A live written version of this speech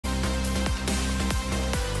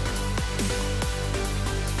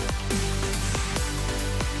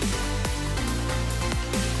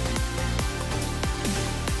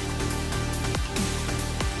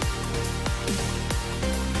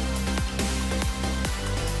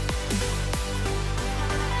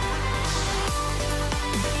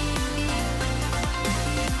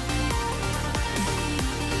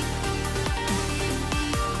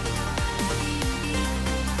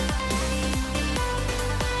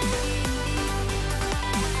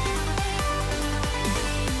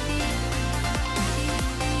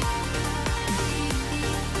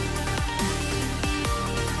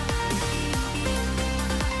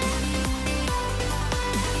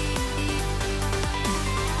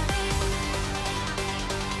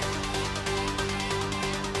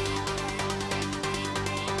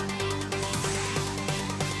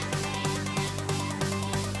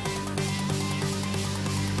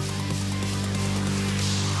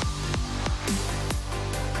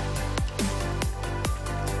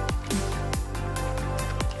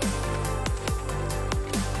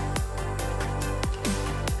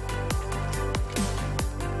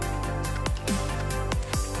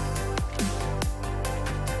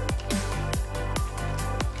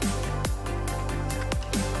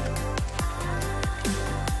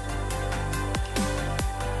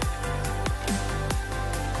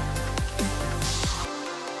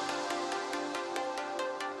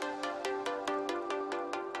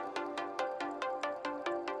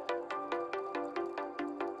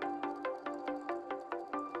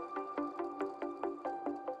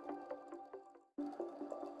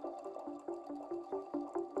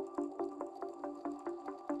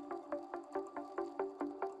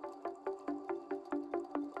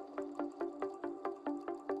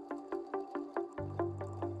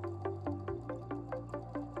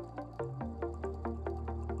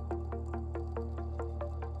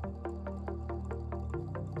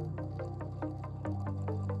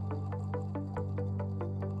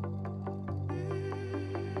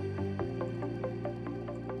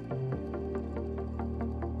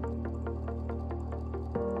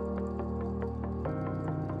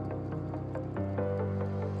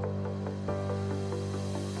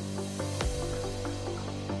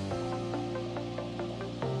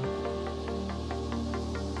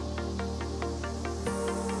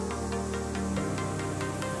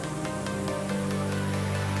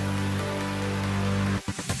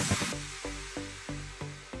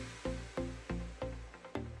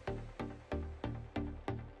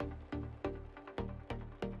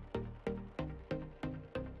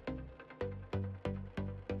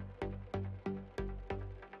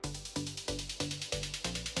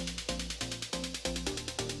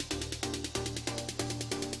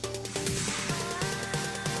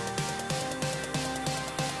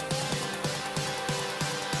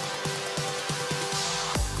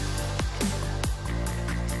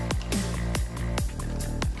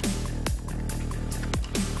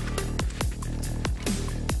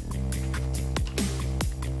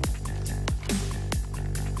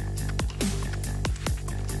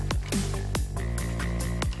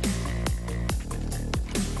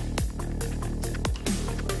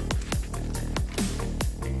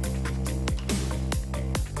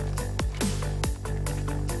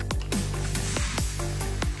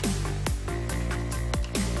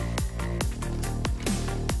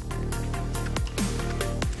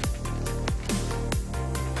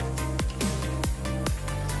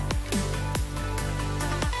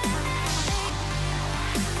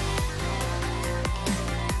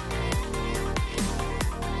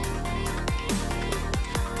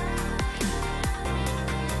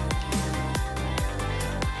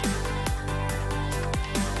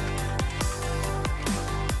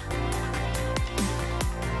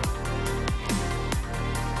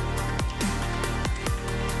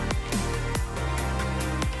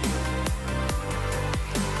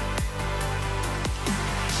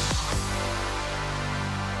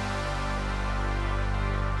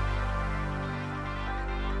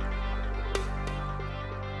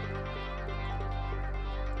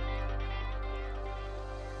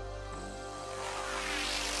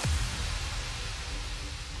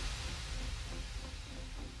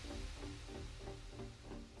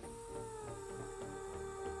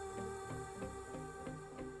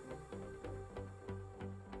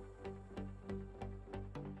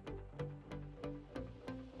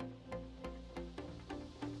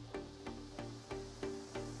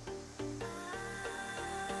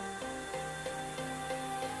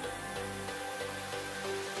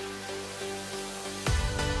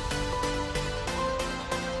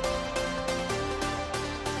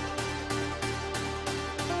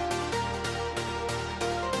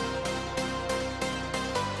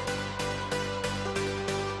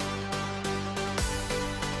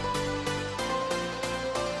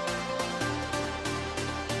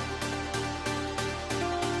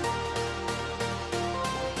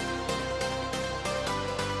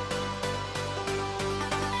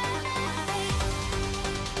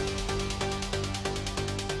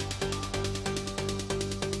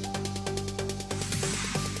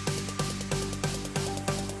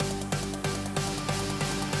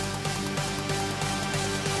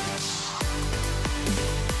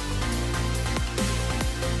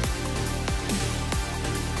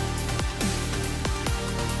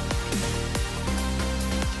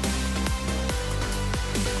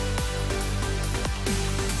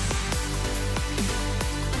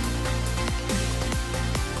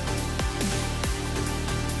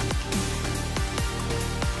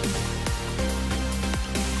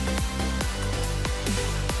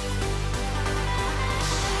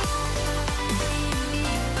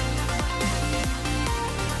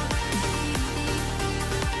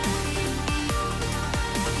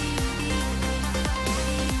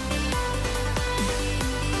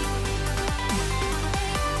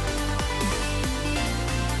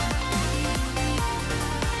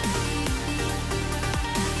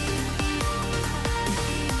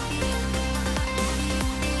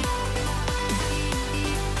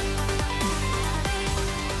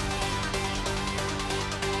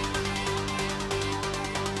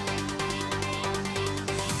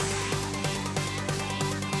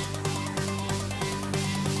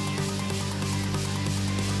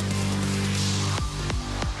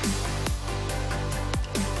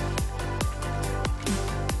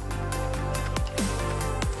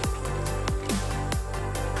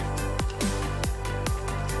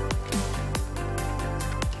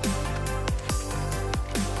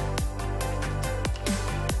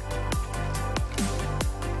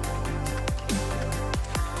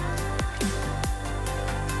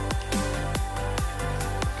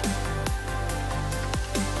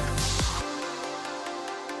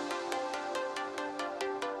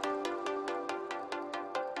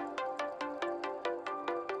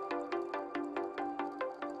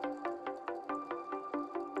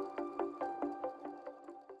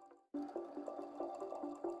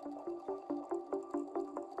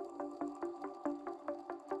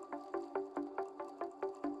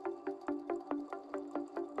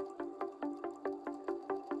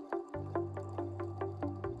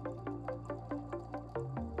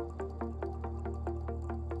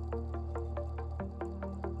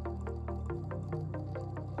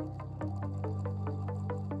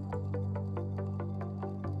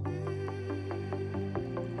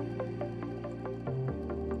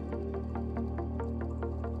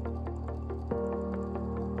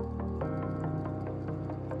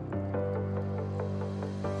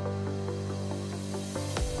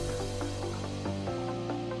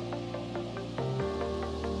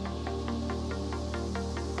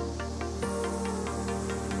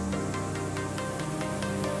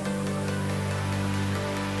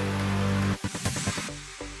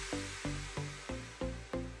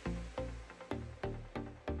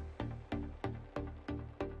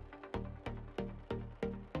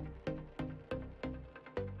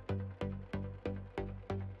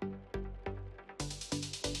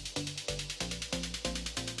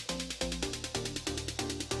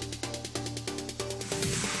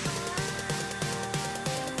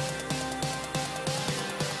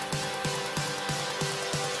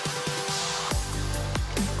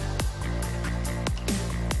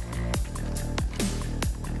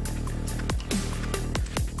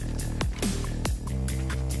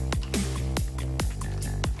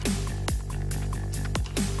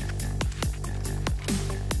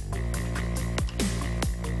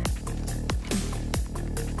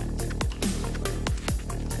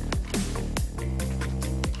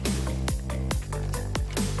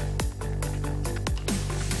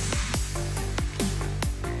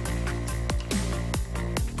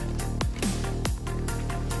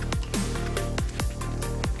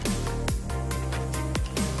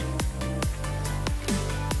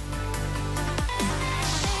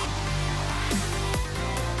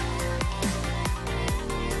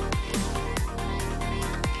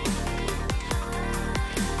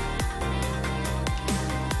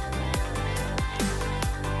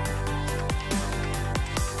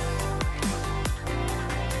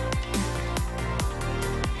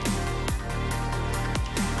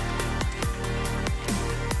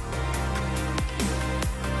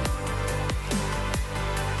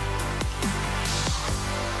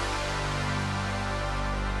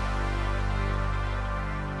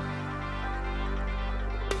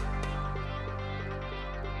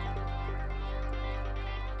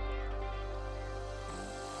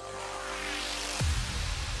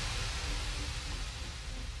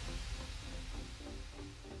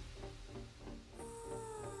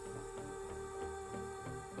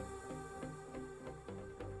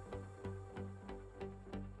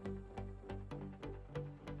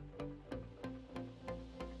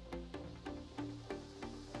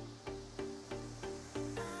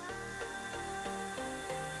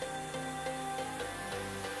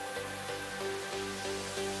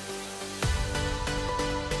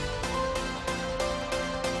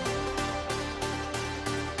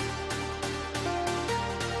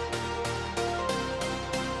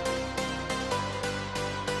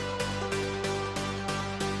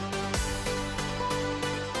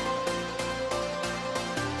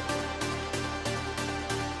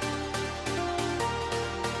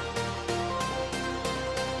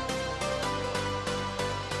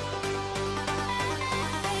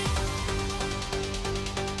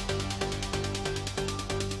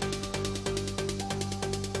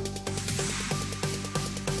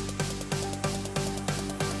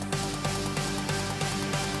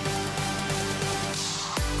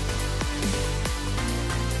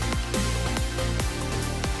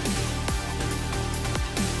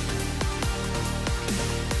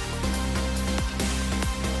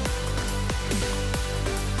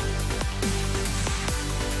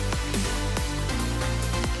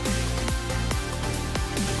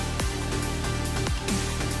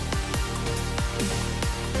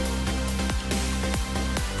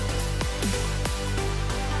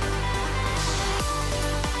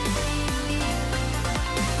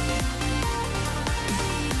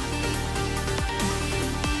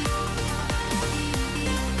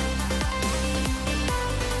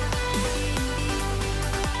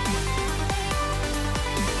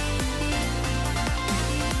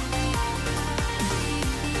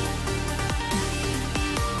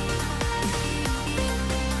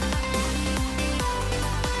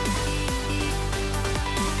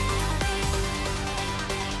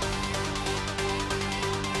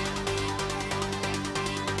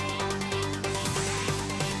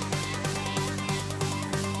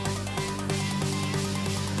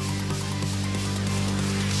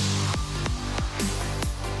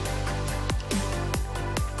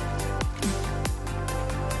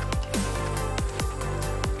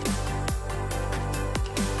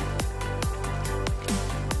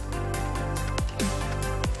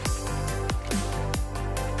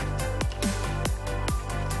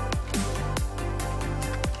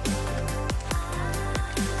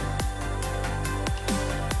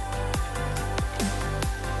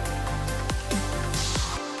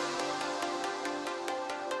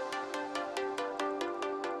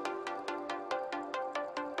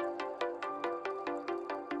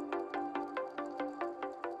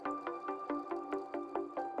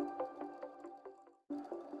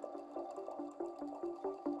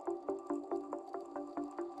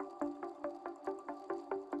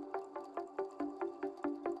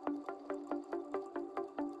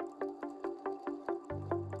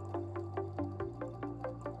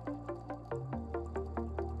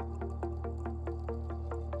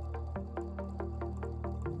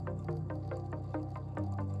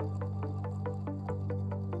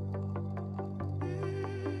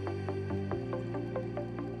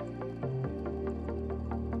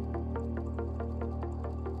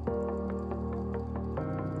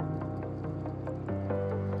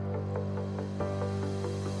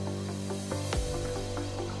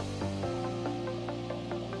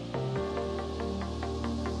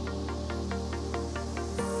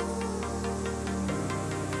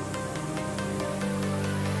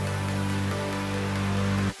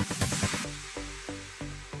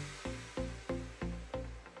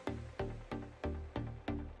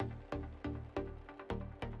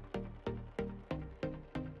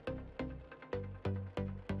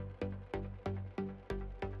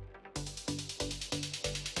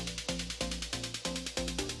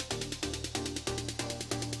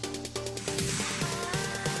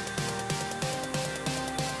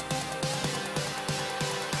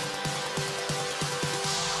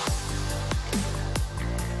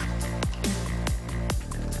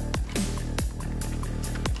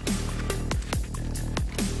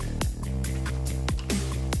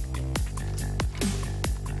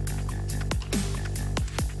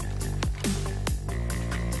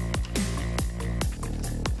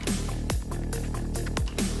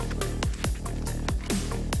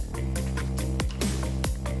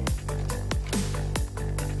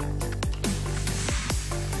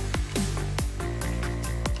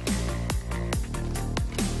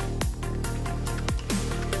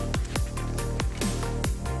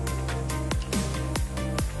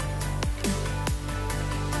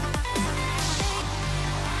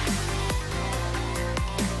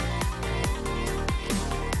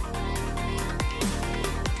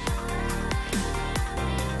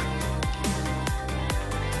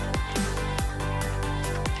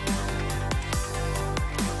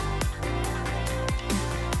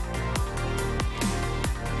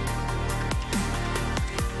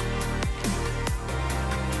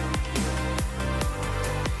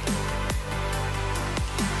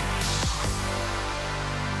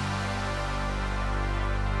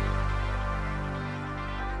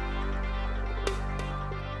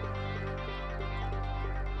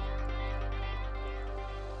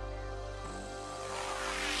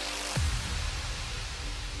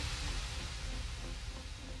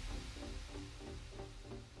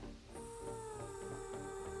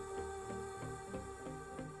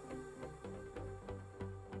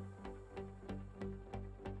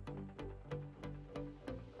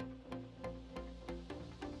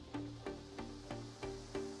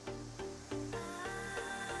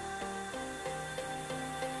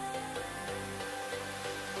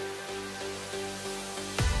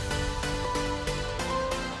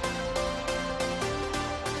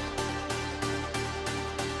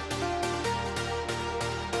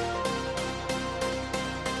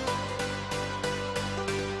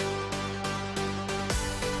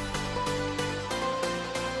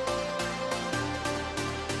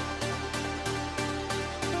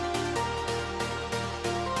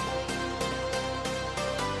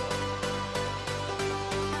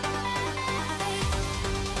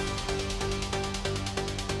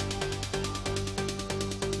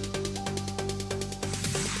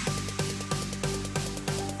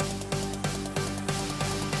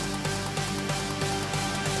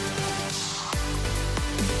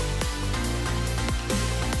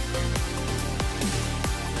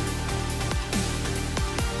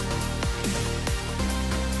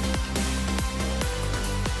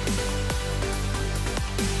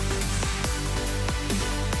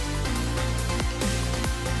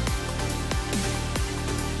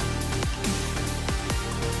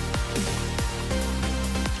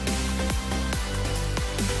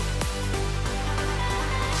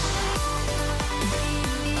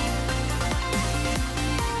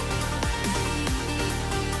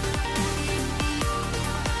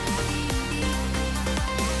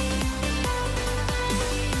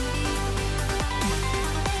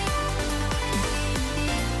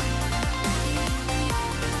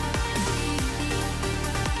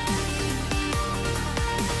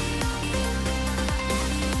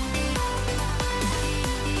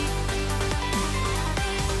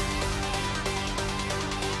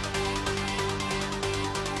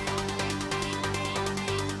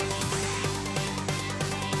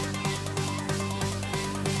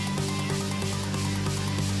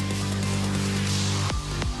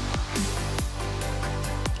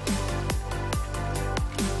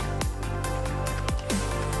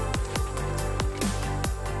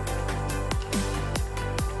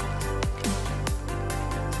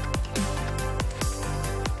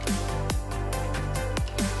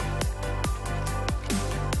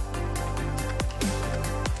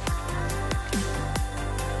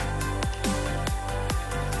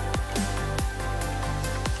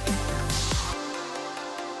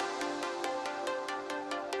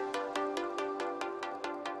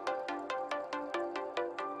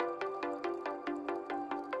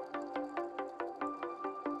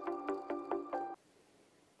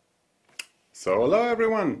So hello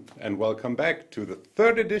everyone and welcome back to the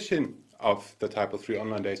third edition of the TYPO3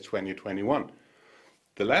 Online Days 2021.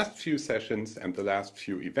 The last few sessions and the last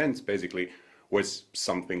few events basically was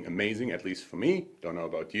something amazing, at least for me. Don't know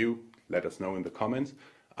about you, let us know in the comments.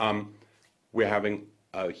 We're having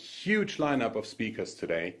a huge lineup of speakers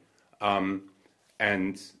today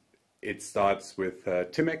and it starts with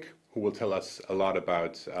Timek, who will tell us a lot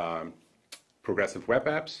about progressive web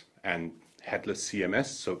apps and headless CMS,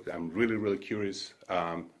 so I'm really curious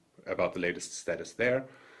about the latest status there.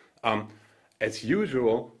 As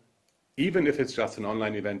usual, even if it's just an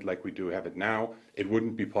online event like we do have it now, it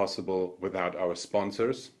wouldn't be possible without our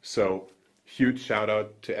sponsors. So huge shout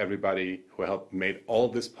out to everybody who helped make all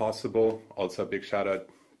this possible. Also a big shout out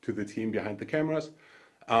to the team behind the cameras.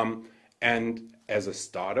 And as a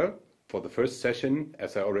starter for the first session,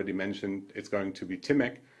 as I already mentioned, it's going to be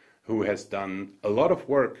Timek, who has done a lot of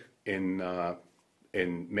work in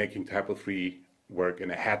making TYPO3 work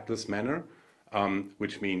in a headless manner,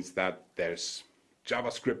 which means that there's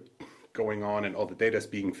JavaScript going on and all the data is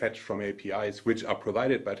being fetched from APIs which are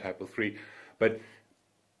provided by TYPO3. But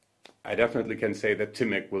I definitely can say that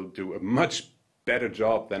Timek will do a much better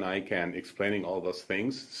job than I can explaining all those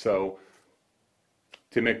things. So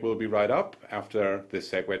Timek will be right up after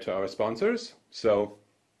this segue to our sponsors. So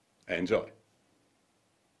enjoy.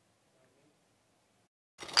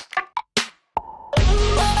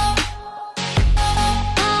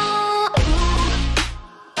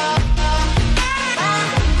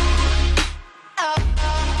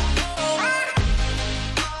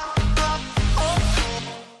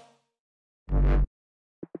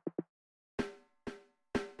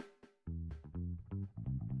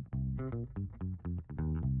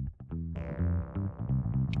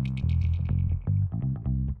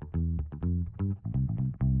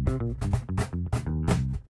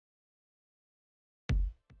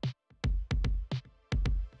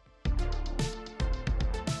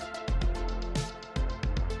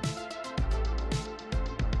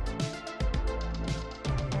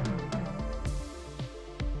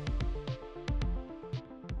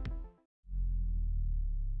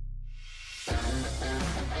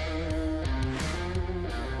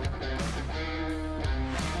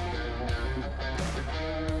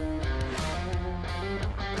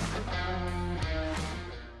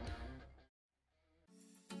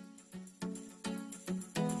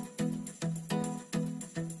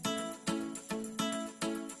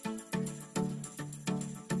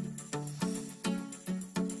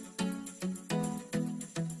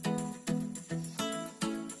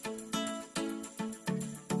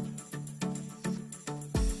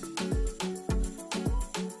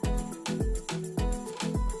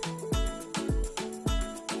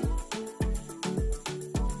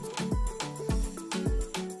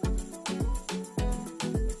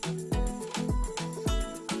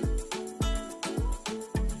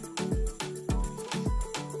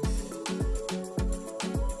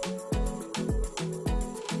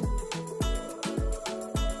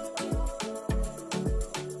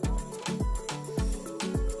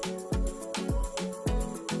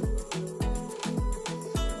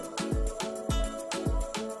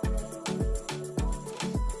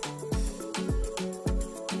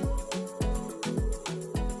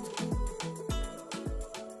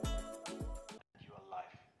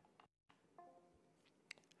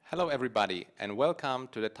 Hello everybody and welcome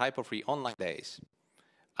to the TYPO3 Online Days.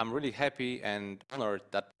 I'm really happy and honored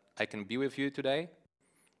that I can be with you today.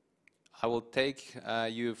 I will take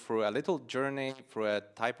you through a little journey through a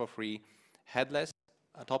TYPO3 headless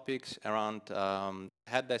topics around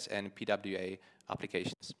headless and PWA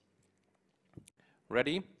applications.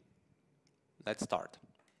 Ready? Let's start.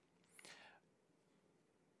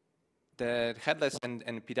 The headless and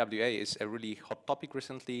PWA is a really hot topic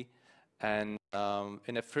recently. And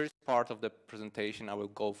in the first part of the presentation, I will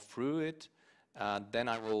go through it. Then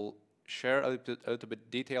I will share a little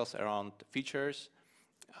bit details around the features.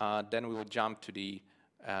 Then we will jump to the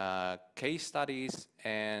case studies.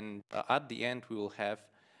 And at the end, we will have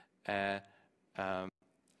a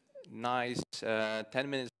nice 10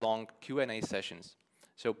 minutes long Q&A sessions.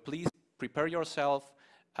 So please prepare yourself.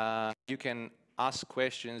 You can ask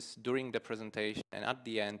questions during the presentation and at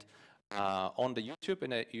the end on the YouTube,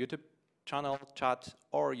 in the YouTube channel chat,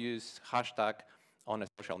 or use hashtag on the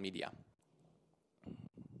social media.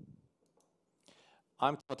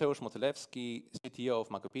 I'm Tymoteusz Motylewski, CTO of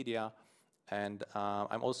Macopedia, and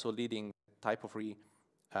I'm also leading TYPO3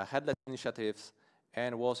 headless initiatives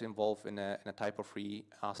and was involved in a TYPO3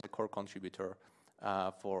 as a core contributor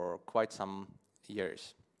for quite some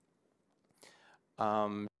years.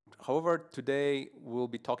 However, today we'll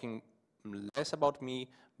be talking less about me,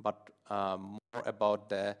 but more about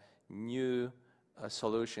the new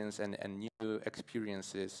solutions and new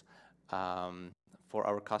experiences for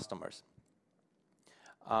our customers.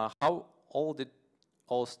 How all did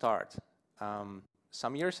all start?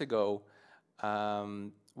 Some years ago,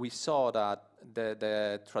 we saw that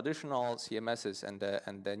the traditional CMSs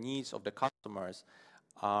and the needs of the customers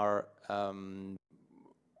are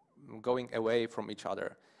going away from each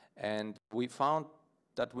other, and we found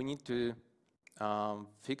that we need to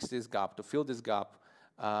fix this gap, to fill this gap,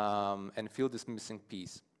 and fill this missing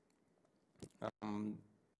piece.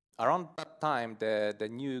 Around that time, the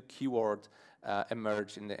new keyword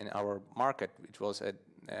emerged in our market, which was a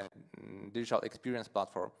digital experience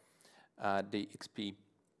platform, DXP.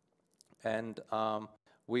 And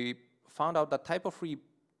we found out that TYPO3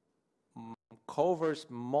 covers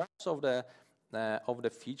most of the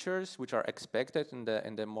features which are expected in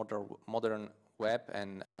the modern web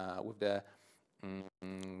and with the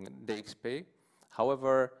DXP.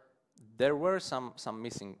 However, there were some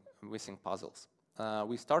missing puzzles.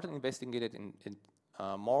 We started investigating in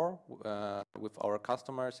more with our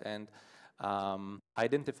customers and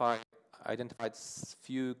identified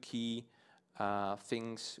few key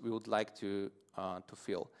things we would like to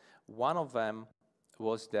fill. One of them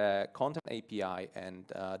was the content API and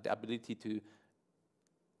the ability to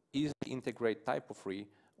easily integrate TYPO3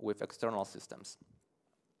 with external systems.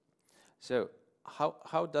 So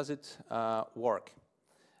how does it work?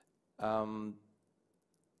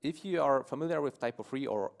 If you are familiar with TYPO3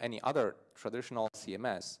 or any other traditional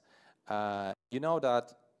CMS, you know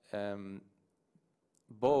that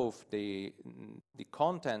both the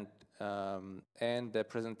content and the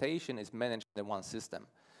presentation is managed in one system.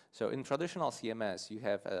 So in traditional CMS, you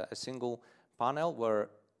have a single panel where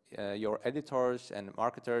your editors and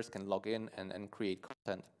marketers can log in and create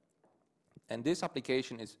content. And this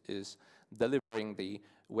application is delivering the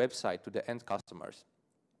website to the end customers.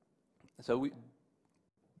 So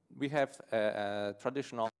we have a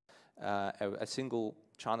traditional, a single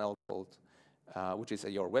channel called, which is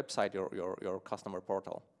your website, your customer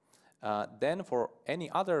portal. Then for any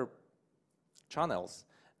other channels,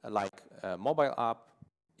 like mobile app,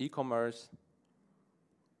 e-commerce,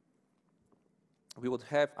 we would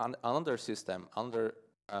have another system,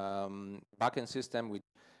 backend system which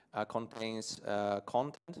contains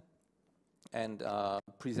content and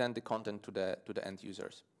present the content to the end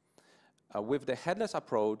users. With the headless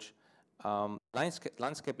approach,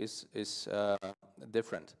 landscape is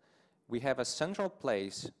different. We have a central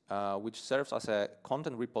place which serves as a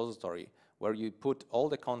content repository where you put all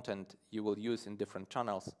the content you will use in different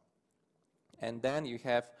channels. And then you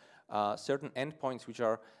have certain endpoints which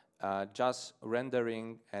are just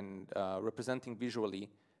rendering and representing visually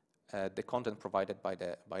the content provided by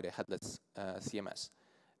the headless CMS.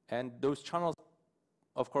 And those channels,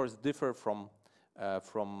 of course, differ from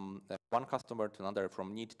one customer to another,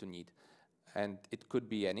 from need to need. And it could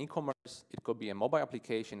be an e-commerce, it could be a mobile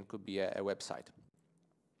application, it could be a website.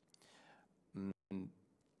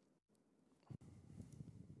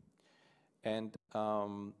 And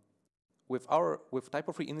with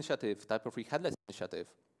TYPO3 initiative, TYPO3 Headless initiative,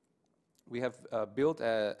 we have built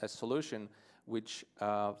a solution which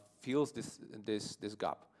fills this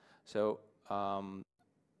gap. So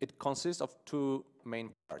it consists of two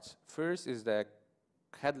main parts. First is the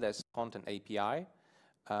headless content API,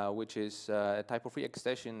 which is a TYPO3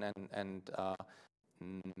 extension and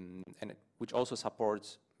which also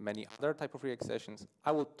supports many other TYPO3 extensions.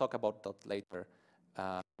 I will talk about that later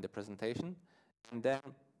in the presentation. And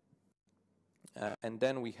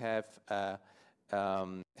then we have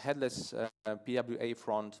headless PWA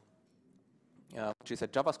front, which is a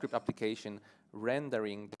JavaScript application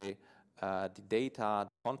rendering the data,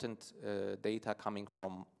 content data coming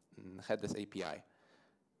from headless API.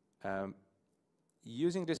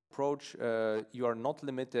 Using this approach, you are not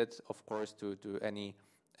limited, of course, to any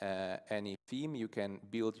theme. You can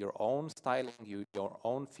build your own styling, your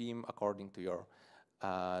own theme according to your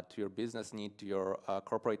business need, to your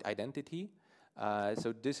corporate identity.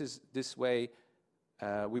 So this way,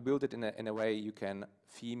 we build it in a way you can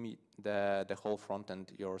theme the whole front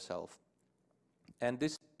end yourself. And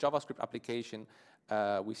this JavaScript application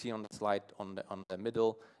we see on the slide on the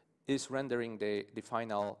middle is rendering the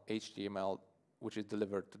final HTML, which is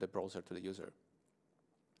delivered to the browser, to the user.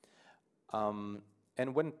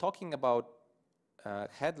 And when talking about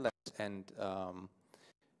headless, and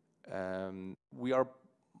we are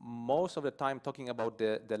most of the time talking about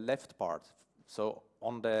the left part. So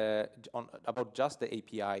about just the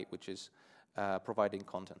API, which is providing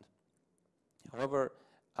content. However,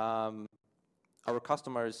 our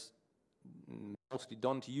customers mostly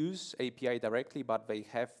don't use API directly, but they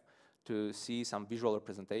have to see some visual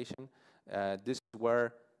representation. This is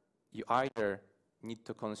where you either need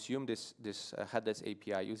to consume this headless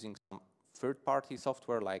API using some third-party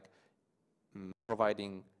software, like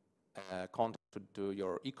providing content to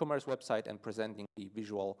your e-commerce website and presenting the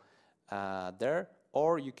visual there,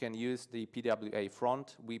 or you can use the PWA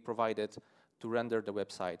front we provided to render the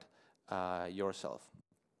website yourself.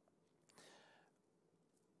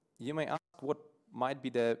 You may ask what might be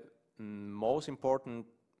the most important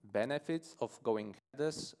benefits of going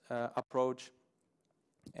headless approach,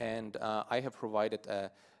 and I have provided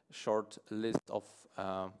a short list of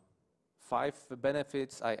 5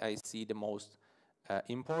 benefits I see the most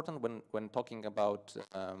important when talking about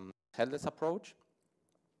headless approach.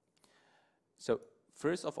 So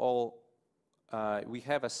first of all, we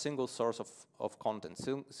have a single source of content,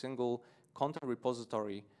 single content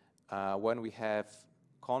repository when we have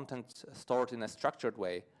content stored in a structured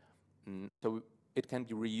way, so it can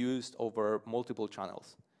be reused over multiple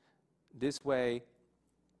channels. This way,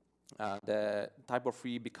 the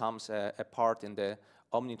TYPO3 becomes a part in the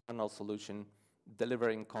omni-channel solution,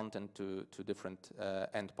 delivering content to different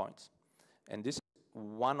endpoints. And this is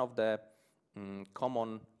one of the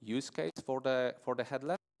common use case for the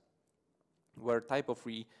headless, where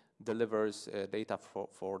TYPO3 delivers data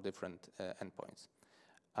for different endpoints.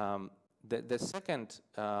 The second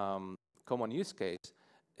common use case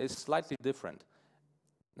is slightly different.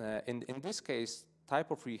 In this case,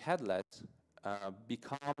 TYPO3 Headless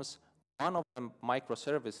becomes one of the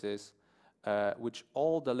microservices which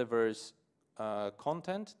all delivers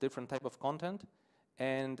content, different type of content,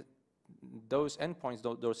 and those endpoints,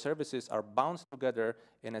 those services are bound together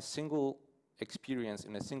in a single experience,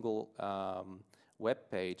 in a single web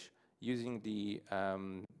page using the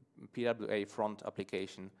PWA front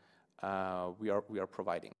application we are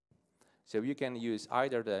providing. So you can use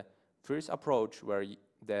either the first approach, where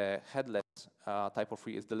the headless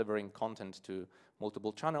TYPO3 is delivering content to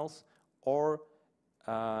multiple channels, or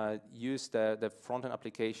use the front-end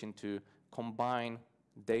application to combine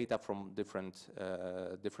data from different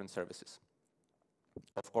services.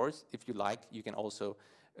 Of course, if you like, you can also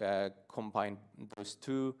combine those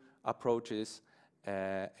 2 approaches,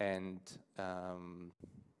 and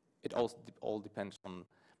it all depends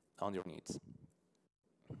on your needs.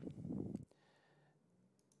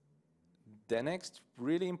 The next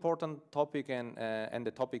really important topic, and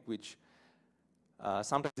the topic which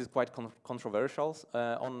sometimes is quite controversial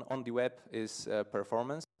on the web, is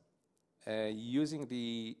performance. Using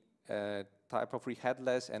the TYPO3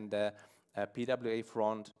 Headless and the PWA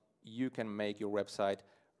front, you can make your website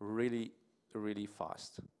really, really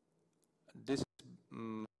fast. This is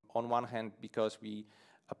on one hand because we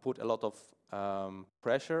put a lot of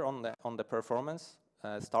pressure on the performance,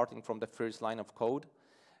 starting from the first line of code,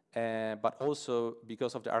 but also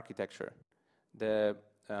because of the architecture. The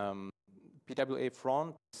PWA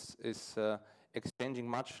front is exchanging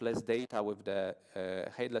much less data with the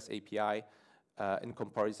headless API in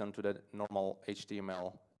comparison to the normal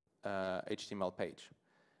HTML page.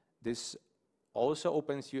 This also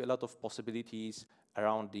opens you a lot of possibilities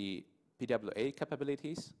around the PWA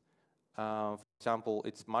capabilities. For example,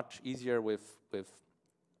 it's much easier with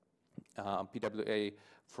PWA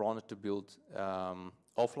front to build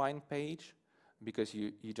offline page, because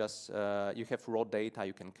you have raw data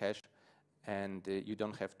you can cache, and you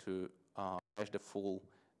don't have to cache the full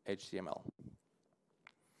HTML.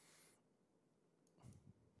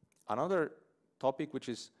 Another topic which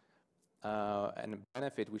is and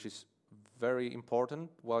benefit which is very important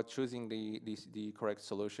while choosing the correct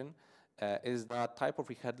solution is that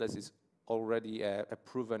TYPO3 Headless is already a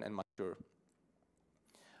proven and mature.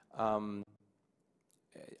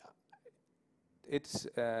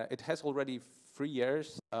 It has already 3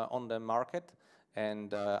 years on the market,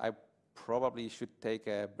 and I probably should take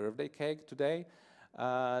a birthday cake today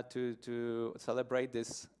to celebrate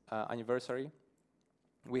this anniversary.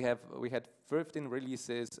 We had 15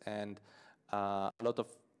 releases and a lot of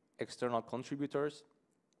external contributors,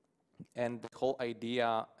 and the whole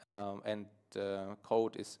idea and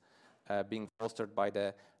code is being fostered by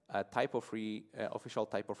the TYPO3 official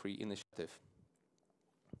TYPO3 initiative.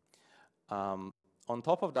 On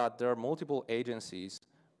top of that, there are multiple agencies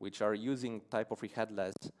which are using TYPO3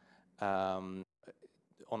 Headless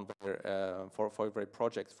for their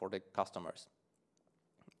projects for the customers.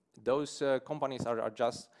 Those companies are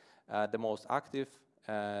just the most active,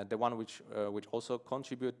 the one which also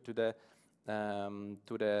contribute to the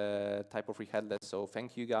TYPO3 Headless. So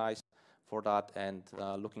thank you guys for that, and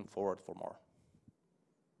looking forward for more.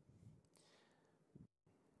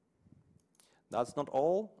 That's not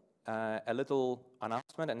all. a little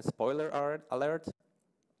announcement and spoiler alert.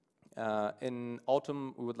 In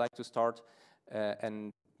autumn, we would like to start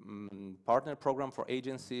a partner program for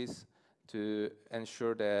agencies to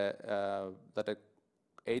ensure that the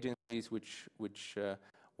agencies which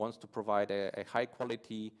wants to provide a high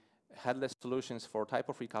quality headless solutions for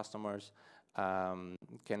TYPO3 customers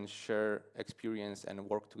can share experience and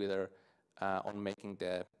work together on making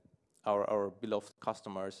our beloved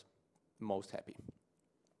customers most happy.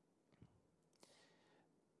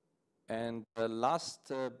 And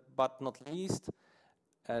last but not least,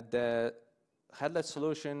 the headless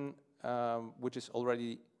solution, which is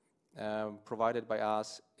already provided by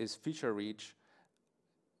us, is feature rich.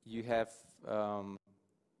 You have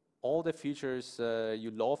all the features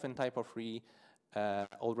you love in TYPO3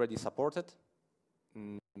 already supported.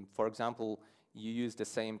 For example, you use the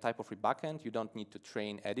same TYPO3 backend. You don't need to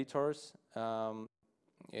train editors with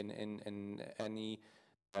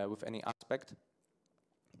any aspect.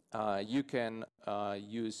 You can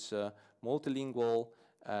use multilingual,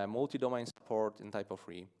 multi-domain support in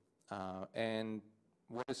TYPO3. And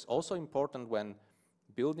what is also important when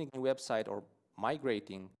building a website or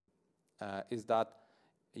migrating is that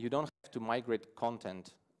you don't have to migrate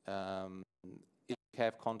content if you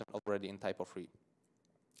have content already in TYPO3.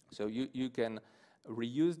 So you can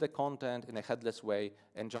reuse the content in a headless way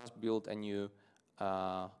and just build a new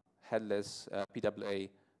headless PWA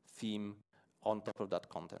theme on top of that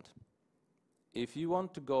content. If you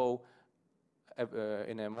want to go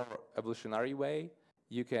in a more evolutionary way,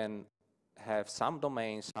 you can have some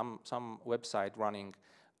domains, some website running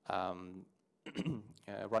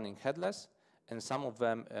running headless, and some of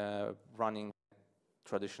them running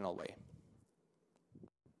traditional way.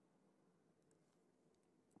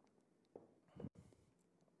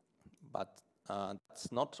 But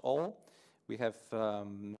that's not all. We have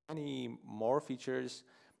many more features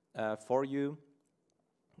for you.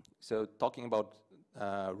 So talking about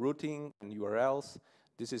routing and URLs,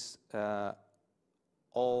 this is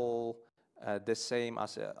all the same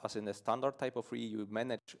as in the standard TYPO3. You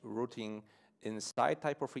manage routing inside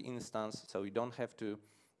TYPO3 instance, so you don't have to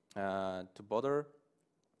bother.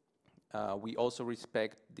 We also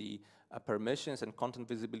respect the permissions and content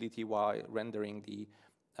visibility while rendering the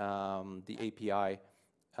API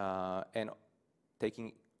and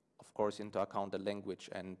taking, of course, into account the language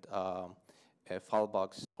and file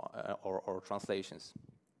box or translations.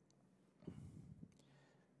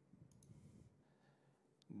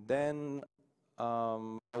 Then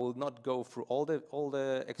I will not go through all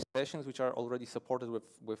the expressions which are already supported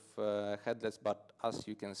with headless, but as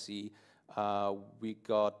you can see, we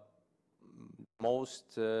got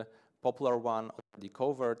most popular one already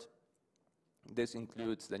covered. This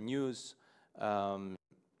includes the news,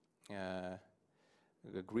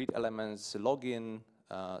 grid elements, login,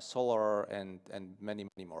 Solar, and many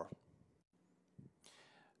more.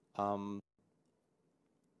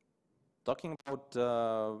 Talking about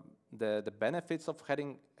the benefits of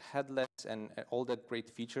having headless and all the great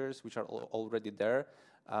features which are already there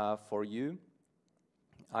for you,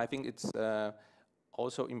 I think it's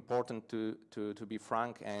also important to be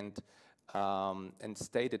frank and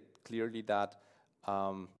state it clearly that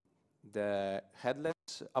the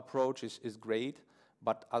headless approach is great,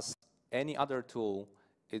 but as any other tool,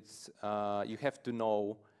 it's you have to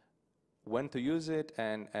know when to use it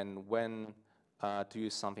and when to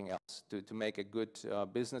use something else to make a good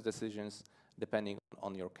business decisions depending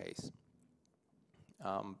on your case.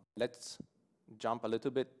 Let's jump a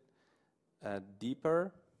little bit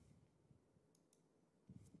deeper.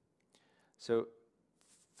 So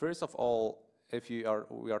first of all, if we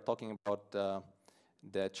are talking about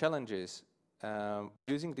the challenges,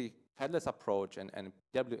 using the headless approach and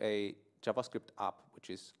PWA JavaScript app, which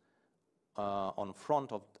is on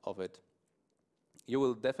front of it, you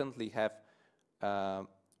will definitely have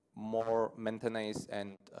more maintenance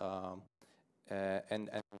and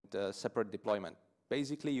separate deployment.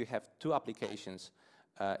 Basically, you have two applications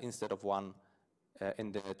instead of one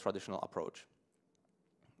in the traditional approach.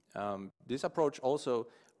 This approach also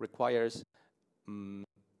requires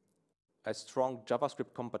a strong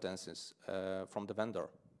JavaScript competencies from the vendor.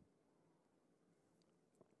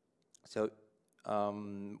 So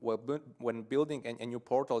when building a new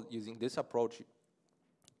portal using this approach,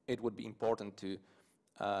 it would be important to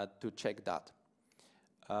check that.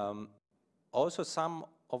 Also, some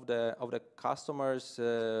of the customers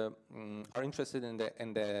are interested in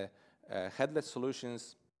the headless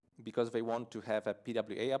solutions because they want to have a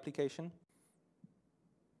PWA application.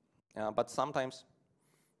 But sometimes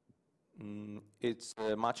it's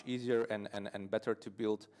much easier and better to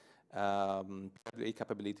build PWA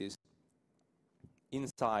capabilities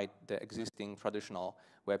inside the existing traditional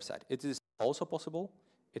website. It is also possible.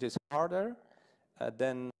 It is harder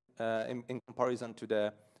than in comparison to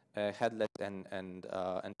the headless and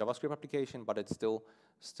JavaScript application, but it's still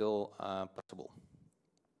possible.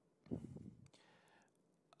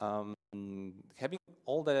 Having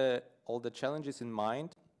all the challenges in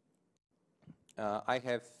mind, I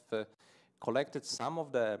have collected some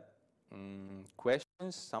of the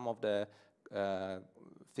questions, some of the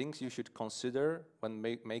things you should consider when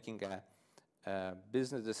making a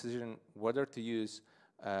business decision whether to use,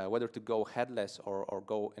 whether to go headless or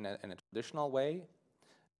go in a traditional way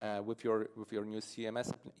with your new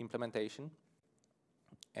CMS implementation.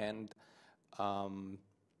 And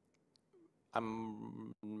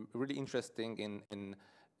I'm really interested in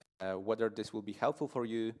whether this will be helpful for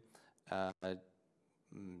you.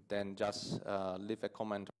 Then just leave a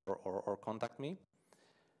comment or contact me.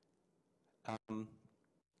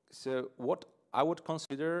 So what I would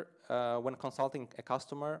consider when consulting a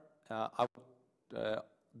customer, I would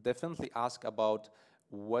definitely ask about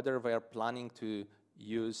whether they are planning to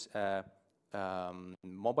use a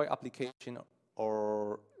mobile application,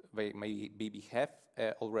 or they maybe have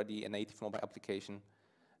already a native mobile application,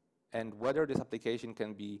 and whether this application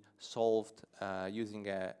can be solved using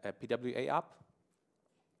a PWA app.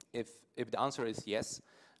 If the answer is yes,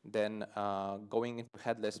 then going into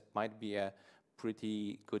headless might be a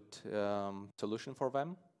pretty good solution for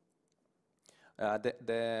them.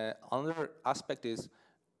 The other aspect is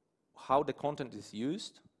how the content is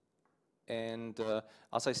used. And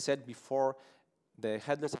as I said before, the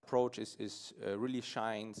headless approach is really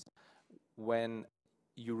shines when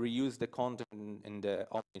you reuse the content in the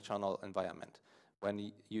omni-channel environment.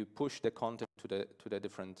 When you push the content to the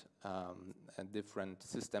different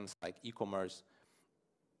systems like e-commerce,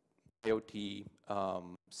 IoT,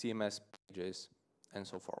 CMS pages, and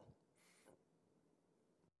so forth.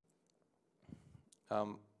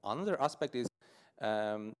 Another aspect is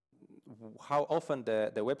how often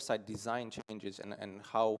the website design changes and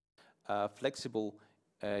how flexible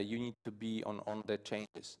you need to be on the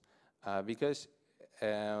changes. Because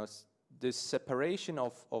this separation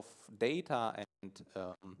of data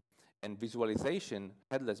and visualization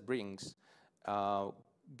headless brings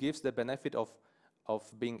gives the benefit of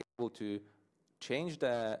being able to change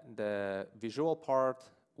the visual part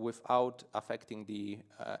without affecting the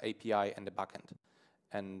API and the backend.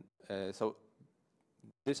 And so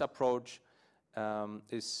this approach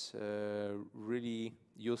is really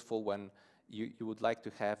useful when you would like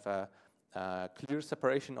to have a clear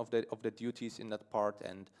separation of the duties in that part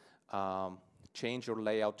and change your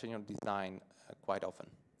layout, change your design quite often.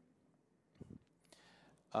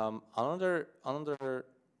 Another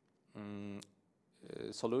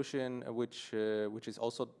solution which is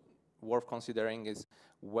also worth considering is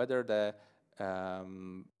whether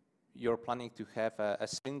you're planning to have a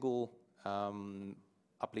single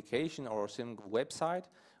application or a single website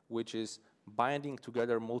which is binding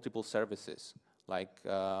together multiple services, like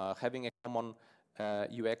having a common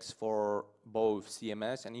UX for both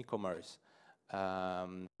CMS and e-commerce,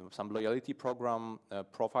 some loyalty program,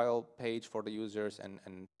 profile page for the users,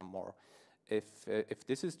 and more. If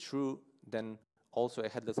this is true, then also a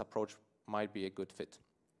headless approach might be a good fit.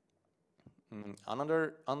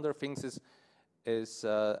 Another things is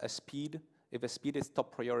a speed. If a speed is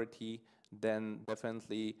top priority, then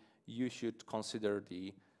definitely you should consider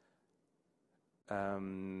the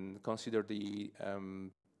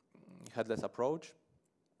headless approach,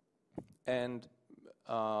 and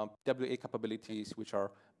PWA capabilities, which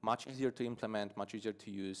are much easier to implement, much easier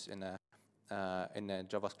to use in a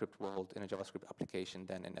JavaScript world, in a JavaScript application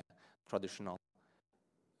than in a traditional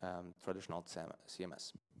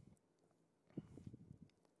CMS.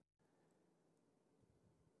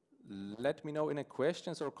 Let me know in the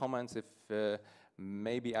questions or comments if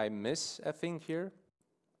maybe I miss a thing here.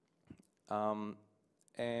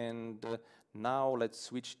 And now let's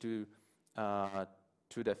switch to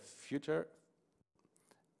the future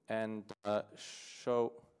and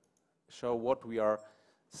show what we are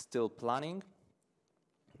still planning.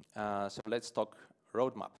 So let's talk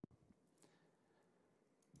roadmap.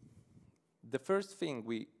 The first thing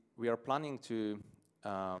we are planning to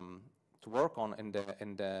work on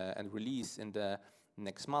and release in the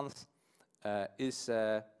next month is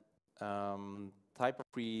a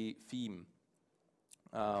TYPO3 theme.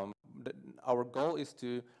 Our goal is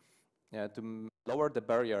to lower the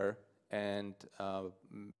barrier and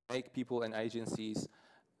make people and agencies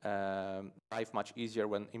life much easier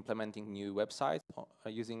when implementing new websites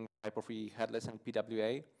using TYPO3 Headless and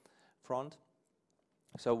PWA front.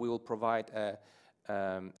 So we will provide a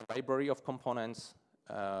library of components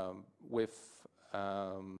with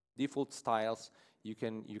default styles you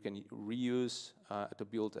can reuse to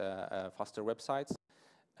build faster websites,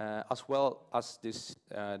 as well as this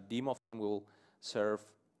demo will serve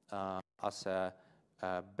as a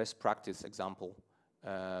best practice example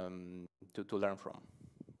to learn from.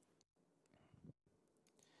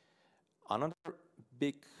 Another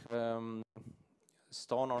big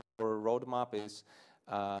stone on our roadmap is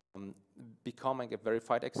becoming a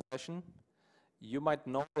verified expression. You might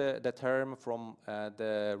know the term from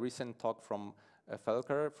the recent talk from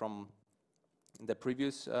Felker from the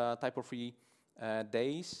previous TYPO3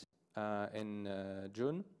 days in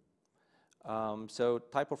June. So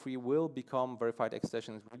TYPO3 will become verified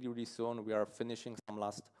extensions really soon. We are finishing some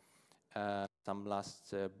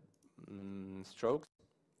last strokes.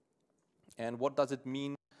 And what does it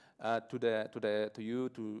mean to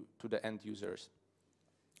the end users?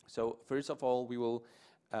 So first of all, we will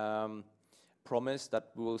promise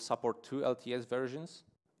that we will support 2 LTS versions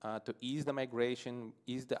to ease the migration,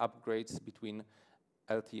 ease the upgrades between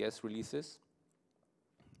LTS releases.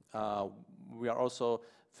 We are also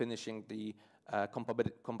finishing the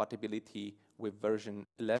compatibility with version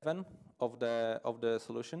 11 of the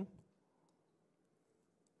solution,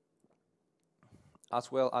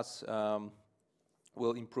 as well as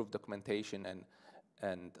we'll improve documentation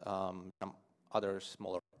and some other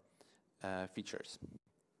smaller features.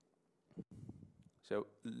 So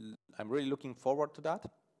I'm really looking forward to that.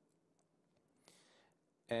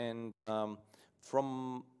 And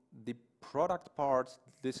from the product part,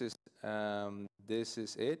 this is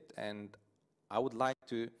it. And I would like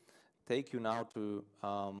to take you now to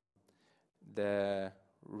the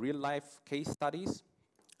real-life case studies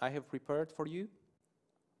I have prepared for you.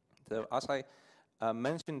 So as I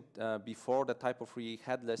mentioned before, the TYPO3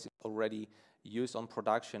 Headless is already used on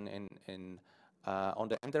production on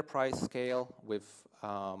the enterprise scale with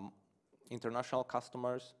international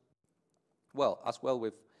customers. Well, as well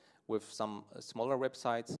with some smaller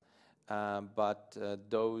websites, but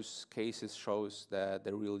those cases shows the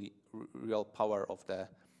real power of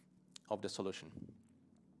the solution.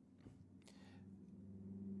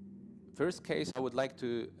 First case I would like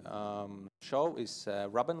to show is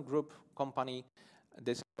Raben Group company.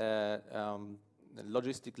 This is a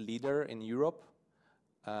logistic leader in Europe.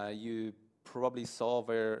 You probably saw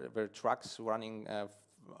their trucks running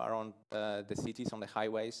around the cities on the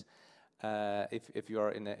highways if you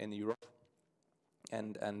are in Europe,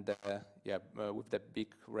 and with the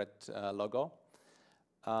big red logo.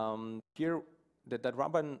 Here, that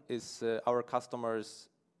Raben is our customers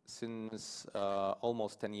since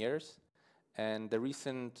almost 10 years, and the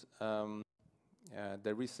recent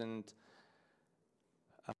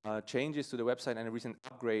changes to the website and a recent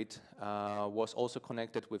upgrade was also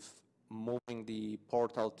connected with moving the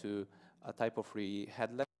portal to a TYPO3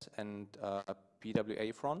 Headless and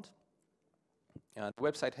PWA front. The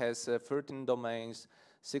website has 13 domains,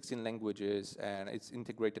 16 languages, and it's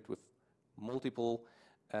integrated with multiple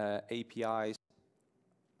APIs.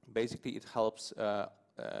 Basically, it helps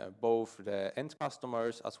both the end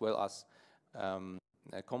customers as well as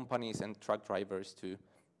companies and truck drivers to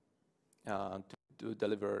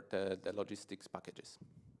deliver the logistics packages.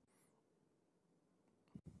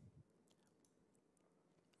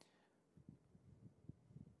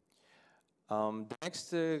 The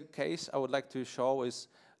next case I would like to show is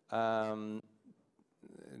the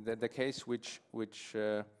case which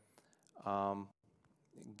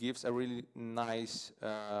gives a really nice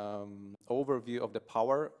overview of the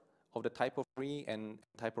power of the TYPO3 and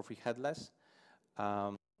TYPO3 Headless.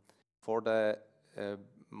 For the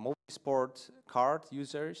multi-sport card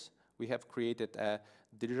users, we have created a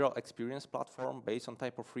digital experience platform based on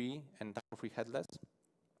TYPO3 and TYPO3 Headless.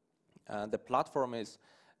 The platform is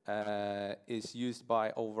used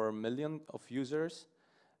by over 1 million of users.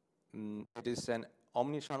 It is an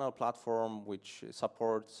omni-channel platform which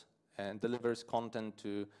supports and delivers content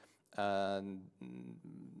to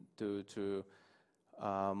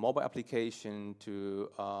mobile application, to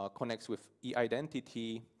connects with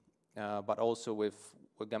e-identity, but also with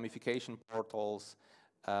gamification portals,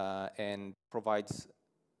 and provides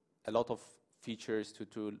a lot of features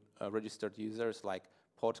to registered users like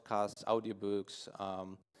podcasts, audiobooks,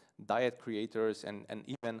 diet creators, and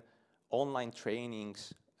even online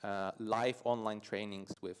trainings, live online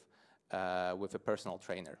trainings with a personal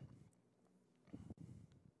trainer.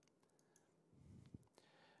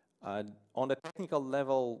 On the technical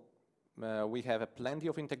level, we have plenty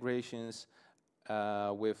of integrations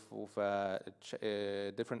with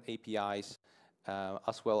different APIs,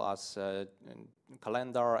 as well as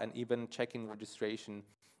calendar and even check-in registration,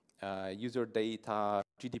 user data,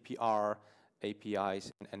 GDPR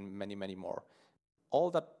APIs, and many more. all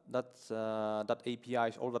that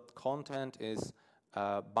APIs, all that content is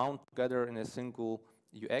bound together in a single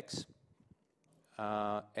UX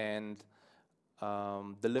and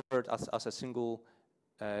delivered as a single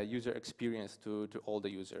user experience to all the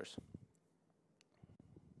users.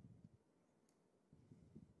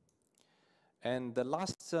 And the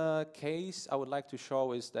last case I would like to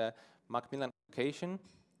show is the Macmillan application.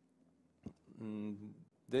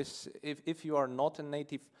 This, if you are not a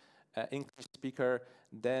native English speaker,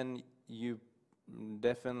 then you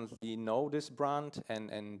definitely know this brand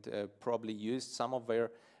and probably used some of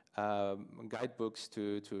their guidebooks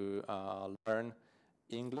to learn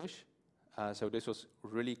English. So this was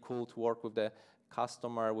really cool to work with the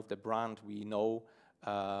customer, with the brand we know,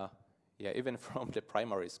 yeah, even from the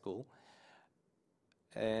primary school.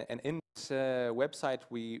 And in this website,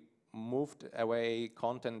 we moved away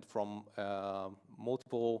content from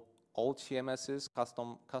multiple old CMSs,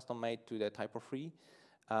 custom made to the TYPO3.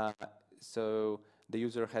 So the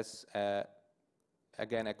user has,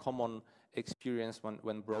 again, a common experience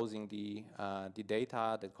when browsing the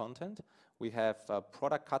data, the content. We have a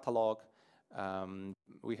product catalog.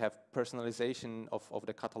 We have personalization of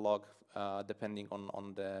the catalog depending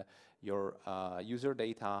on your user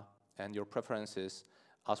data and your preferences,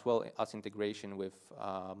 as well as integration with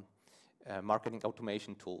marketing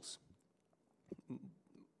automation tools.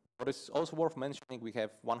 What is also worth mentioning, we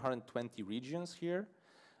have 120 regions here.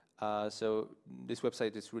 So this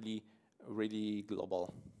website is really, really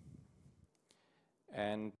global.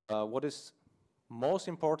 And what is most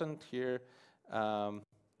important here,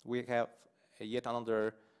 we have yet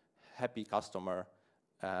another happy customer,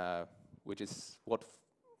 which is what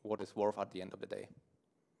is worth at the end of the day.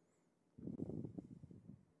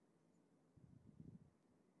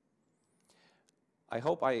 I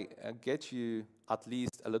hope I get you at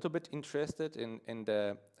least a little bit interested in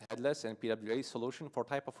the headless and PWA solution for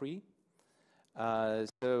TYPO3.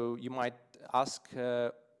 So you might ask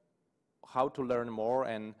how to learn more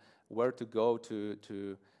and where to go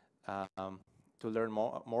to learn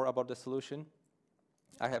more about the solution.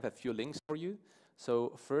 I have a few links for you.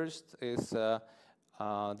 So first is the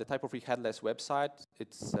TYPO3 Headless website.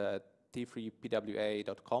 It's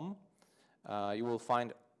t3pwa.com. You will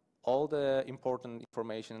find all the important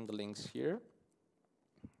information in the links here.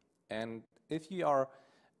 And if you are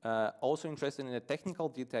also interested in the technical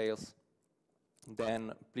details,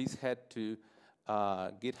 then please head to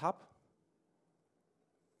GitHub.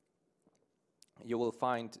 You will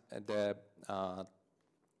find the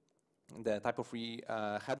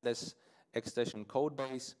TYPO3 headless extension code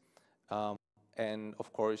base, and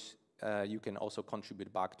of course you can also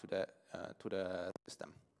contribute back to the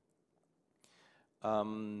system.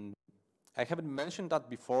 I haven't mentioned that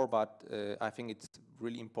before, but I think it's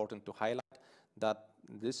really important to highlight that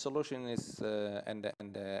this solution is and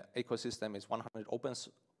the ecosystem is 100%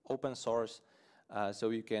 open source, so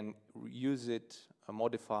you can use it,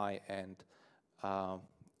 modify, and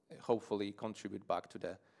hopefully contribute back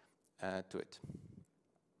to it.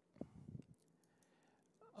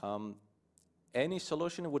 Any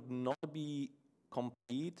solution would not be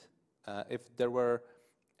complete if there were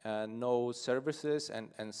no services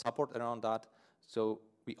and support around that. So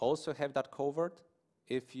we also have that covered.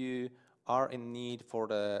 If you are in need for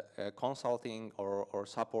the consulting or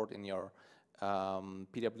support in your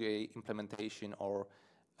PWA implementation, or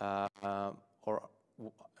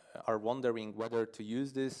are wondering whether to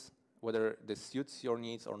use this, whether this suits your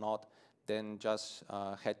needs or not, then just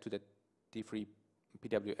head to the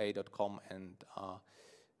t3pwa.com and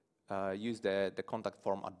use the contact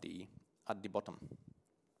form at the bottom.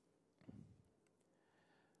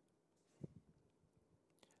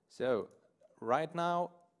 So right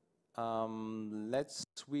now, let's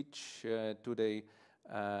switch to the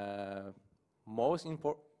most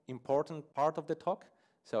important part of the talk.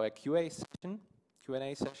 So a Q&A session.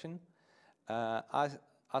 As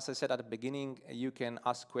I said at the beginning, you can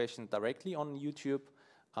ask questions directly on YouTube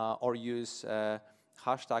or use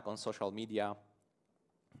hashtag on social media.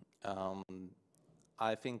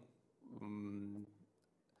 I think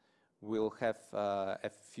we'll have a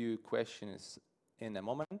few questions in a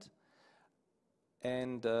moment.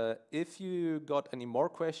 And if you got any more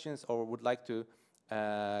questions or would like to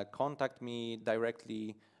contact me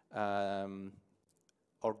directly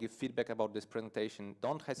or give feedback about this presentation,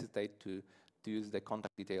 don't hesitate to use the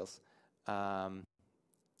contact details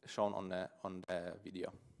shown on the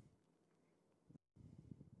video.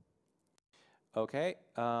 Okay,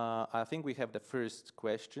 I think we have the first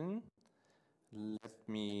question. Let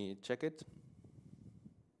me check it.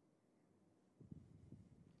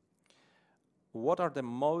 What are the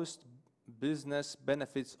most business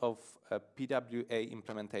benefits of PWA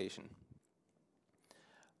implementation.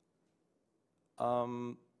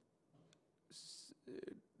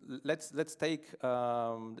 Let's take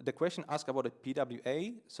the question asked about a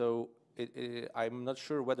PWA. So I'm not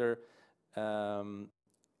sure whether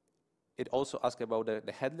it also asks about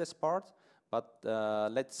the headless part, but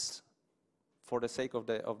let's, for the sake of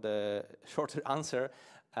the shorter answer,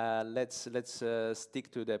 let's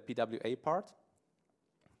stick to the PWA part.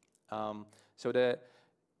 So there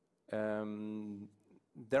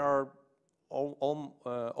are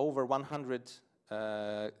over 100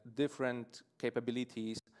 different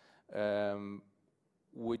capabilities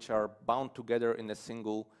which are bound together in a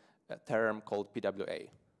single term called PWA.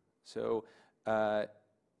 So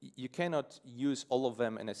you cannot use all of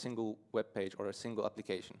them in a single web page or a single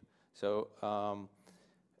application. So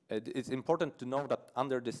it's important to know that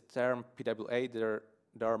under this term PWA,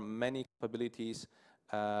 there are many capabilities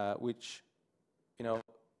which,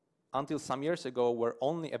 until some years ago were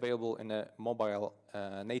only available in a mobile,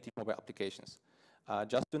 native mobile applications.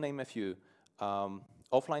 Just to name a few,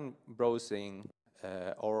 offline browsing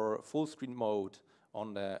or full screen mode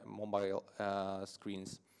on the mobile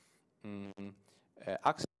screens,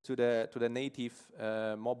 access to the native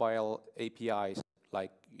mobile APIs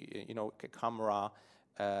like camera,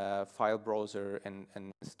 file browser,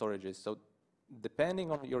 and storages. So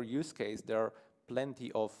depending on your use case, there are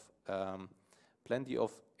plenty of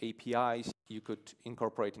APIs you could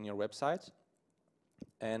incorporate in your website.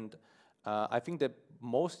 And I think the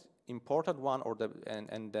most important one, or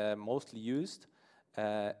the mostly used,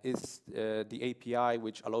 is the API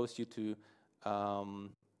which allows you to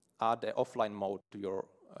add the offline mode to your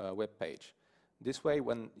web page. This way,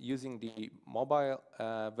 when using the mobile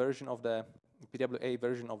version of the PWA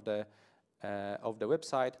version of the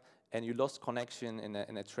website, and you lost connection in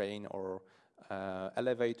a train or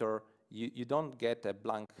elevator, you don't get a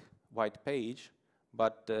blank white page,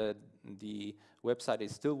 but the website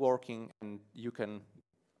is still working, and you can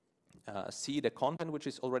see the content which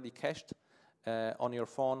is already cached on your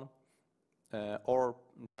phone, or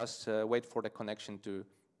just wait for the connection to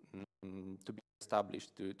be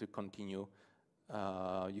established to continue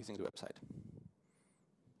using the website.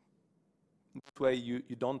 This way, you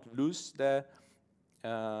don't lose the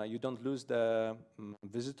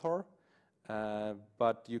visitor,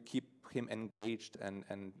 but you keep him engaged,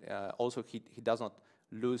 and also he does not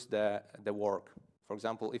lose the work. For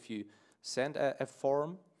example, if you send a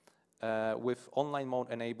form with online mode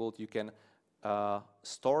enabled, you can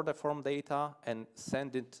store the form data and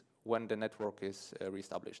send it when the network is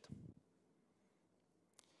reestablished.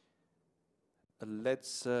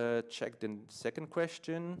 Let's check the second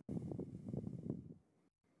question.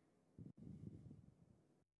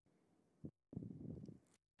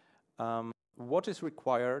 What is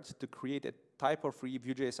required to create a TYPO3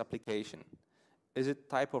 Vue.js application? Is it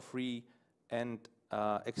TYPO3 and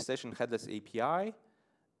extension headless API,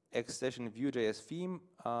 extension Vue.js theme,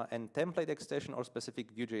 and template extension, or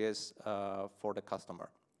specific Vue.js for the customer?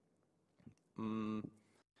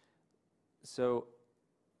 So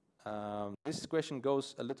this question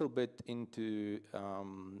goes a little bit into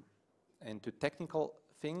technical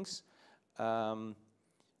things.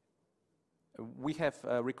 We have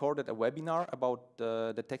recorded a webinar about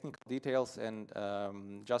the technical details, and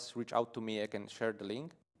just reach out to me. I can share the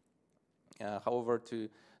link. However, to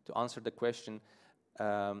answer the question,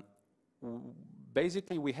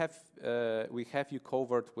 basically we have you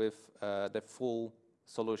covered with the full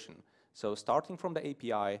solution. So starting from the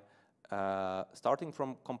API, starting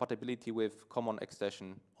from compatibility with common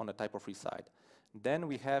extension on the TYPO3 side. Then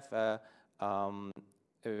we have a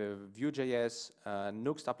Vue.js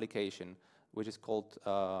Nuxt application, which is called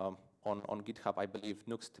on GitHub, I believe,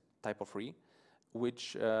 Nuxt TYPO3,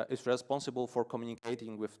 which is responsible for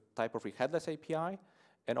communicating with TYPO3 Headless API,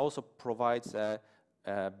 and also provides a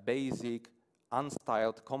basic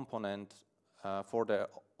unstyled component for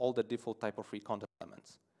all the default TYPO3 content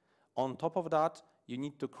elements. On top of that, you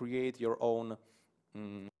need to create your own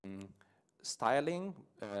styling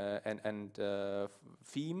and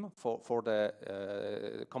theme for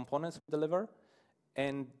the components we deliver,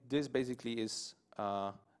 and this basically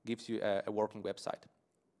gives you a working website.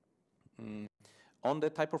 On the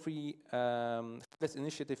TYPO3 Headless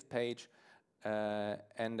initiative page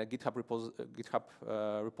and the GitHub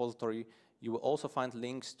repository, you will also find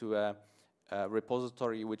links to a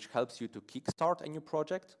repository which helps you to kickstart a new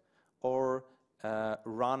project, or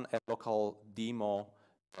run a local demo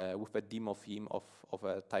with a demo theme of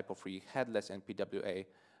a TYPO3 Headless and PWA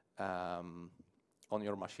on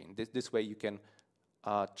your machine. This way you can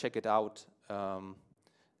check it out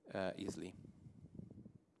easily.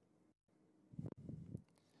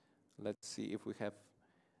 let's see if we have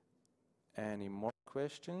any more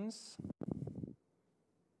questions.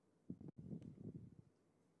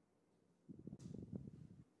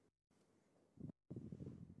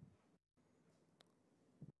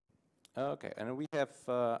 Okay, and we have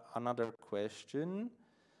another question.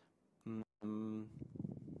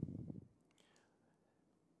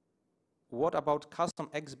 What about custom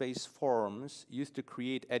X-based forms used to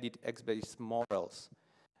create, edit X-based models?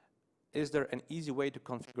 Is there an easy way to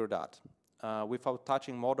configure that without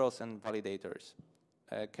touching models and validators?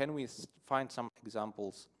 Can we find some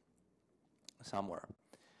examples somewhere?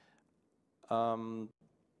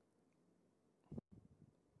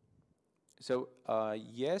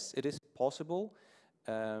 Yes, it is possible.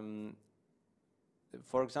 For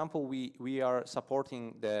example, we are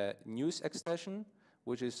supporting the news extension,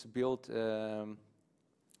 which is built in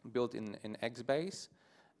X-Base.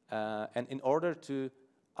 And in order to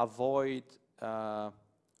avoid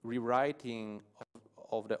rewriting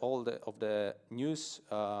of the news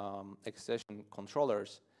extension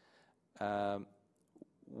controllers,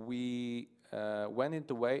 we went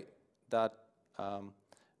into a way that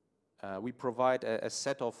we provide a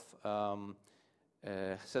set of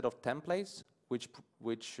templates which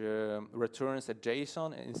returns a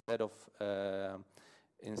JSON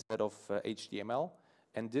instead of HTML,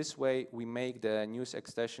 and this way we make the news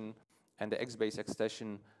extension and the X-Base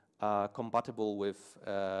extension compatible with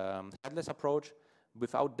headless approach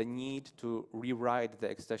without the need to rewrite the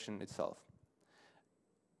extension itself.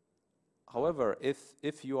 However,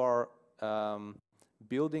 if you are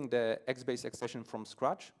building the X-Base extension from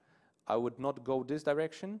scratch, I would not go this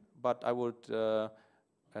direction, but I would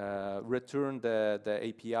return the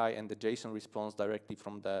API and the JSON response directly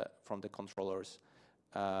from the controllers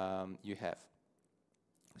you have.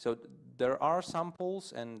 So there are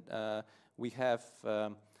samples, and we have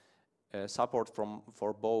support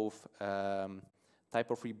for both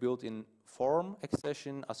TYPO3 built-in form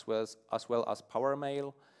extension as well as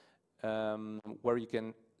PowerMail, where you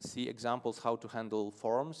can see examples how to handle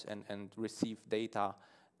forms and receive data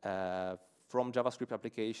from JavaScript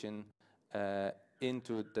application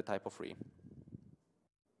into the TYPO3.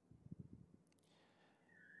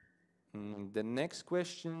 The next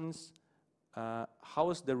questions, how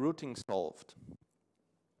is the routing solved?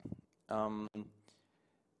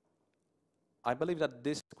 I believe that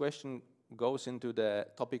this question goes into the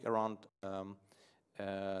topic around,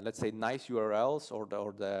 let's say, nice URLs or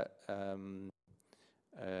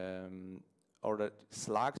the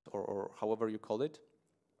slugs or however you call it.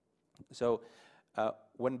 So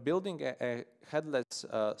when building a headless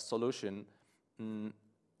solution,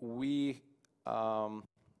 we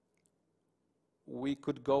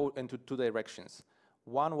could go into two directions.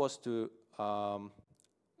 One was to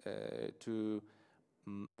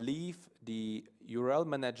leave the URL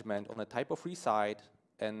management on the TYPO3 side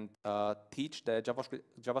and teach the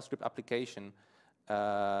JavaScript application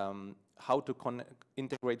how to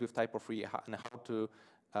integrate with TYPO3 and how to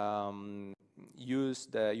use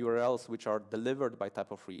the URLs which are delivered by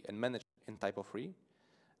TYPO3 and managed in TYPO3.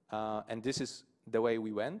 And this is the way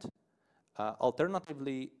we went.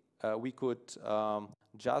 Alternatively, we could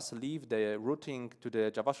just leave the routing to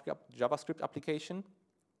the JavaScript application,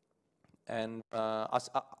 and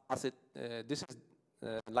this is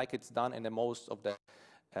like it's done in the most of the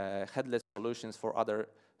headless solutions for other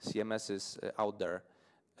CMSs out there.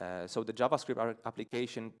 So the JavaScript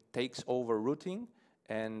application takes over routing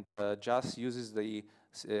and just uses the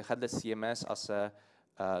headless CMS as a,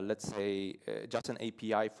 let's say, just an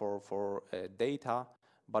API for data,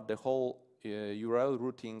 but the whole URL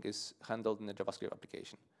routing is handled in the JavaScript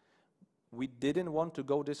application. We didn't want to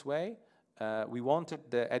go this way. We wanted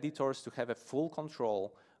the editors to have a full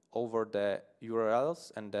control over the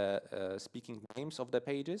URLs and the speaking names of the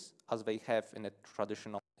pages as they have in a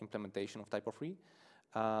traditional implementation of TYPO3.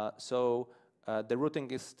 So the routing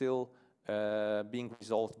is still being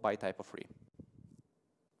resolved by TYPO3.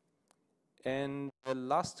 And the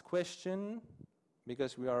last question,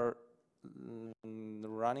 because we are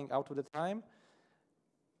running out of the time,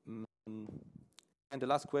 and the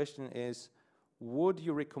last question is, would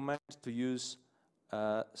you recommend to use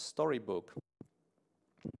Storybook?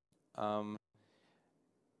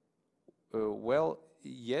 Well,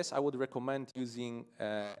 yes, I would recommend using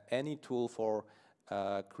any tool for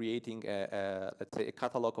creating let's say, a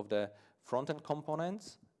catalog of the front-end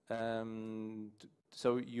components.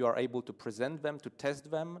 So you are able to present them, to test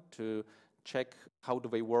them, to check how do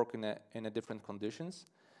they work in a different conditions.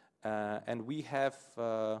 And we have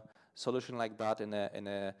a solution like that in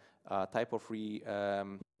a TYPO3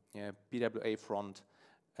 PWA front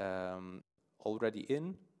already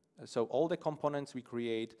in. So all the components we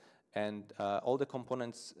create and all the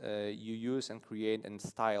components you use and create and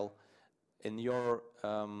style in your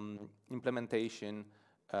implementation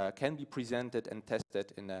can be presented and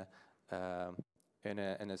tested in a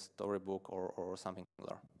storybook or something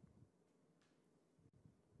similar.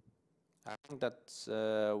 I think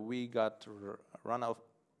that we got run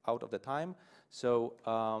out of the time. So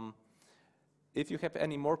if you have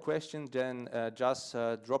any more questions, then just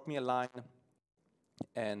drop me a line.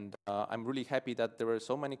 And I'm really happy that there were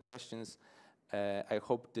so many questions. I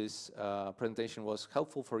hope this presentation was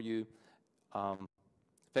helpful for you.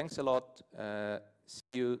 Thanks a lot. See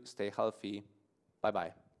you. Stay healthy.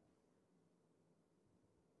 Bye-bye.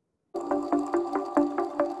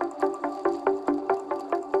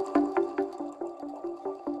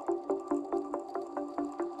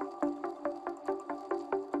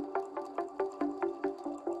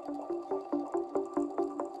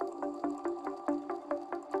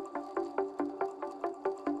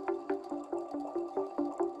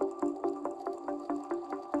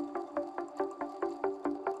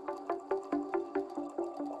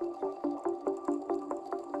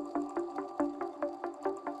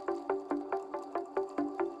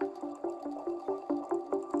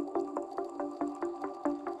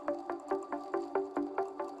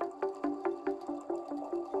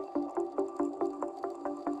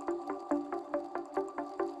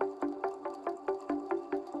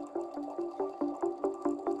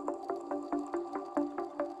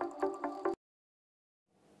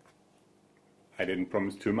 I didn't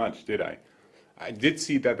promise too much, did I? I did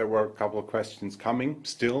see that there were a couple of questions coming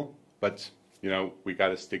still, but you know, we got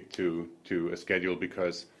to stick to a schedule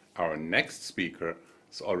because our next speaker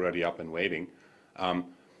is already up and waiting. I'm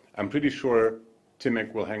pretty sure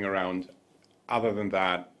Timek will hang around. Other than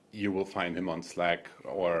that, you will find him on Slack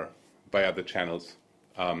or by other channels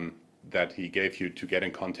that he gave you to get in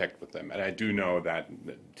contact with them. And I do know that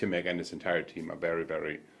Timek and his entire team are very,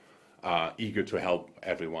 very eager to help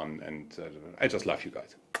everyone, and I just love you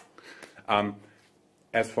guys.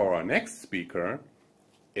 As for our next speaker,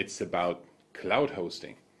 it's about cloud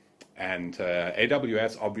hosting. And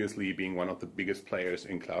AWS obviously being one of the biggest players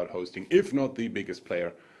in cloud hosting, if not the biggest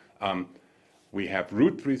player. We have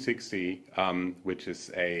Route 360, which is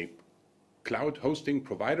a cloud hosting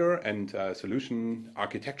provider and solution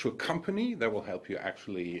architectural company that will help you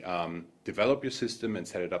actually develop your system and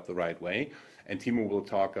set it up the right way. And Timo will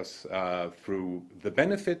talk us through the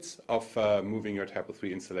benefits of moving your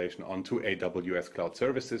TYPO3 installation onto AWS cloud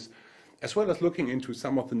services, as well as looking into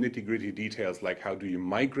some of the nitty-gritty details, like how do you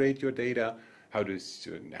migrate your data, how do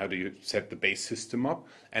you set the base system up,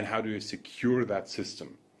 and how do you secure that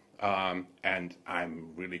system. And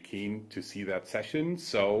I'm really keen to see that session,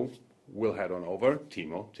 so we'll head on over.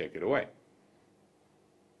 Timo, take it away.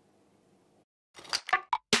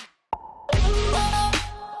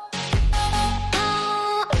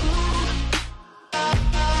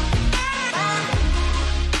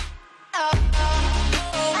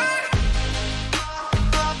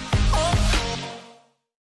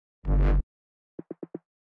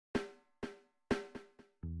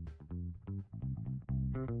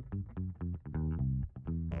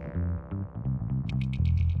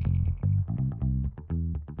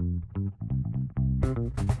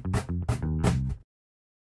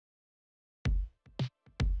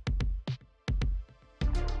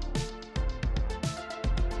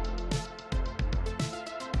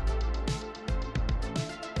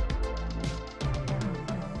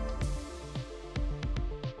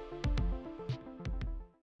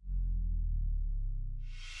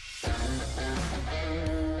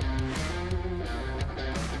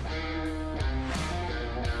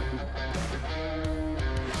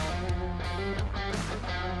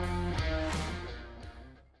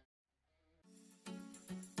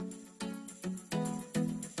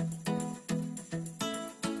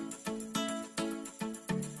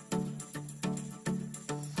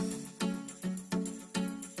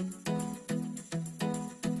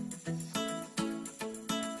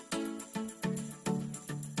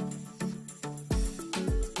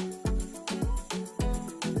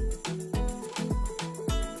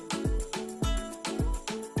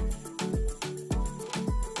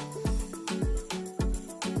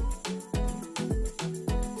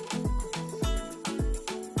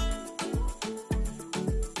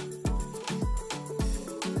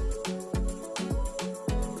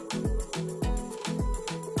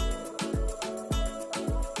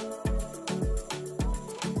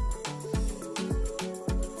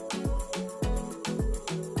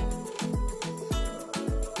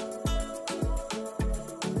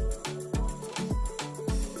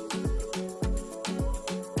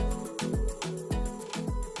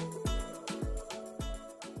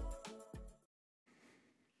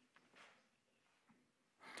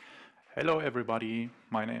 Hello everybody,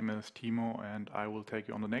 my name is Timo and I will take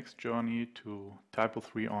you on the next journey to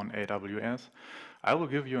TYPO3 on AWS. I will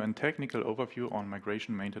give you a technical overview on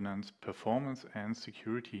migration maintenance, performance and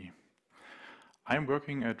security. I'm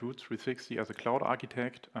working at Route 360 as a cloud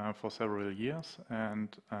architect for several years, and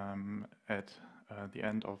at the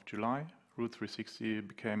end of July, Route 360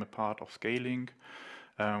 became a part of Scaling,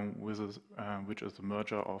 which is a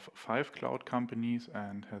merger of 5 cloud companies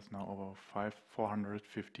and has now over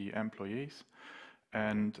 450 employees.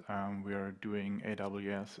 And we are doing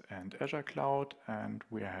AWS and Azure Cloud, and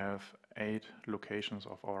we have 8 locations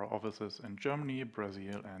of our offices in Germany,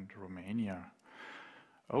 Brazil, and Romania.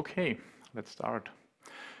 Okay, let's start.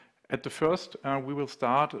 At the first, we will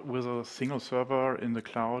start with a single server in the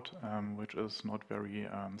cloud, which is not very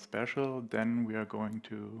special. Then we are going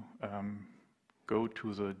to go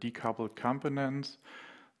to the decoupled components.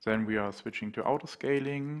 Then we are switching to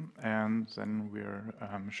autoscaling, and then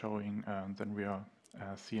we are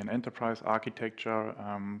see an enterprise architecture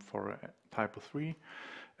for TYPO3,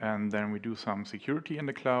 and then we do some security in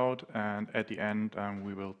the cloud, and at the end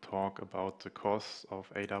we will talk about the costs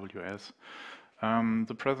of AWS.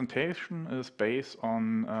 The presentation is based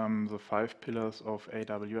on the 5 pillars of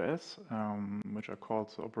AWS, which are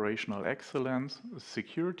called the operational excellence,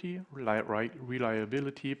 security,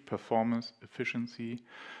 reliability, performance, efficiency,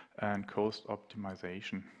 and cost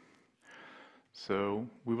optimization. So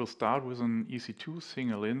we will start with an EC2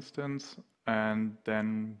 single instance, and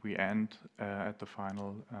then we end at the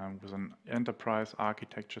final with an enterprise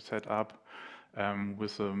architecture setup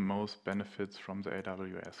with the most benefits from the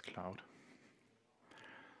AWS cloud.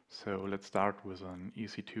 So let's start with an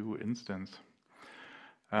EC2 instance.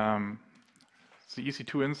 The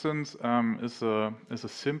EC2 instance is a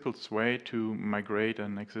simplest way to migrate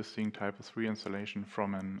an existing TYPO3 installation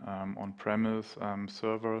from an on-premise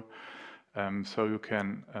server. So you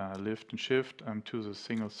can lift and shift to the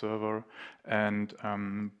single server, and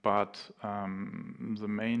but the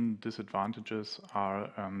main disadvantages are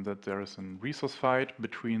that there is a resource fight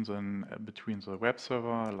between the web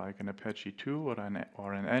server, like an Apache 2 or an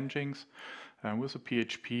Nginx. With the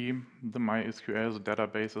PHP, the MySQL, the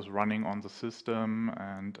database is running on the system,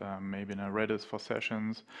 and maybe a Redis for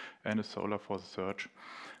sessions and a Solr for the search.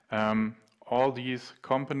 All these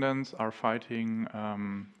components are fighting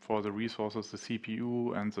for the resources, the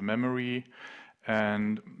CPU and the memory,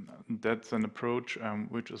 and that's an approach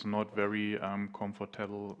which is not very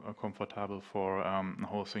comfortable for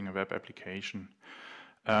hosting a web application.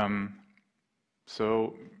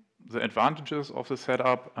 So the advantages of the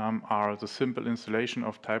setup are the simple installation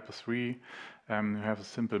of TYPO3. You have a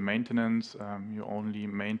simple maintenance. You only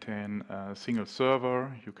maintain a single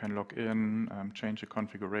server. You can log in, change the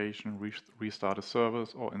configuration, restart a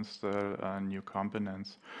service, or install new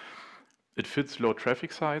components. It fits low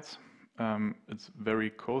traffic sites. It's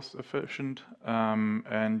very cost efficient,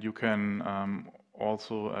 and you can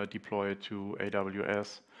also deploy it to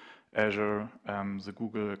AWS, Azure, the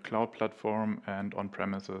Google Cloud Platform, and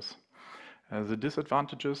on-premises. The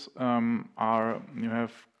disadvantages are you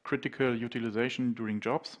have critical utilization during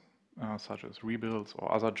jobs, such as rebuilds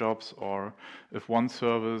or other jobs, or if one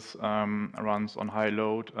service runs on high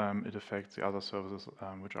load, it affects the other services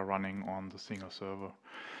which are running on the single server.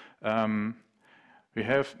 We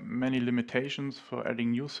have many limitations for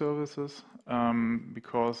adding new services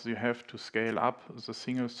because you have to scale up the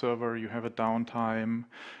single server. You have a downtime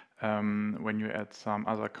when you add some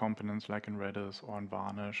other components like in Redis or in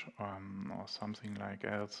Varnish or something like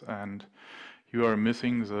else, and you are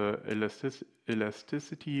missing the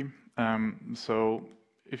elasticity. So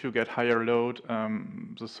if you get higher load,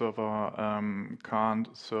 the server can't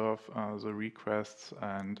serve the requests,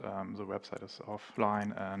 and the website is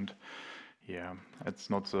offline, and yeah, it's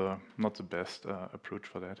not the best approach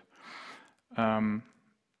for that.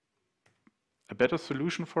 A better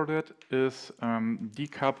solution for that is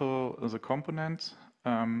decouple the components,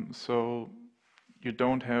 so you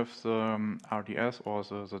don't have the RDS or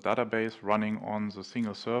the database running on the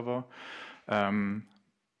single server, and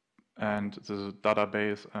the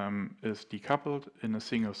database is decoupled in a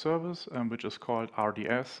single service, which is called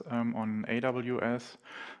RDS on AWS.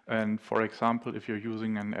 And for example, if you're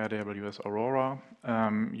using an AWS Aurora,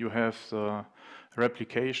 you have the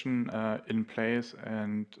replication in place,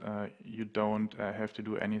 and you don't have to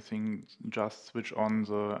do anything, just switch on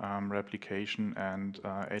the replication, and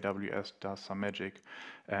AWS does some magic,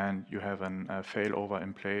 and you have a failover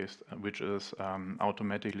in place, which is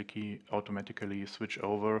automatically switch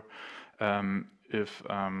over if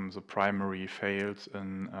the primary fails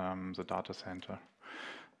in the data center.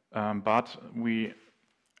 But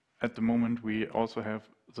at the moment we also have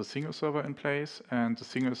the single server in place, and the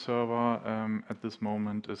single server at this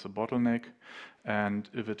moment is a bottleneck, and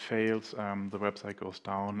if it fails, the website goes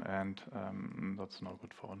down, and that's not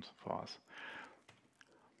good for us.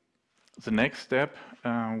 The next step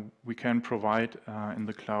we can provide in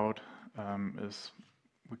the cloud is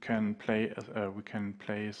we can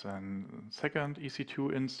place a second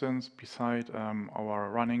EC2 instance beside our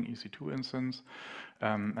running EC2 instance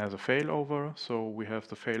as a failover. So we have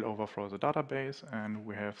the failover for the database, and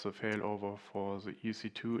we have the failover for the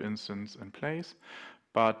EC2 instance in place.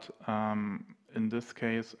 But in this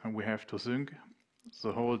case, we have to sync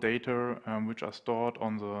the whole data which are stored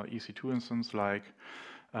on the EC2 instance, like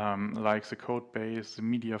the code base, the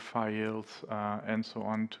media files, and so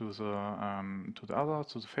on, to the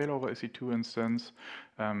failover EC2 instance.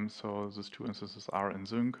 So these two instances are in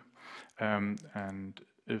sync, and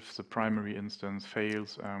if the primary instance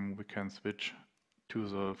fails, we can switch to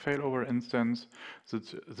the failover instance.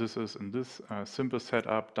 This is in this simple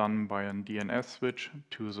setup done by a DNS switch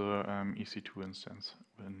to the EC2 instance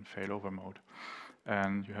in failover mode.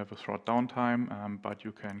 And you have a short downtime, but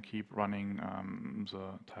you can keep running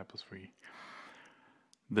the TYPO3.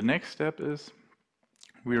 The next step is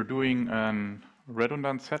we are doing a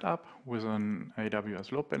redundant setup with an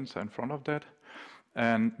AWS load balancer in front of that.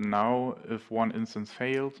 And now, if one instance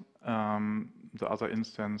failed, the other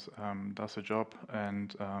instance does the job,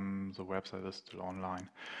 and the website is still online.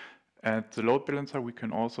 At the load balancer, we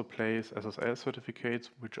can also place SSL certificates,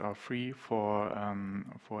 which are free for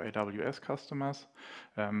AWS customers.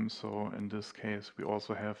 So in this case, we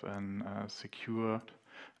also have a secured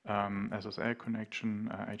SSL connection,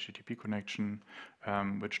 HTTP connection,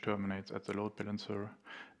 which terminates at the load balancer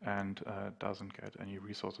and doesn't get any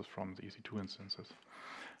resources from the EC2 instances.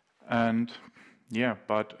 And yeah,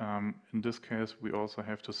 but in this case, we also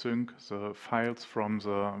have to sync the files from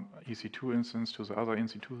the EC2 instance to the other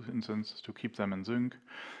EC2 instance to keep them in sync.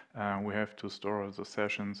 We have to store the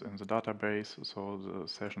sessions in the database, so the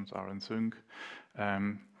sessions are in sync.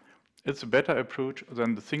 It's a better approach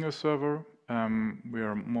than the single server. We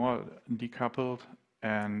are more decoupled,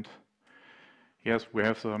 and yes, we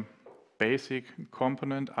have the basic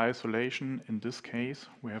component isolation. In this case,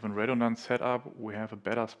 we have a redundant setup, we have a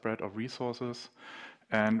better spread of resources,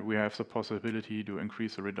 and we have the possibility to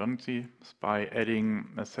increase the redundancy by adding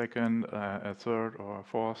a second, a third, or a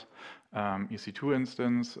fourth EC2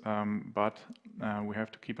 instance. But we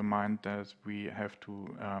have to keep in mind that we have to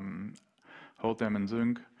hold them in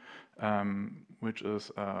sync, which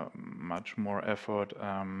is much more effort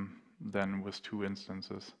than with two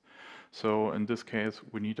instances. So in this case,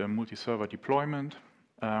 we need a multi-server deployment.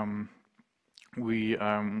 We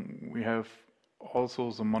have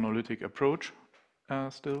also the monolithic approach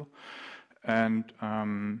still, and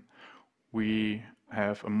we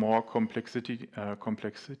have a more complexity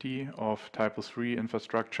of TYPO3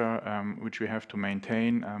 infrastructure, which we have to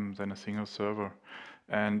maintain than a single server.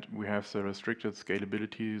 And we have the restricted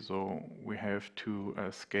scalability, so we have to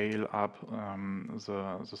scale up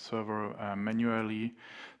the server manually,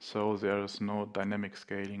 so there is no dynamic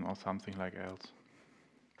scaling or something like else.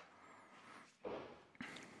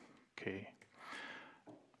 Okay.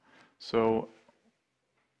 So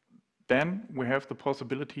then we have the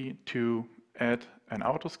possibility to add an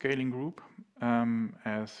auto-scaling group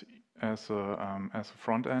as a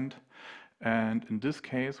front end. And in this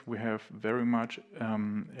case, we have very much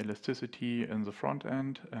elasticity in the front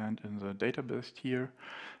end and in the database tier.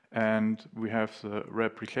 And we have the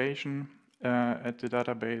replication at the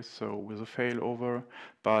database, so with a failover.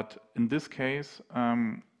 But in this case,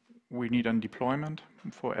 we need a deployment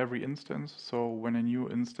for every instance. So when a new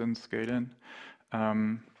instance scales in,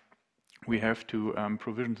 we have to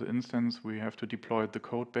provision the instance, we have to deploy the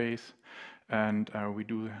code base, and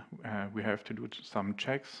we have to do some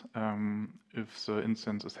checks if the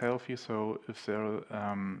instance is healthy. So if there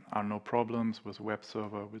are no problems with the web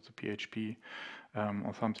server, with the PHP,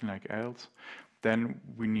 or something like else, then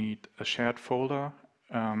we need a shared folder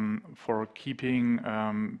for keeping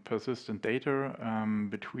persistent data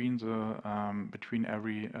between the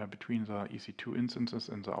EC2 instances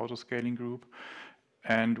in the auto-scaling group.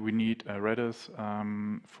 And we need a Redis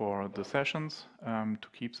for the sessions, to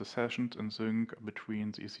keep the sessions in sync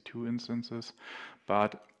between the EC2 instances.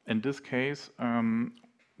 But in this case,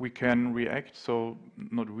 we can react, so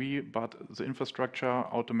not we, but the infrastructure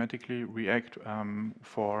automatically react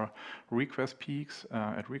for request peaks,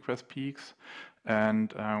 at request peaks.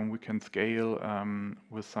 And we can scale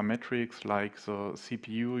with some metrics like the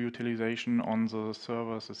CPU utilization on the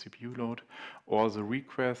servers, the CPU load, or the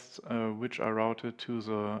requests which are routed to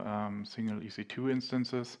the single EC2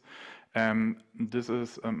 instances. This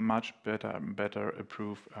is a much better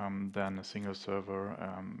approved than a single server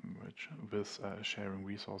with sharing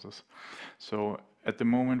resources. So at the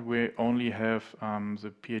moment we only have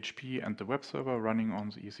the PHP and the web server running on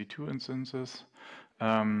the EC2 instances,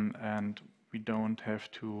 and we don't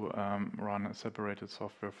have to run a separated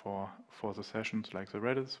software for the sessions like the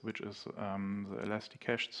Redis, which is the Elastic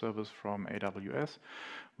Cached service from AWS,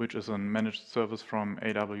 which is a managed service from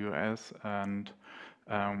AWS, and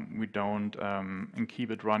we don't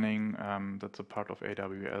keep it running. That's a part of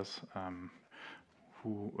AWS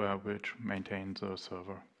which maintains the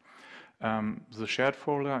server. The shared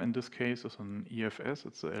folder in this case is an EFS.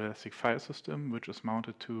 It's the Elastic File System, which is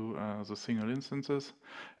mounted to the single instances,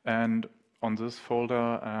 and on this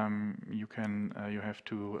folder, you have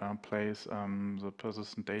to place the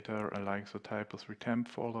persistent data like the TYPO3 temp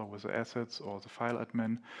folder with the assets or the file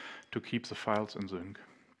admin to keep the files in sync.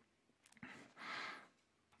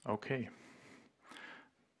 Okay.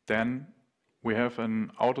 Then we have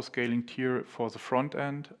an auto-scaling tier for the front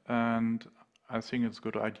end, and I think it's a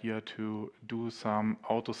good idea to do some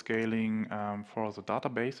auto-scaling for the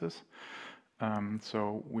databases.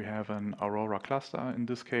 So we have an Aurora cluster in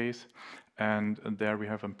this case, and there we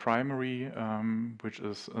have a primary, which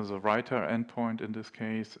is the writer endpoint in this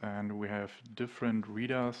case, and we have different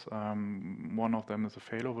readers. One of them is a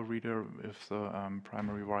failover reader if the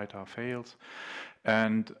primary writer fails,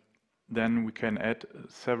 and then we can add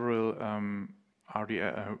several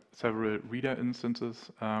several reader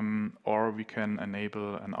instances, or we can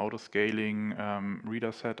enable an auto-scaling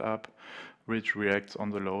reader setup, which reacts on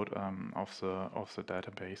the load of the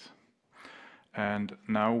database. And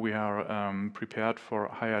now we are prepared for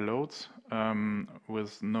higher loads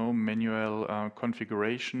with no manual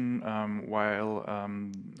configuration while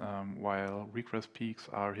request peaks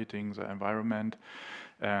are hitting the environment,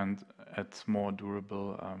 and it's more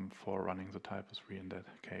durable for running the TYPO3 in that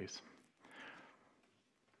case.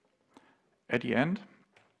 At the end,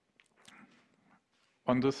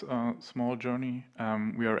 on this small journey,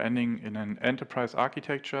 we are ending in an enterprise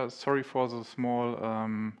architecture. Sorry for the small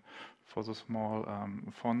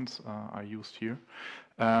fonts I used here.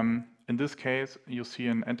 In this case, you see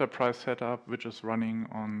an enterprise setup which is running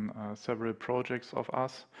on several projects of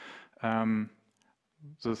us.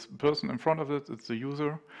 This person in front of it, it's the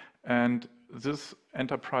user, and this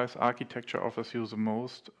enterprise architecture offers you the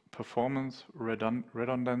most performance,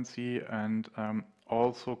 redundancy, and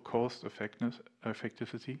also cost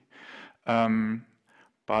effectivity.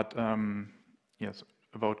 Yes,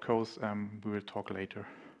 about cost we will talk later.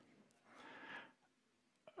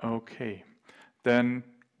 Okay, then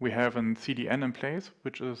we have a CDN in place,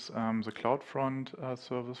 which is the CloudFront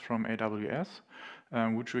service from AWS,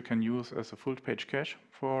 which we can use as a full-page cache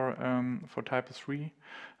for TYPO3,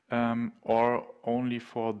 or only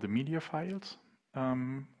for the media files,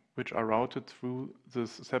 which are routed through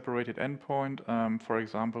this separated endpoint, for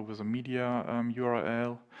example, with a media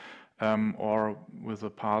URL, or with a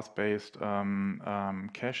path-based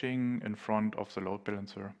caching in front of the load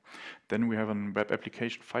balancer. Then we have a web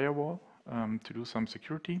application firewall to do some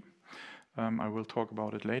security. I will talk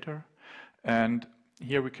about it later. And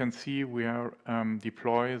here we can see we are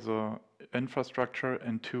deploy the infrastructure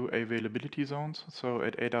into availability zones. So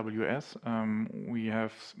at AWS, we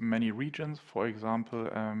have many regions, for example,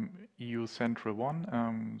 EU Central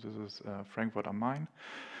 1, this is Frankfurt am Main,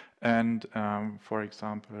 and for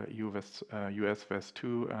example, US West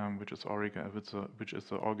 2, which is Oregon, which is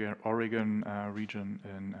the Oregon region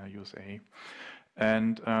in USA.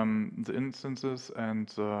 And the instances and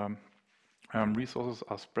the resources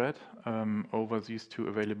are spread over these two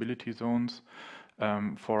availability zones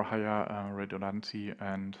for higher redundancy.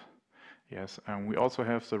 And yes, we also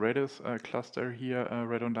have the Redis cluster here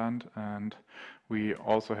redundant, and we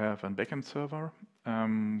also have a backend server,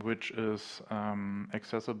 which is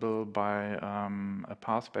accessible by a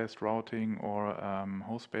path-based routing or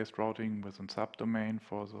host-based routing within subdomain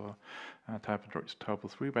for the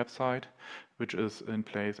TYPO3 website, which is in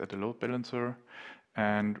place at the load balancer.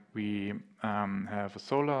 And we have a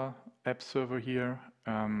Solar app server here,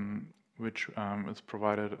 which is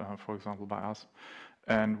provided, for example, by us.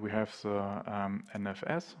 And we have the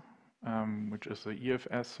NFS, which is the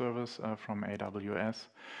EFS service from AWS.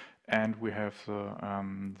 And we have the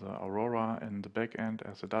Aurora in the backend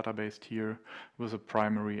as a database tier with a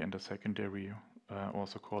primary and a secondary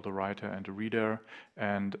also called a writer and a reader.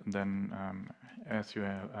 And then, as you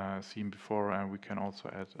have seen before, we can also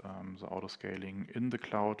add the auto-scaling in the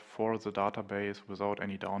cloud for the database without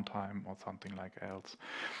any downtime or something like else.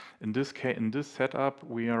 In this case, in this setup,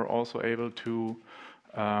 we are also able to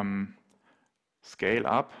scale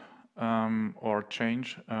up or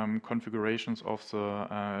change configurations of the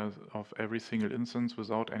of every single instance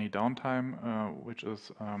without any downtime, which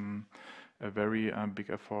is a very big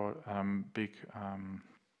effort,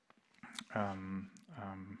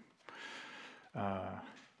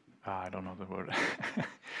 I don't know the word,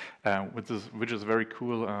 which is very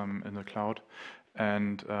cool in the cloud.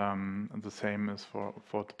 And the same is for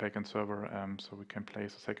the backend server, so we can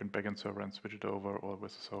place a second backend server and switch it over, or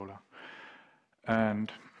with Solar.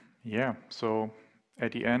 And yeah, so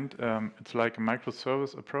at the end, it's like a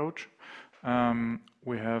microservice approach.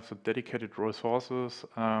 We have the dedicated resources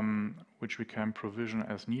which we can provision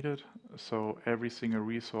as needed. So every single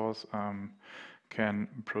resource can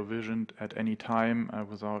provision at any time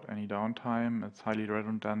without any downtime. It's highly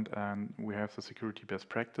redundant, and we have the security best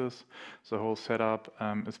practice. The whole setup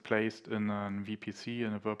is placed in a VPC,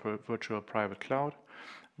 in a virtual private cloud,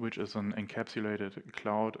 which is an encapsulated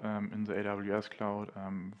cloud in the AWS cloud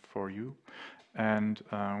for you. And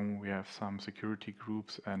we have some security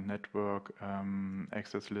groups and network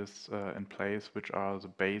access lists in place, which are the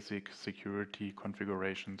basic security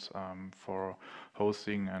configurations for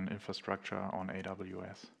hosting and infrastructure on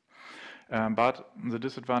AWS. But the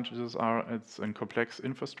disadvantages are it's a complex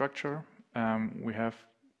infrastructure. We have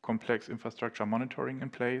complex infrastructure monitoring in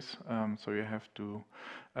place, so you have to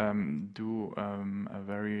do a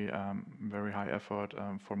very high effort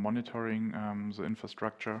for monitoring the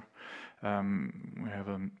infrastructure. We have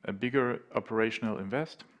a bigger operational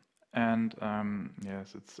invest, and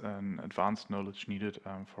yes, it's an advanced knowledge needed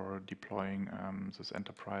for deploying this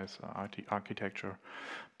enterprise architecture.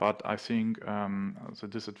 But I think the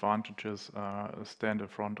disadvantages stand in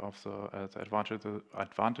front of the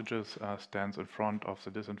advantages stands in front of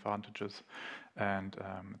the disadvantages, and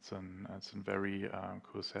it's a very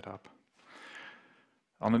cool setup.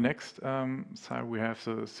 On the next side, we have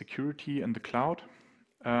the security in the cloud.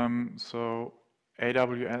 So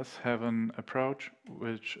AWS have an approach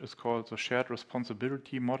which is called the shared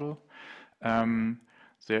responsibility model. There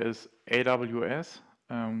is AWS,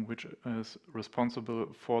 which is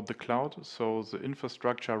responsible for the cloud, so the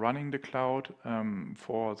infrastructure running the cloud,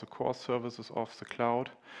 for the core services of the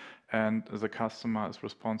cloud, and the customer is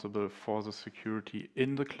responsible for the security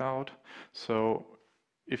in the cloud. So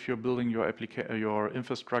if you're building your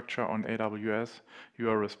infrastructure on AWS, you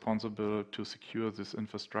are responsible to secure this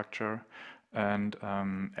infrastructure, and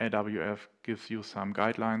AWS gives you some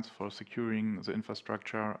guidelines for securing the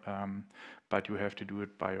infrastructure, but you have to do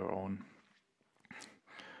it by your own.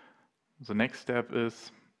 The next step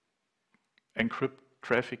is encrypt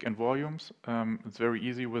traffic and volumes. It's very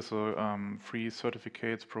easy with the free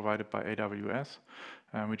certificates provided by AWS,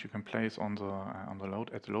 which you can place on the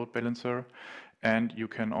load balancer, and you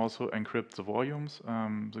can also encrypt the volumes.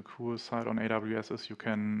 The cool side on AWS is you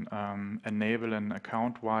can enable an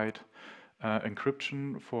account-wide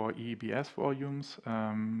encryption for EBS volumes,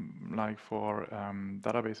 like for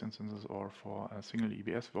database instances or for single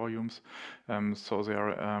EBS volumes. So they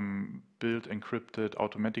are built encrypted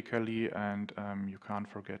automatically, and you can't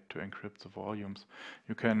forget to encrypt the volumes.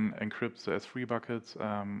 You can encrypt the S3 buckets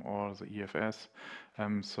or the EFS.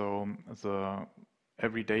 So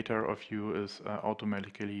every data of you is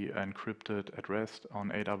automatically encrypted at rest on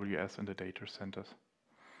AWS in the data centers.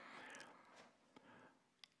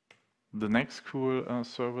 The next cool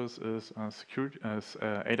service is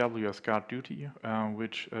AWS Guard Duty,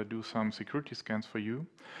 which do some security scans for you,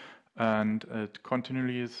 and it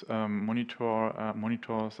continually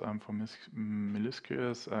monitors for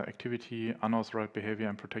malicious activity, unauthorized behavior,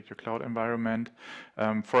 and protect your cloud environment.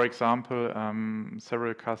 For example,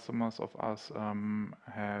 several customers of us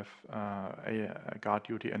have a Guard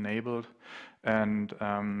Duty enabled, and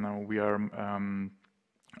we are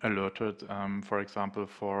alerted, for example,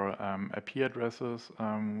 for IP addresses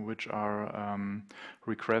which are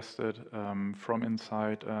requested from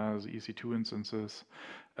inside the EC2 instances,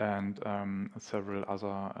 and several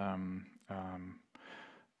other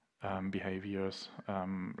behaviors,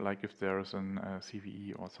 like if there is an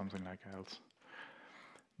CVE or something like else.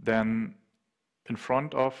 Then in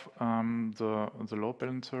front of the load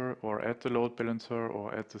balancer, or at the load balancer,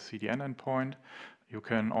 or at the CDN endpoint, you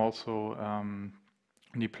can also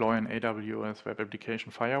deploy an AWS Web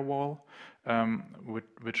Application Firewall,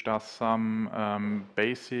 which does some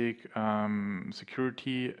basic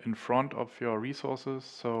security in front of your resources,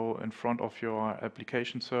 so in front of your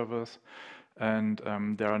application servers, and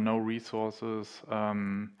there are no resources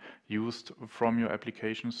used from your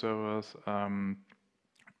application servers,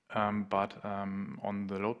 but on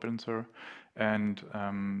the load balancer. And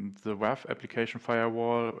the WAF application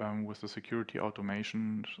firewall with the security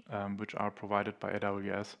automations which are provided by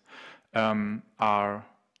AWS are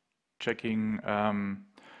checking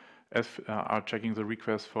the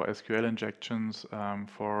requests for SQL injections,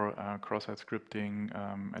 for cross-site scripting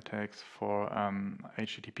attacks, for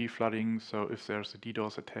HTTP flooding. So if there's a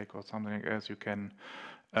DDoS attack or something like that, you can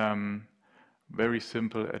very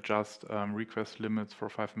simple adjust request limits for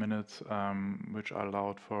 5 minutes, which are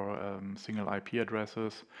allowed for single IP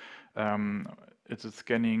addresses. It's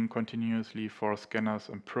scanning continuously for scanners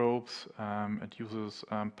and probes. It uses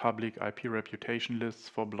public IP reputation lists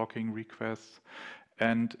for blocking requests,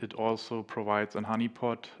 and it also provides a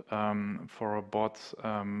honeypot for bots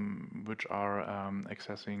which are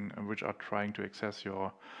trying to access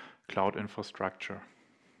your cloud infrastructure.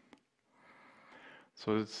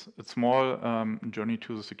 So it's a small journey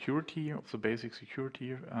to the security of the basic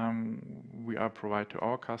security we are provide to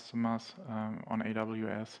our customers on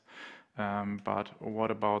AWS. But what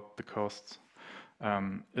about the costs?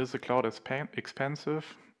 Is the cloud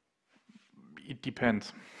expensive? It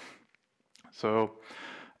depends. So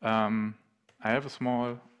I have a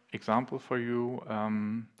small example for you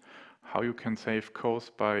how you can save costs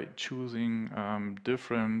by choosing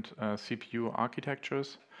different CPU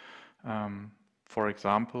architectures. For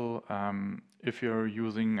example, if you're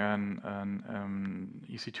using an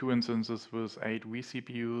EC2 instances with 8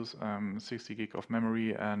 vCPUs, 60 gig of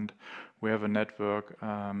memory, and we have a network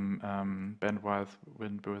bandwidth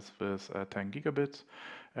with 10 gigabits,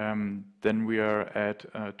 then we are at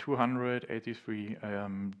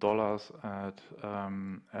 $283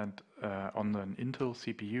 on an Intel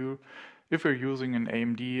CPU. If you're using an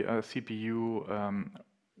AMD CPU,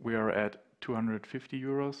 we are at 250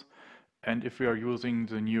 euros. And if we are using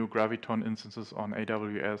the new Graviton instances on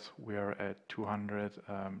AWS, we are at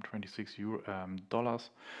 $226,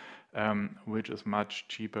 which is much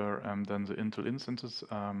cheaper than the Intel instances.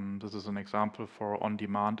 This is an example for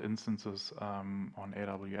on-demand instances on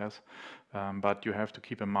AWS. But you have to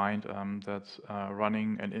keep in mind that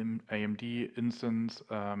running an AMD instance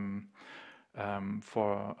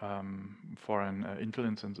for an Intel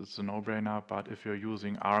instance, it's a no-brainer. But if you're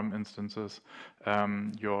using ARM instances,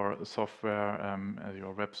 your software,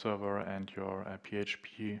 your web server, and your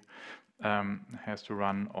PHP has to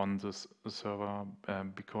run on this server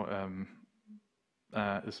because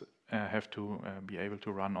have to be able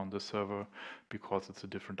to run on the server because it's a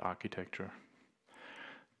different architecture.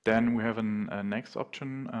 Then we have a next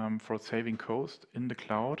option for saving cost in the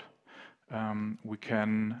cloud. We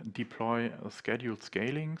can deploy scheduled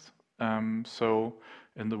scalings. So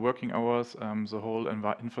in the working hours, the whole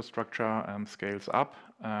infrastructure scales up.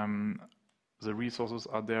 The resources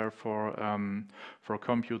are there for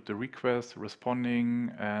compute the request,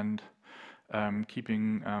 responding, and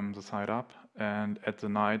keeping the site up. And at the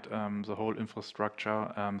night, the whole infrastructure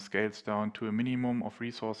scales down to a minimum of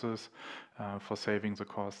resources for saving the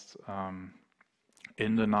costs.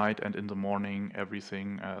 In the night and in the morning,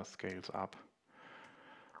 everything scales up.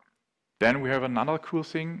 Then we have another cool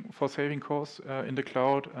thing for saving costs in the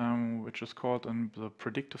cloud, which is called the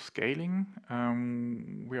predictive scaling.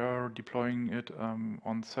 We are deploying it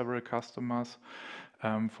on several customers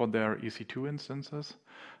for their EC2 instances.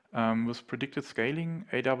 With predicted scaling,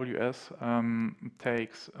 AWS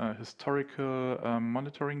takes historical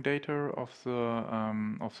monitoring data of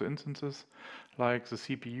the instances, like the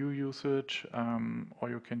CPU usage, or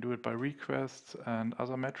you can do it by requests and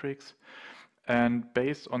other metrics. And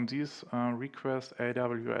based on these requests,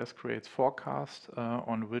 AWS creates forecasts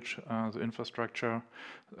on which the infrastructure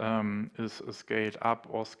is scaled up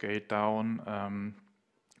or scaled down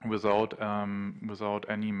without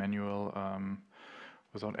any manual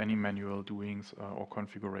doings or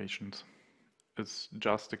configurations. It's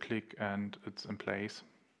just a click and it's in place.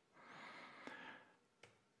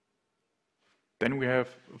 Then we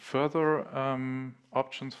have further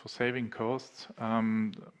options for saving costs,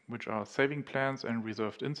 which are saving plans and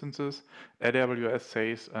reserved instances. AWS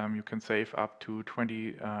says you can save up to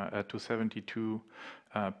 72%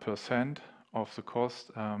 of the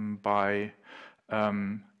cost by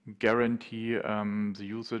guarantee the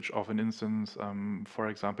usage of an instance, for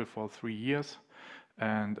example, for 3 years,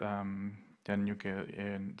 and then you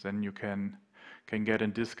can get a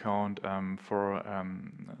discount for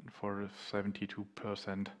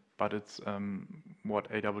 72%, but it's what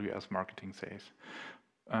AWS marketing says.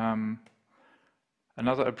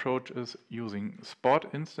 Another approach is using spot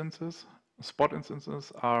instances. Spot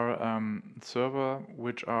instances are server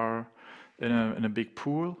which are in a big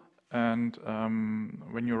pool, and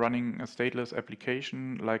when you're running a stateless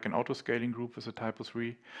application like an auto-scaling group with a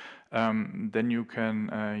TYPO3, then you can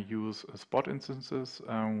use spot instances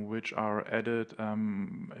which are added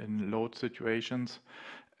in load situations,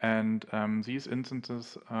 and these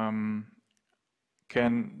instances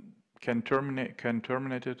can be terminated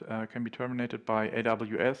by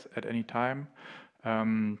AWS at any time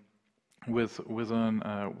with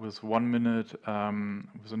 1 minute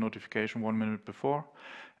with a notification 1 minute before,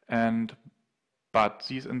 but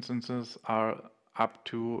these instances are up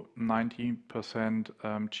to 90%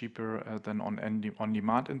 cheaper than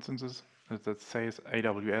on-demand instances. That says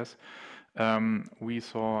AWS. We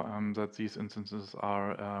saw that these instances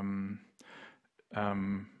are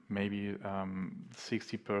maybe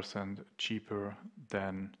 60% cheaper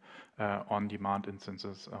than on-demand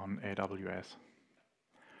instances on AWS.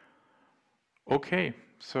 Okay,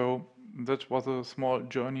 so that was a small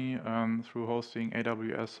journey through hosting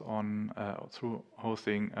AWS on through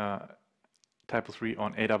hosting TYPO3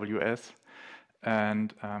 on AWS.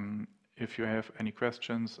 And if you have any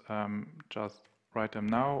questions, just write them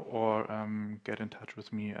now, or get in touch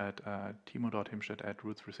with me at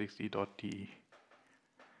timo.himstedt@root360.de.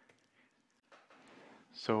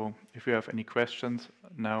 So if you have any questions,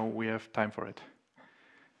 now we have time for it.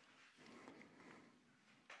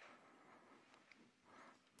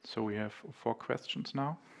 So we have 4 questions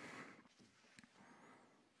now.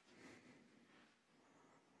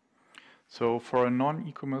 So for a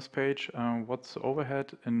non-e-commerce page, what's the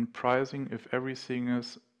overhead in pricing if everything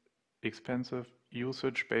is expensive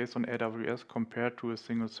usage based on AWS compared to a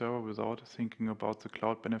single server without thinking about the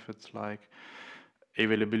cloud benefits like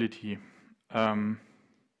availability?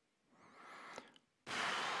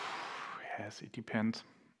 Yes, it depends.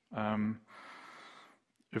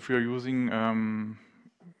 If you're using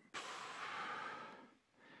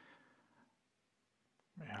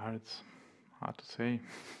yeah, it's hard to say.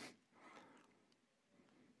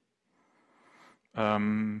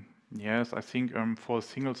 Yes, I think for a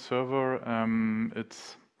single server,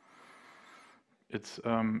 it's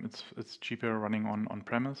cheaper running on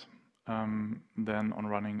premise than on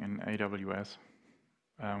running in AWS.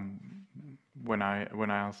 When I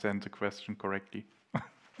understand the question correctly.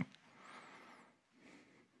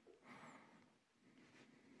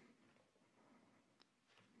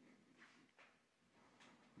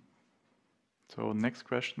 So next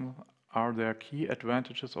question, are there key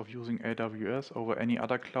advantages of using AWS over any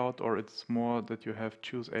other cloud, or it's more that you have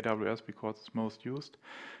choose AWS because it's most used?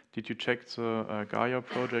 Did you check the Gaia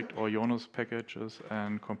project or Jonas packages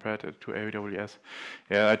and compared it to AWS?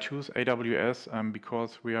 Yeah, I choose AWS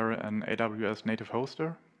because we are an AWS native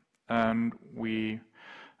hoster, and we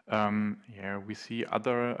see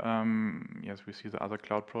other we see the other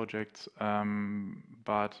cloud projects,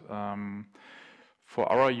 but for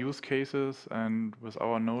our use cases and with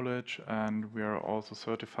our knowledge, and we are also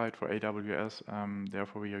certified for AWS,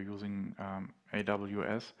 therefore we are using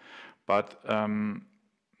AWS. But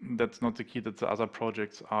that's not the key that the other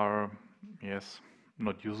projects are,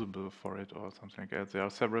 not usable for it or something like that. There are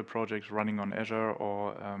several projects running on Azure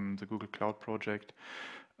or the Google Cloud project.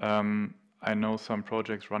 I know some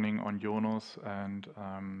projects running on Jonas, and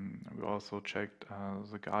we also checked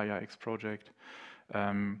the Gaia X project.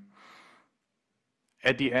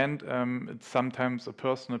 At the end, it's sometimes a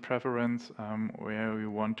personal preference where you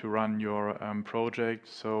want to run your project.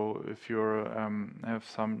 So if you have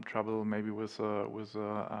some trouble maybe with a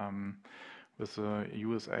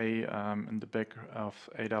USA in the back of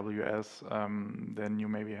AWS, then you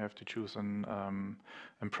maybe have to choose a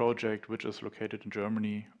project which is located in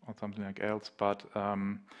Germany or something like else. But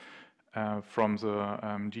from the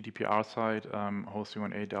GDPR side, hosting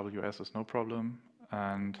on AWS is no problem.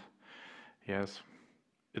 And yes.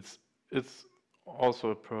 It's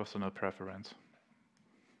also a personal preference.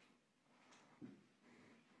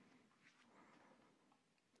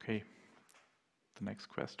 Okay, the next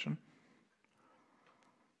question.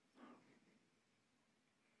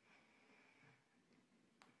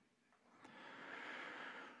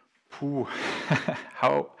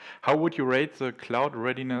 How would you rate the cloud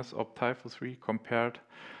readiness of TYPO3 compared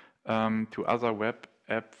to other web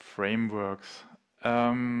app frameworks?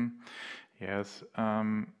 Yes,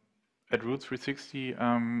 At Route 360,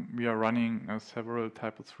 we are running several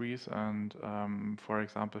TYPO3s and, for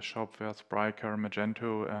example, Shopware, Spryker,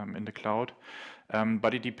 Magento in the cloud.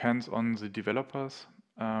 But it depends on the developers.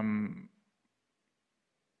 On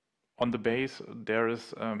the base, there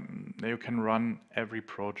is you can run every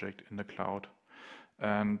project in the cloud,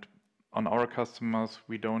 and on our customers,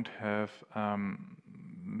 we don't have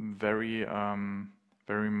very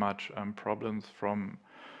much problems from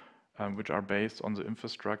which are based on the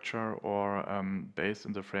infrastructure or based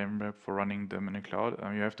in the framework for running them in the cloud.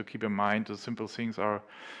 You have to keep in mind the simple things are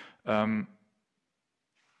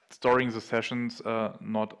storing the sessions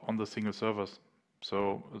not on the single servers.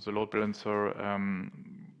 So the load balancer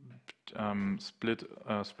spread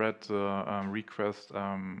the request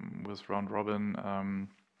with round robin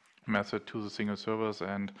method to the single servers,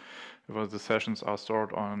 and if the sessions are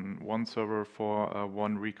stored on one server for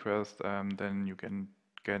one request, then you can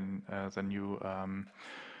get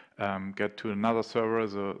to another server.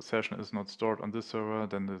 The session is not stored on this server,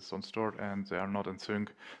 then it's unstored, and they are not in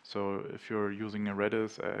sync. So if you're using a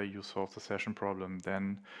Redis, you solve the session problem.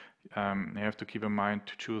 Then you have to keep in mind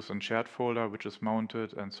to choose a shared folder, which is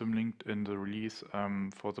mounted and symlinked in the release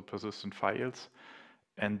for the persistent files.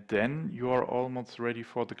 And then you are almost ready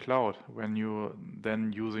for the cloud. When you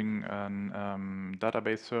then using a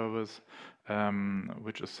database service,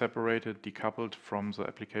 which is separated, decoupled from the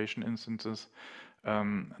application instances,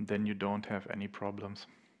 then you don't have any problems.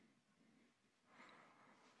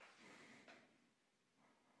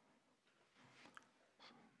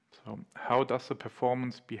 So how does the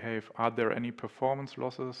performance behave? Are there any performance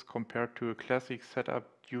losses compared to a classic setup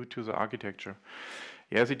due to the architecture?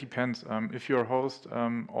 Yes, it depends. If you host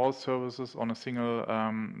all services on a single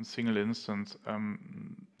instance,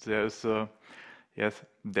 there is the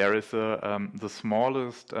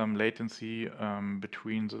smallest latency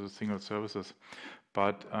between the single services.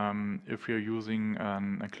 But if you're using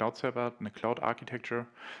a cloud setup and a cloud architecture,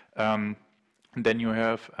 then you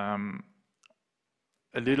have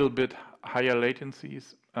a little bit higher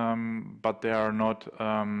latencies, but they are not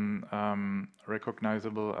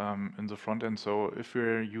recognizable in the front end. So if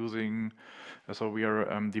we're using, we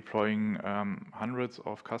are deploying hundreds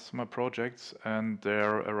of customer projects, and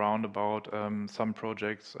they're around about some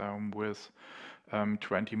projects with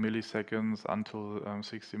 20 milliseconds until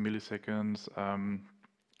 60 milliseconds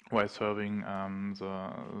while serving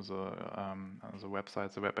the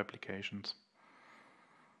websites, the web applications.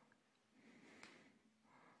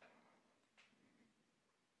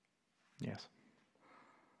 Yes.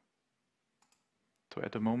 So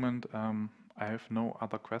at the moment, I have no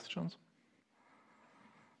other questions.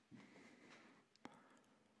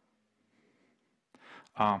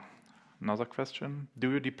 Another question.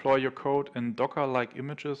 Do you deploy your code in Docker-like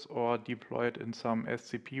images or deploy it in some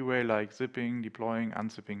SCP way, like zipping, deploying,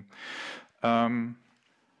 unzipping?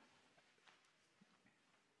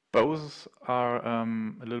 Both are a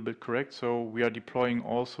little bit correct. So we are deploying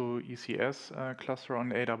also ECS cluster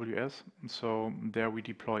on AWS. So there we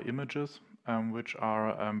deploy images which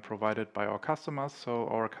are provided by our customers. So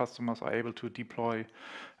our customers are able to deploy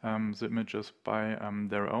the images by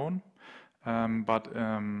their own. But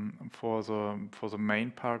for the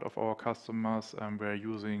main part of our customers, we're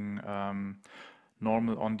using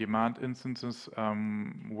normal on-demand instances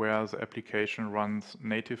where the application runs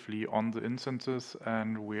natively on the instances,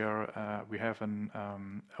 and we have an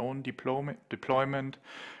own deployment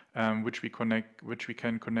which we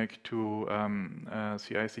can connect to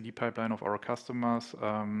CI/CD pipeline of our customers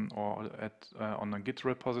or on a Git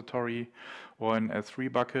repository or an S3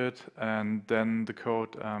 bucket, and then the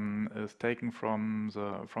code is taken from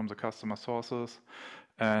the customer sources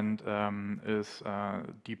and is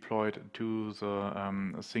deployed to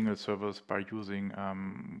the single service by using,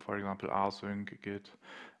 for example, rsync, Git,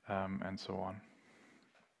 and so on.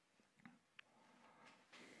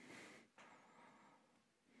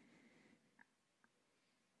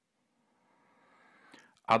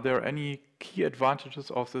 Are there any key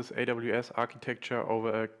advantages of this AWS architecture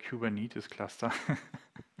over a Kubernetes cluster?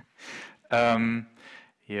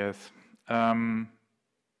 Yes.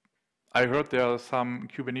 I heard there are some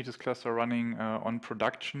Kubernetes cluster running on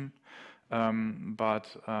production,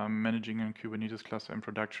 but managing a Kubernetes cluster in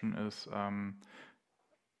production is a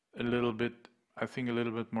little bit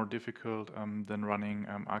more difficult than running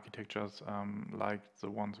architectures like the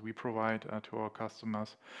ones we provide to our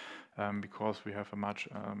customers, because we have a much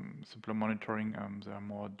simpler monitoring. They are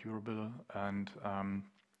more durable and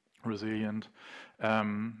resilient,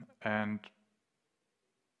 and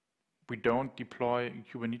We don't deploy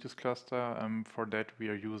Kubernetes cluster. For that, we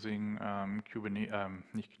are using not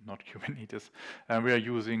Kubernetes. We are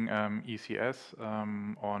using ECS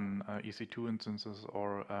on EC2 instances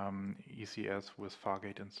or ECS with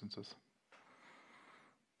Fargate instances.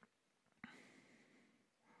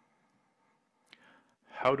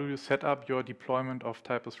 How do you set up your deployment of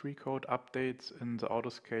TYPO3 code updates in the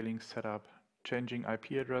autoscaling setup, changing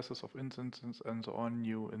IP addresses of instances and so on,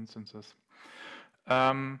 new instances?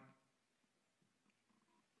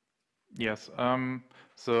 Yes,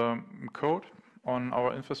 the code on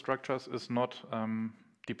our infrastructures is not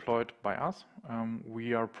deployed by us.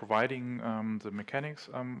 We are providing the mechanics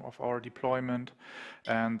of our deployment,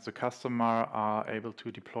 and the customer are able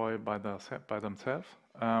to deploy by themselves.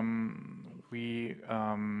 We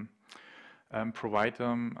provide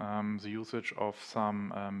them the usage of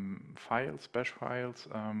some files, bash files,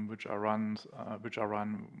 which are run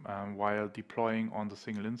while deploying on the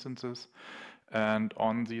single instances. And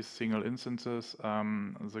on these single instances,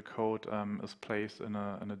 the code is placed in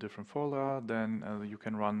a different folder. Then you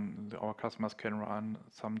can run, our customers can run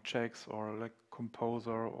some checks or like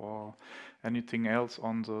Composer or anything else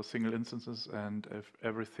on the single instances. And if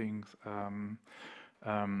everything's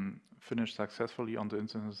finished successfully on the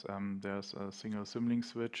instances, there's a single symlink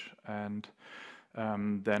switch, and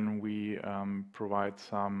then we provide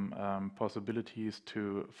some possibilities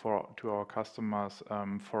to our customers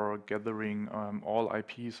for gathering all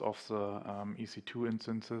IPs of the EC2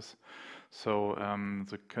 instances. So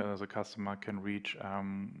the customer can reach,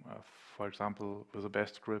 for example, with a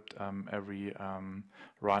bash script, every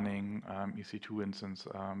running EC2 instance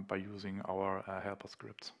by using our helper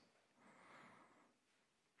scripts.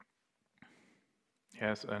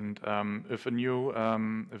 Yes, and if a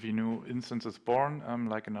new instance is born,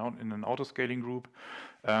 like in an autoscaling group,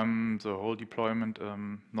 the whole deployment,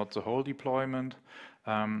 not the whole deployment,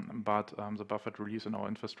 but the buffered release in our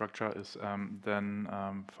infrastructure is then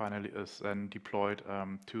finally deployed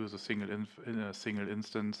to the single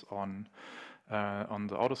instance on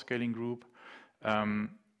the autoscaling group.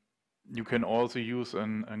 You can also use a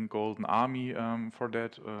golden army for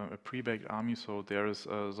that, a pre-baked army. So there is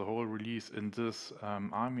the whole release in this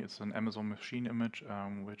army. It's an Amazon machine image,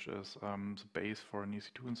 which is the base for an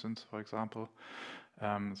EC2 instance, for example.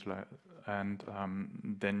 Then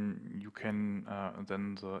you can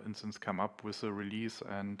then the instance come up with a release,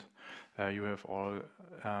 and you have all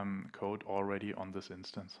code already on this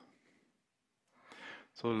instance.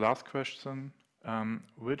 So the last question.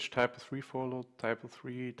 Which TYPO3 folder,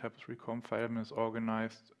 TYPO3 conf file is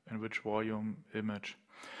organized in which volume image?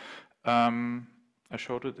 I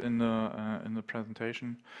showed it in the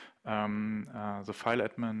presentation. The file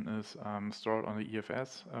admin is stored on the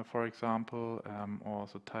EFS, for example, or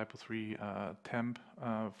the TYPO3 temp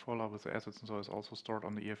folder with the assets and so is also stored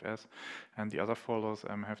on the EFS, and the other folders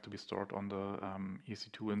have to be stored on the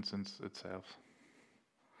EC2 instance itself.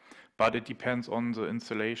 But it depends on the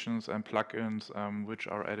installations and plugins which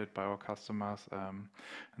are added by our customers.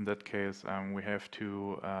 In that case, we have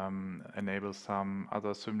to enable some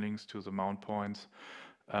other symlinks to the mount points,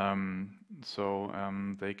 so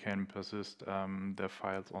they can persist their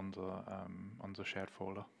files on the shared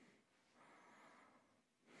folder.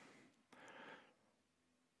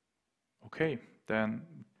 Okay, then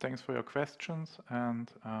thanks for your questions, and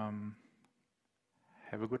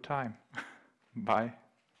have a good time. Bye.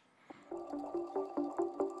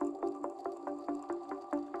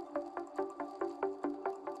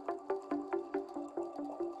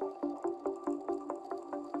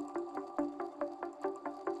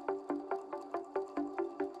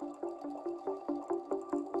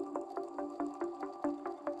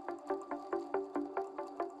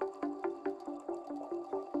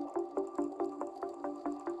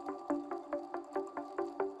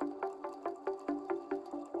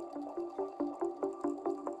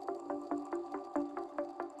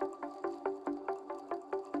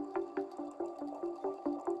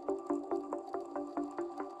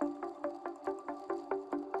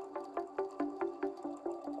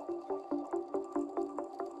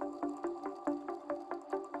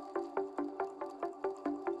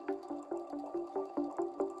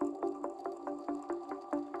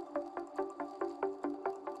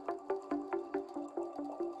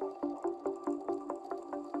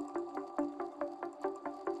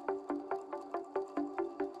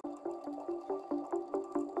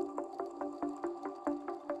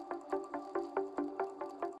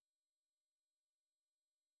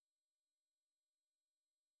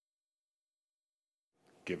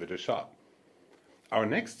 Give it a shot. Our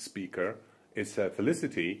next speaker is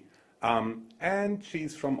Felicity, and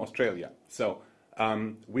she's from Australia. So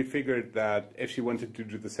We figured that if she wanted to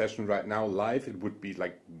do the session right now live, it would be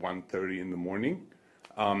like 1:30 in the morning.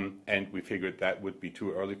 And we figured that would be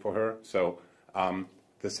too early for her. So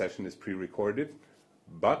the session is pre-recorded.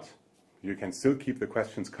 But you can still keep the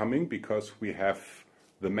questions coming because we have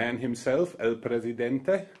the man himself, El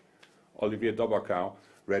Presidente, Olivier Dobakau,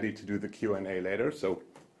 ready to do the Q&A later. So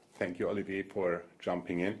thank you, Olivier, for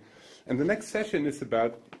jumping in. And the next session is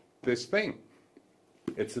about this thing.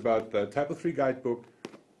 It's about the TYPO3 Guidebook,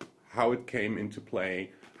 how it came into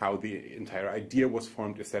play, how the entire idea was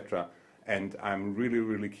formed, etc. And I'm really,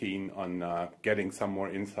 really keen on getting some more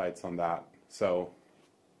insights on that. So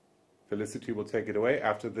Felicity will take it away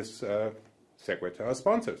after this segue to our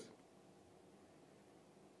sponsors.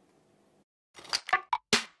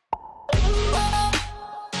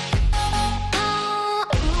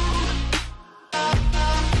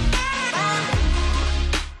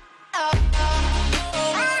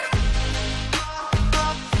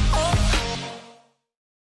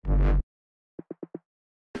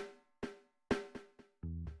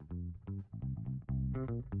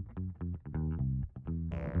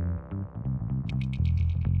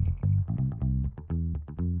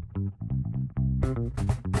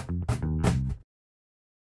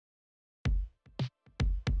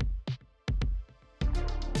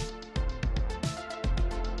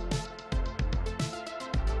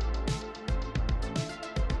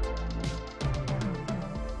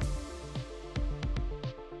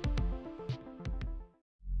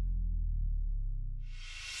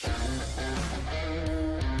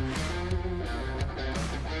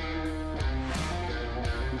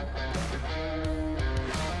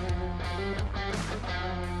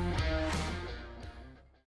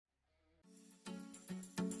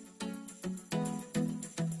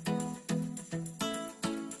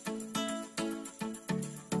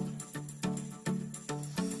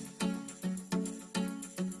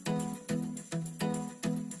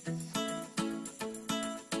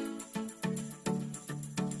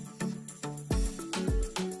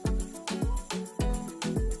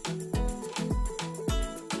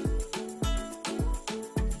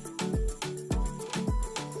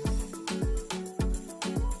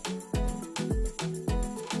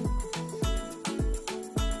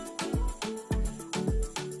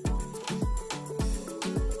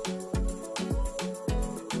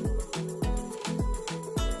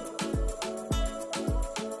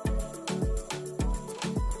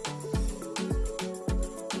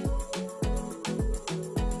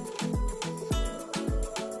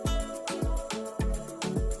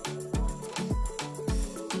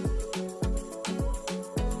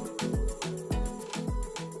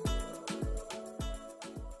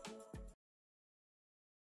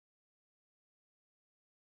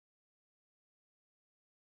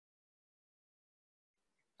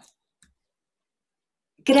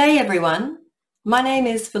 G'day everyone, my name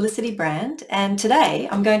is Felicity Brand and today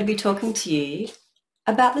I'm going to be talking to you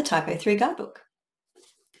about the TYPO3 Guidebook.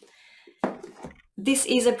 This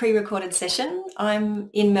is a pre-recorded session.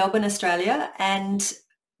 I'm in Melbourne, Australia, and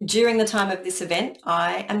during the time of this event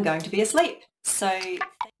I am going to be asleep. So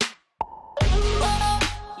thank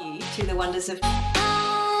you to the wonders of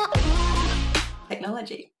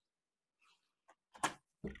technology.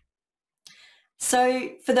 So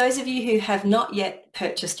for those of you who have not yet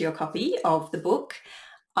purchased your copy of the book,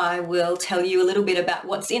 I will tell you a little bit about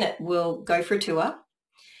what's in it. We'll go for a tour.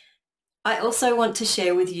 I also want to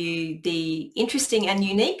share with you the interesting and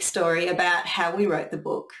unique story about how we wrote the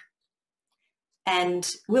book. And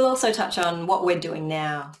we'll also touch on what we're doing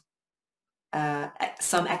now,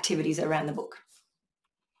 some activities around the book.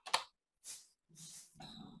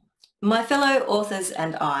 My fellow authors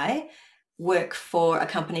and I work for a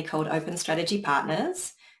company called Open Strategy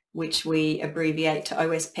Partners, which we abbreviate to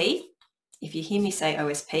OSP. If you hear me say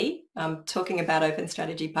OSP, I'm talking about Open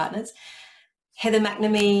Strategy Partners. Heather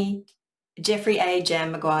McNamee, Jeffrey A.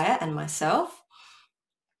 Jam Maguire and myself.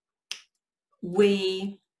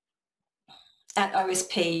 We at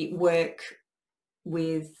OSP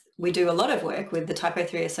we do a lot of work with the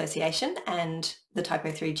TYPO3 Association and the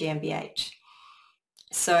TYPO3 GmbH.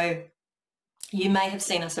 So you may have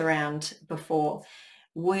seen us around before.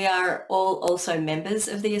 We are all also members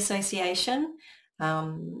of the association.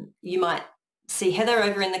 You might see Heather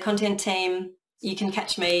over in the content team. You can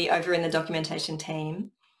catch me over in the documentation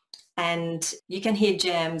team. And you can hear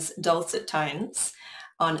Jam's dulcet tones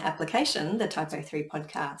on Application, the TYPO3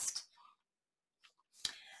 podcast.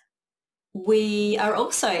 We are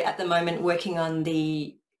also at the moment working on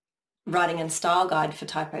the writing and style guide for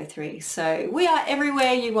TYPO3. So we are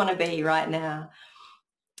everywhere you want to be right now.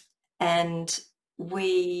 And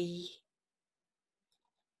we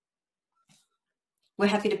we're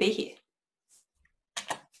happy to be here.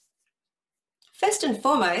 First and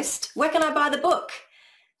foremost, where can I buy the book?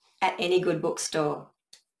 At any good bookstore.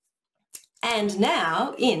 And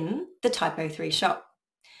now in the TYPO3 shop.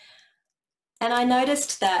 And I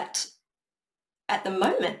noticed that at the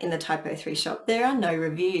moment in the TYPO3 shop, there are no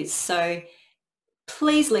reviews. So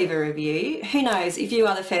please leave a review. Who knows, if you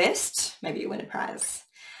are the first, maybe you win a prize.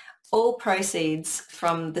 All proceeds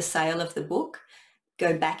from the sale of the book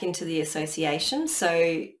go back into the association.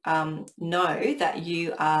 So know that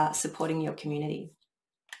you are supporting your community.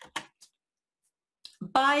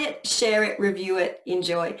 Buy it, share it, review it,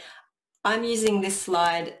 enjoy. I'm using this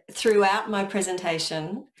slide throughout my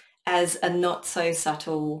presentation as a not so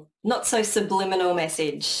subtle, not so subliminal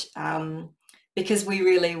message because we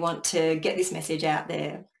really want to get this message out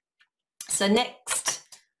there. So next,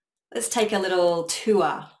 let's take a little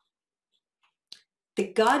tour.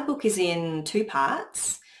 The guidebook is in 2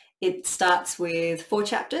 parts. It starts with 4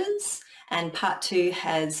 chapters and part 2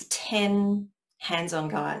 has 10 hands-on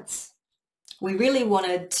guides. We really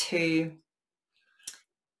wanted to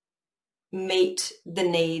meet the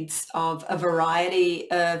needs of a variety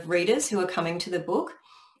of readers who are coming to the book.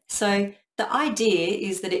 So the idea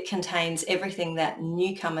is that it contains everything that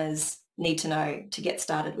newcomers need to know to get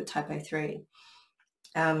started with TYPO3.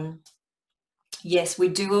 Yes, we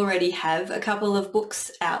do already have a couple of books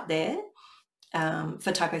out there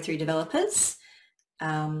for TYPO3 developers,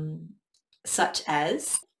 such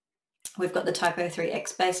as we've got the TYPO3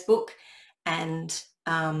 X-Base book and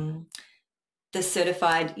the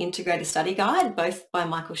Certified Integrated Study Guide, both by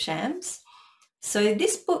Michael Shams. So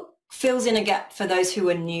this book fills in a gap for those who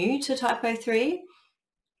are new to TYPO3.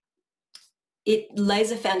 It lays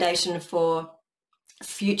a foundation for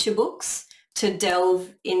future books to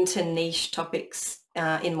delve into niche topics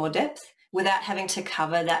in more depth without having to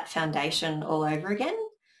cover that foundation all over again.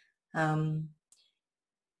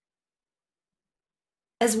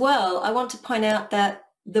 As well, I want to point out that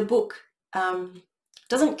the book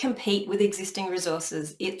doesn't compete with existing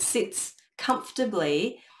resources. It sits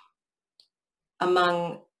comfortably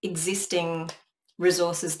among existing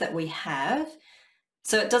resources that we have.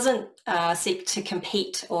 So it doesn't seek to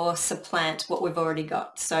compete or supplant what we've already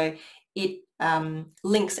got. So it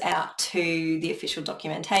links out to the official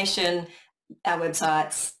documentation, our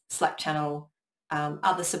websites, Slack channel,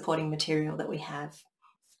 other supporting material that we have.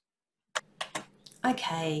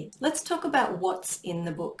 Okay, let's talk about what's in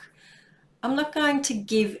the book. I'm not going to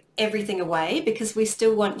give everything away because we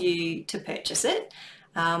still want you to purchase it,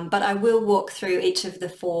 but I will walk through each of the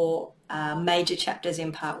 4 major chapters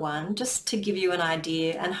in part 1 just to give you an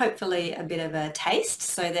idea and hopefully a bit of a taste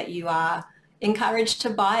so that you are encouraged to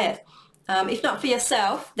buy it. If not for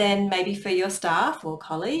yourself, then maybe for your staff or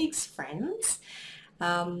colleagues, friends.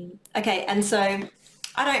 Okay, and so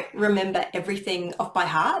I don't remember everything off by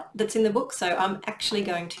heart that's in the book, so I'm actually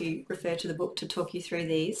going to refer to the book to talk you through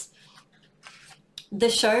these. The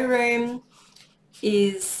showroom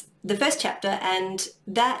is the first chapter, and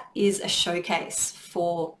that is a showcase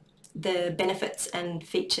for the benefits and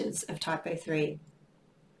features of TYPO3.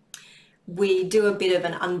 We do a bit of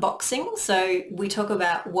an unboxing, so we talk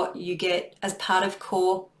about what you get as part of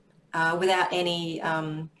core without any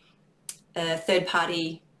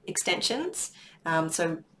third-party extensions,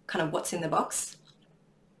 so kind of what's in the box.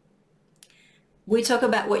 We talk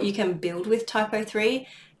about what you can build with TYPO3.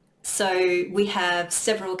 So we have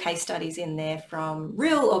several case studies in there from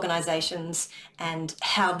real organisations and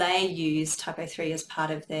how they use TYPO3 as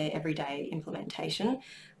part of their everyday implementation.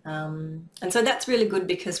 And so that's really good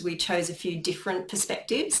because we chose a few different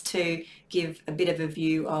perspectives to give a bit of a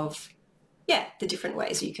view of, yeah, the different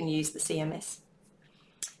ways you can use the CMS.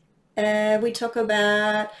 We talk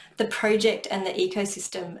about the project and the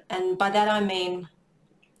ecosystem, and by that I mean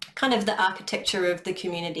kind of the architecture of the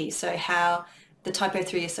community, so how the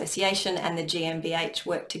TYPO3 Association and the GmbH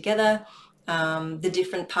work together, the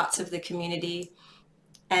different parts of the community,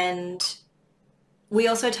 and we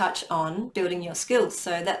also touch on building your skills.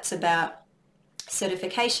 So that's about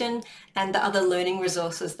certification and the other learning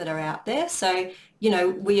resources that are out there. So, you know,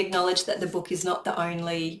 we acknowledge that the book is not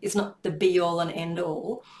the be all and end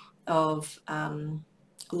all of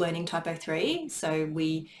learning TYPO3. So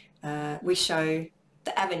we show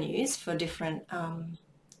the avenues for different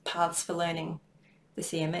paths for learning the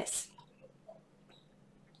CMS.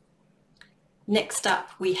 Next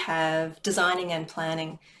up, we have designing and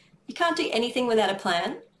planning. You can't do anything without a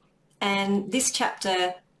plan, and this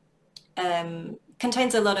chapter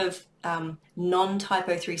contains a lot of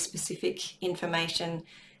non-TYPO3 specific information,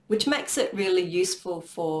 which makes it really useful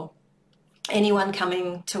for anyone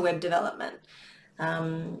coming to web development.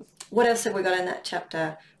 What else have we got in that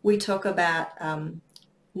chapter? We talk about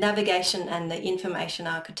navigation and the information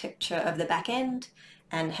architecture of the back end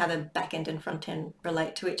and how the back end and front end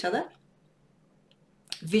relate to each other.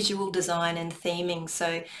 Visual design and theming.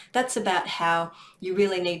 So that's about how you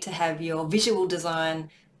really need to have your visual design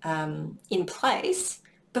in place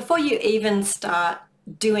before you even start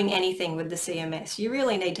doing anything with the CMS. You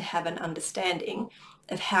really need to have an understanding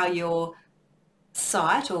of how your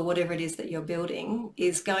site or whatever it is that you're building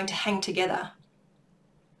is going to hang together.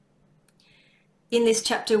 In this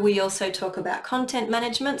chapter, we also talk about content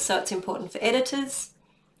management, so it's important for editors,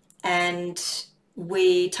 and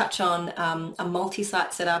we touch on a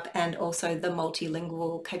multi-site setup and also the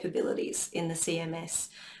multilingual capabilities in the CMS.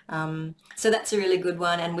 So that's a really good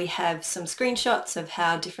one, and we have some screenshots of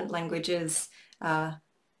how different languages, how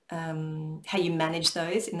you manage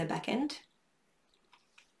those in the back end.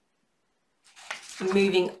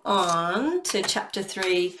 Moving on to chapter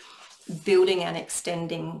 3, building and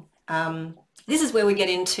extending. This is where we get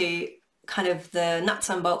into kind of the nuts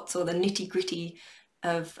and bolts or the nitty-gritty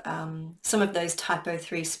of some of those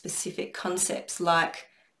TYPO3 specific concepts like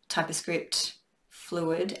TypoScript,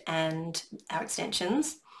 Fluid, and our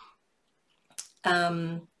extensions.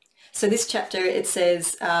 So this chapter, it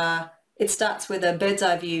says, it starts with a bird's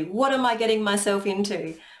eye view. What am I getting myself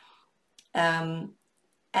into?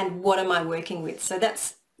 And what am I working with? So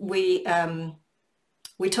that's, we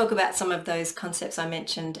talk about some of those concepts I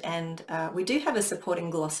mentioned, and we do have a supporting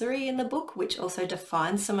glossary in the book which also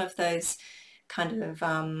defines some of those kind of,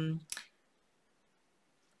 I'm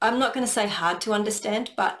not going to say hard to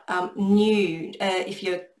understand, but new, if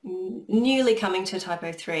you're newly coming to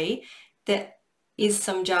TYPO3, there is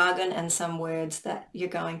some jargon and some words that you're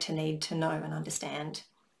going to need to know and understand.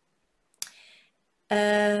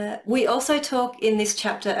 We also talk in this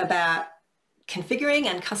chapter about configuring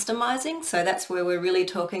and customizing. So that's where we're really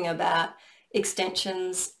talking about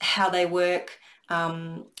extensions, how they work,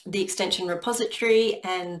 the extension repository,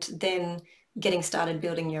 and then getting started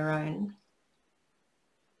building your own.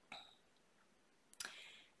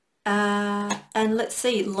 And let's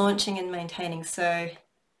see, launching and maintaining. So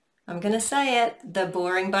I'm going to say it, the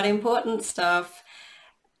boring but important stuff.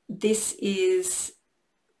 This is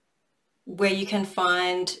where you can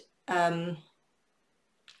find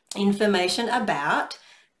information about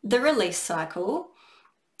the release cycle,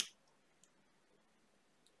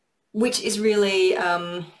 which is really, you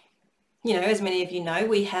know, as many of you know,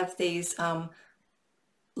 we have these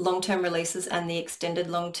long-term releases and the extended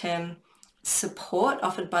long-term support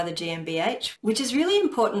offered by the GmbH, which is really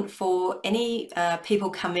important for any people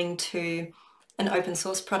coming to an open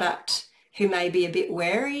source product who may be a bit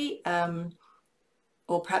wary,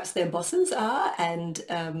 or perhaps their bosses are, and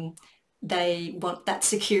they want that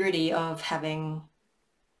security of having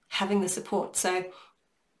the support. So,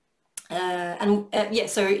 yeah,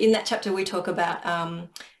 so in that chapter we talk about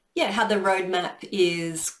yeah, how the roadmap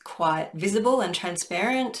is quite visible and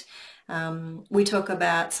transparent. We talk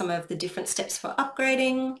about some of the different steps for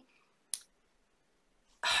upgrading,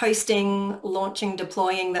 hosting, launching,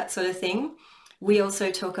 deploying, that sort of thing. We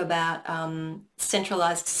also talk about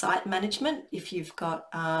centralized site management if you've got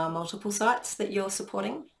multiple sites that you're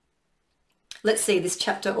supporting. Let's see, this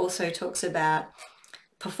chapter also talks about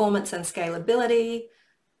performance and scalability,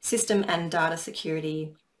 system and data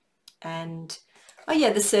security, and oh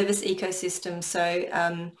yeah, the service ecosystem.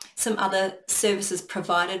 So some other services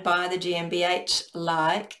provided by the GmbH,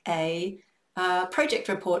 like a project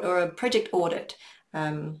report or a project audit.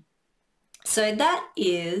 So that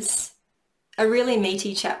is a really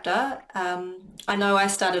meaty chapter. I know I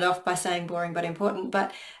started off by saying boring but important,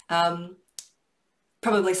 but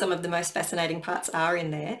probably some of the most fascinating parts are in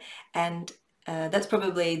there, and that's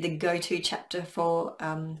probably the go-to chapter for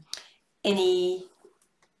any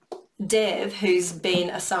dev who's been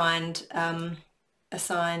assigned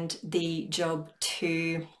the job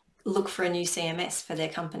to look for a new CMS for their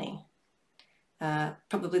company.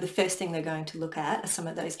 Probably the first thing they're going to look at are some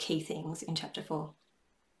of those key things in chapter 4.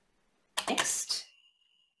 Next,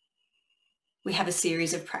 we have a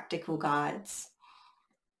series of practical guides.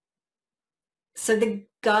 So the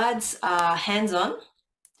guides are hands-on,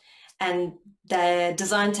 and they're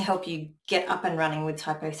designed to help you get up and running with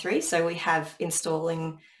TYPO3. So we have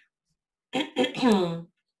installing,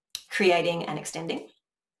 creating and extending.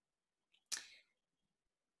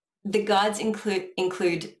 The guides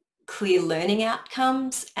include clear learning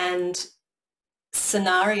outcomes and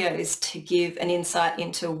scenarios to give an insight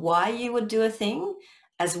into why you would do a thing,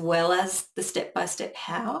 as well as the step-by-step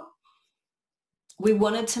how. We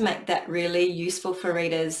wanted to make that really useful for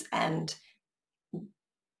readers and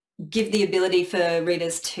give the ability for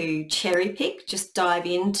readers to cherry pick, just dive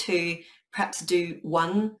into, perhaps do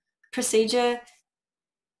one procedure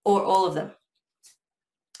or all of them.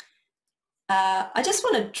 I just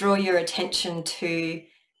want to draw your attention to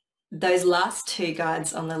those last two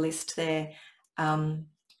guides on the list there.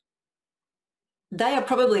 They are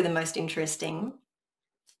probably the most interesting.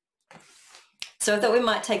 So I thought we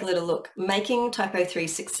might take a little look. Making TYPO3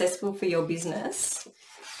 successful for your business.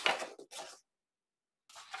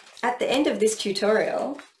 At the end of this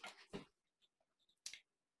tutorial,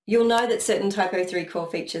 you'll know that certain TYPO3 core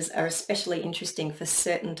features are especially interesting for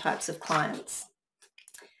certain types of clients.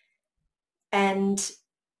 And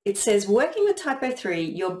it says, working with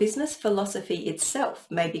TYPO3, your business philosophy itself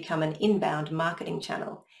may become an inbound marketing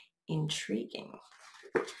channel. Intriguing.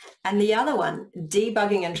 And the other one,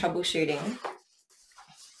 debugging and troubleshooting.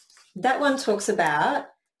 That one talks about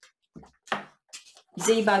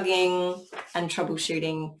debugging and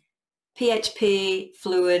troubleshooting PHP,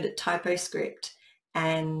 Fluid, TypoScript,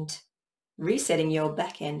 and resetting your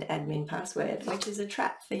backend admin password, which is a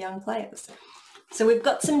trap for young players. So we've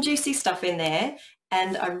got some juicy stuff in there,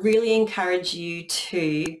 and I really encourage you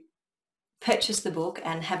to purchase the book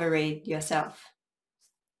and have a read yourself.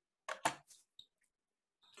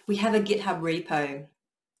 We have a GitHub repo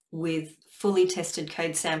with fully tested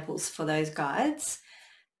code samples for those guides.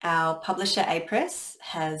 Our publisher Apress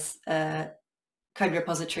has a code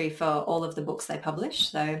repository for all of the books they publish.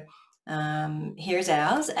 So here's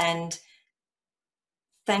ours, and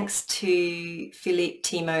thanks to Philippe,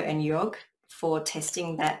 Timo and Jörg for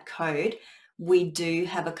testing that code, we do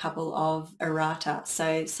have a couple of errata.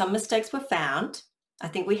 So some mistakes were found. I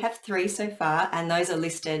think we have 3 so far, and those are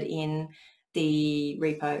listed in the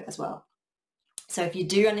repo as well. So if you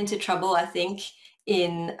do run into trouble, I think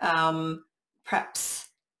in perhaps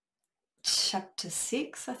chapter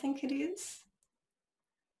 6, I think it is,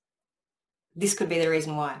 this could be the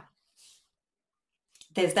reason why.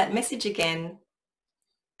 There's that message again.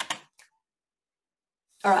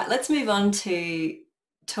 All right, let's move on to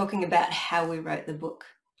talking about how we wrote the book.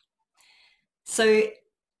 So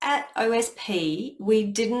at OSP, we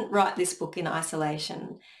didn't write this book in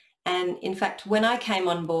isolation. And in fact, when I came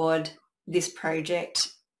on board this project,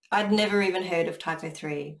 I'd never even heard of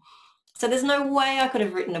TYPO3. So there's no way I could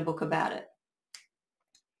have written a book about it.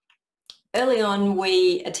 Early on,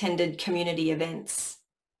 we attended community events.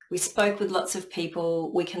 We spoke with lots of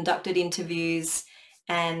people. We conducted interviews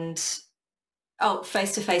and,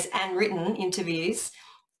 face-to-face and written interviews.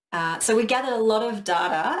 So we gathered a lot of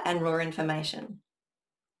data and raw information.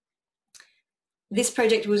 This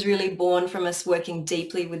project was really born from us working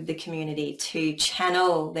deeply with the community to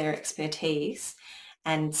channel their expertise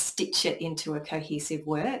and stitch it into a cohesive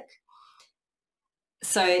work.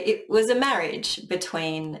 So it was a marriage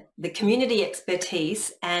between the community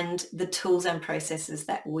expertise and the tools and processes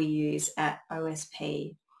that we use at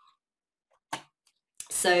OSP.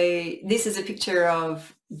 So this is a picture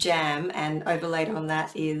of Jam, and overlaid on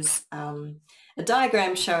that is a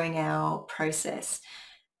diagram showing our process.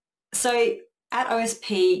 So at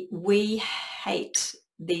OSP, we hate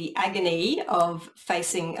the agony of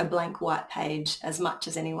facing a blank white page as much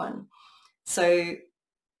as anyone. So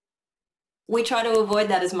we try to avoid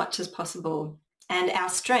that as much as possible. And our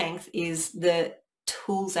strength is the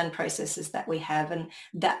tools and processes that we have, and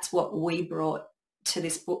that's what we brought to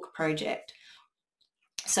this book project.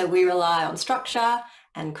 So we rely on structure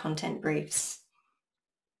and content briefs.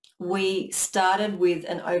 We started with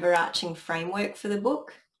an overarching framework for the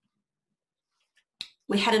book.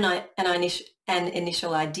 We had an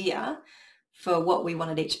initial idea for what we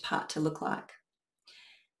wanted each part to look like.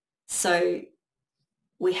 So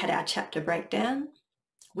we had our chapter breakdown.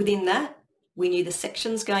 Within that, we knew the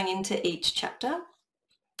sections going into each chapter.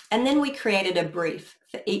 And then we created a brief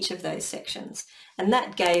for each of those sections. And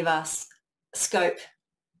that gave us scope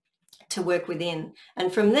to work within.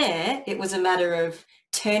 And from there, it was a matter of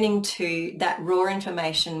turning to that raw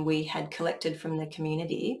information we had collected from the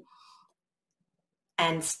community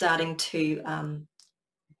and starting to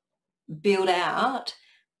build out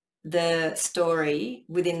the story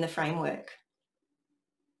within the framework.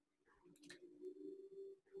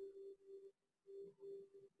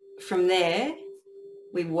 From there,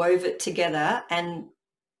 we wove it together, and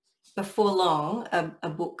before long, a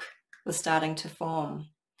book was starting to form.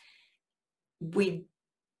 We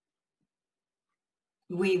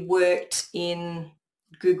worked in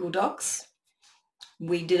Google Docs.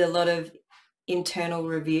 We did a lot of internal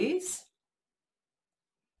reviews.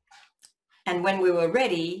 And when we were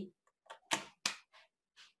ready,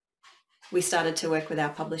 we started to work with our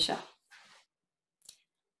publisher.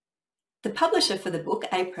 The publisher for the book,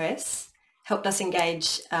 Apress, helped us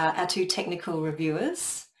engage our 2 technical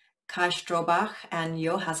reviewers, Kai Straubach and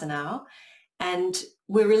Jo Hasenau, And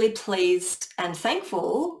we're really pleased and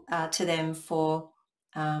thankful to them for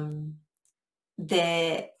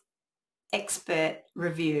their expert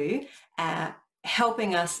review,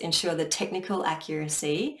 helping us ensure the technical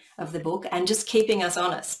accuracy of the book and just keeping us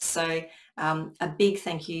honest. So a big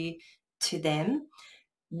thank you to them.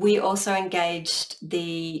 We also engaged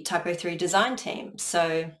the TYPO3 design team.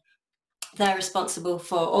 So they're responsible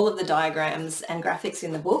for all of the diagrams and graphics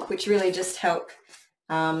in the book, which really just help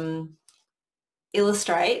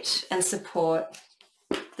illustrate and support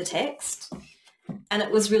the text. And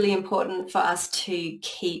it was really important for us to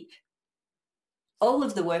keep all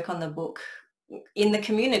of the work on the book in the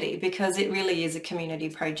community, because it really is a community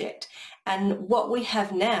project. And what we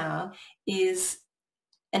have now is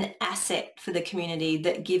an asset for the community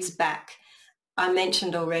that gives back. I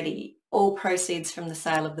mentioned already, all proceeds from the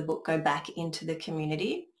sale of the book go back into the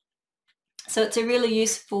community. So it's a really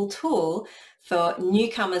useful tool for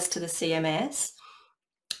newcomers to the CMS,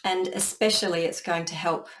 and especially it's going to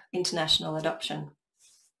help international adoption.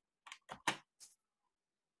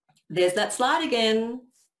 There's that slide again.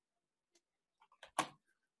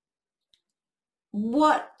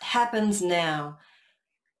 What happens now?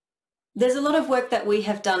 There's a lot of work that we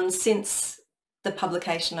have done since the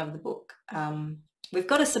publication of the book. We've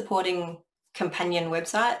got a supporting companion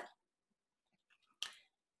website.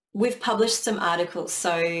 We've published some articles,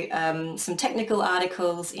 so some technical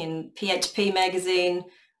articles in PHP magazine,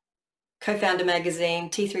 Co-founder magazine,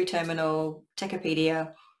 T3 Terminal,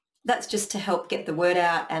 Techopedia. That's just to help get the word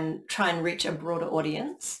out and try and reach a broader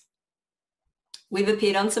audience. We've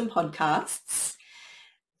appeared on some podcasts.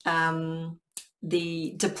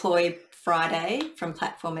 The Deploy Friday from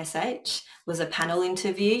Platform SH was a panel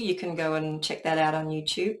interview. You can go and check that out on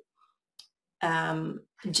YouTube.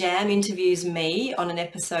 Jam interviews me on an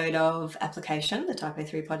episode of Application, the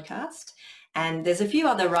TYPO3 podcast. And there's a few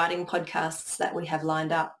other writing podcasts that we have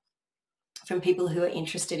lined up from people who are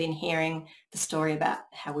interested in hearing the story about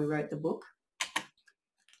how we wrote the book.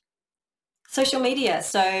 Social media.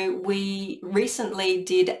 So we recently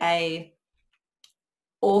did a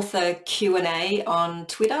author Q&A on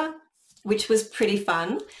Twitter, which was pretty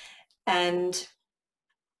fun. And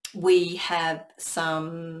we have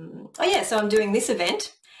some, so I'm doing this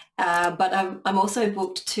event, but I'm also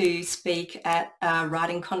booked to speak at a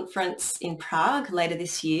writing conference in Prague later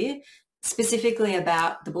this year, specifically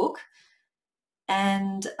about the book.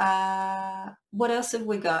 And what else have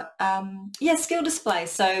we got? Skill display.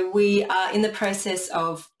 So we are in the process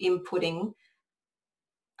of inputting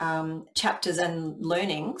chapters and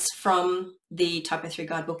learnings from the TYPO3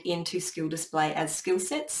 Guidebook into skill display as skill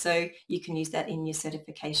sets. So you can use that in your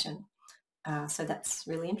certification. So that's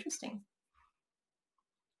really interesting.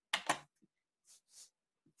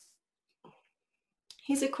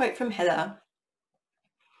 Here's a quote from Heather.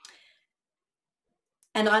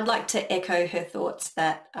 And I'd like to echo her thoughts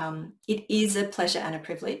that it is a pleasure and a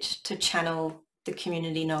privilege to channel the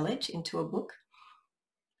community knowledge into a book.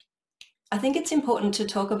 I think it's important to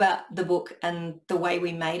talk about the book and the way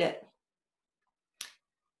we made it,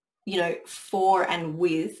 for and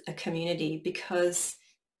with a community, because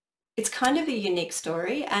it's kind of a unique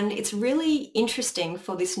story, and it's really interesting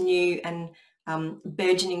for this new and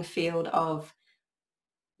burgeoning field of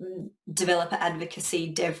developer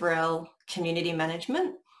advocacy, DevRel, community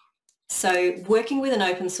management. So working with an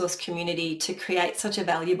open source community to create such a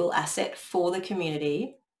valuable asset for the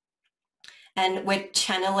community, and we're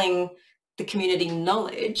channeling the community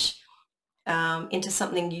knowledge into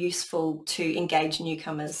something useful to engage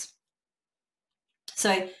newcomers.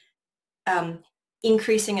 So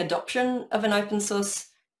increasing adoption of an open source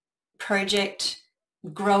project,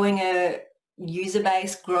 growing a user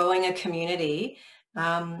base, growing a community,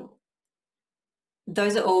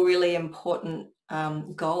 those are all really important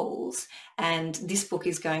goals, and this book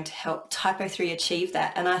is going to help TYPO3 achieve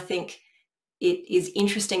that. And I think it is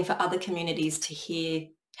interesting for other communities to hear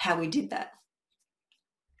how we did that.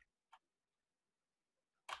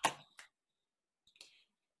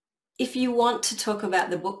 If you want to talk about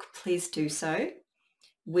the book, please do so.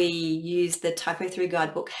 We use the TYPO3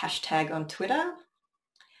 Guidebook hashtag on Twitter,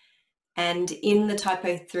 and in the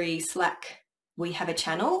TYPO3 Slack we have a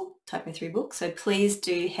channel, TYPO3 Book, so please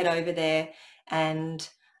do head over there and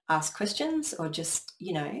ask questions, or just,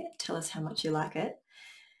 tell us how much you like it.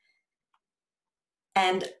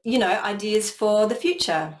 And, ideas for the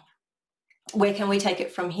future. Where can we take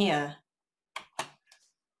it from here?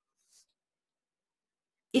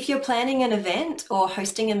 If you're planning an event or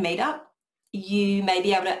hosting a meetup, you may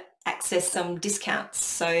be able to access some discounts.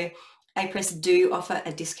 So APRES do offer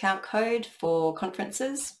a discount code for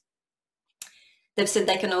conferences. They've said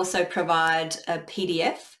they can also provide a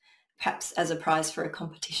PDF perhaps as a prize for a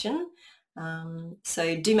competition.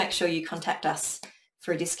 So do make sure you contact us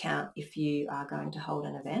for a discount if you are going to hold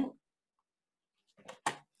an event.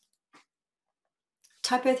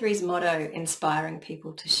 TYPO3's motto, inspiring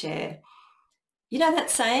people to share. You know that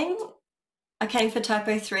saying, I came for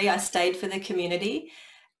TYPO3, I stayed for the community.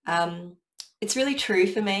 It's really true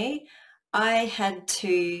for me. I had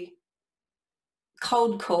to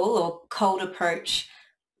cold call or cold approach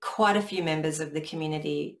quite a few members of the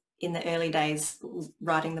community in the early days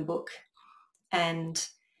writing the book. And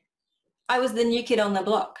I was the new kid on the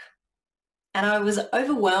block. And I was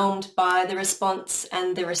overwhelmed by the response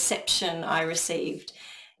and the reception I received.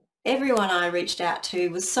 Everyone I reached out to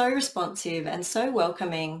was so responsive and so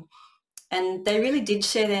welcoming, and they really did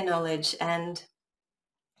share their knowledge, and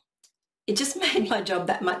it just made my job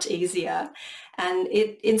that much easier, and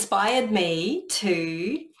it inspired me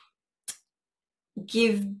to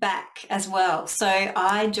give back as well. So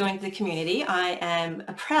I joined the community. I am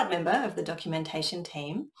a proud member of the documentation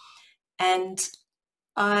team, and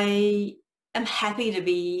I am happy to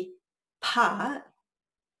be part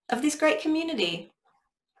of this great community.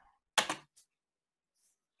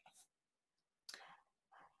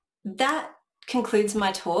 That concludes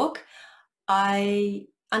my talk. I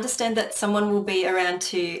understand that someone will be around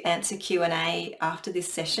to answer Q&A after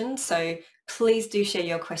this session, so please do share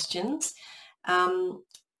your questions.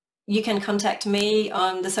 You can contact me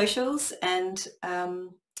on the socials, and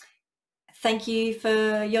thank you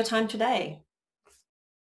for your time today.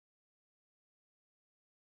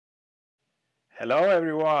 Hello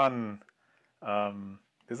everyone,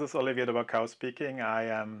 this is Olivier de Bacau speaking. I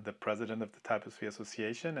am the president of the TYPO3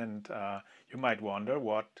 Association, and you might wonder,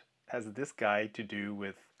 what has this guy to do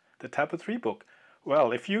with the TYPO3 book?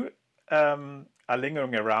 Well, if you are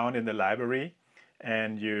lingering around in the library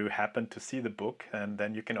and you happen to see the book, and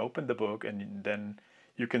then you can open the book and then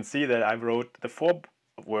you can see that I wrote the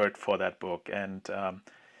foreword for that book. And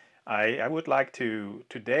I would like to,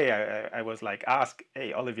 today I was like, ask,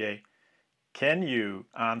 hey Olivier, can you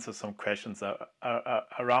answer some questions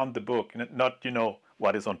around the book? Not, you know,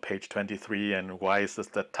 what is on page 23 and why is this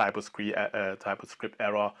the typoscript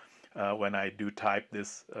error when I do type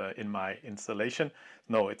this in my installation.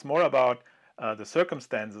 No, it's more about the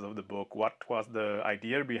circumstances of the book. What was the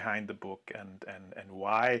idea behind the book, and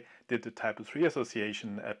why did the TYPO3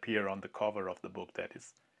 Association appear on the cover of the book that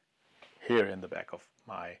is here in the back of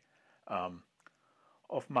my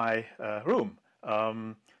room.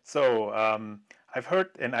 I've heard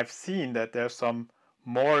and I've seen that there's some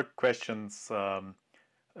more questions.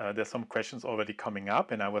 There's some questions already coming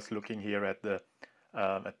up, and I was looking here at the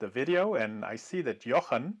video, and I see that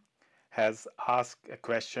Jochen has asked a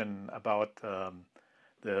question about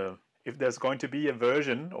if there's going to be a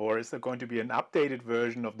version, or is there going to be an updated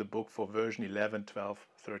version of the book for version 11, 12,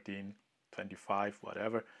 13, 25,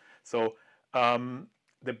 whatever. So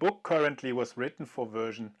the book currently was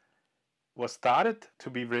started to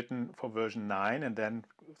be written for version 9, and then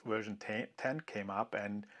version 10 came up,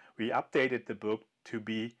 and we updated the book to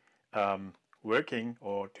be working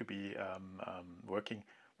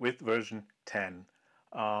with version 10.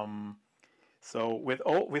 So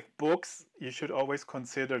with books, you should always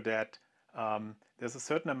consider that there's a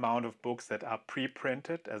certain amount of books that are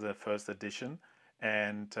pre-printed as a first edition,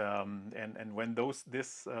 and when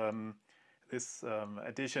this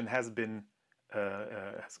edition has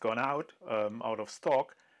gone out of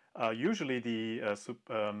stock, usually the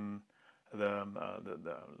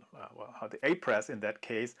A press in that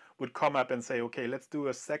case would come up and say, okay, let's do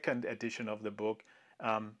a second edition of the book,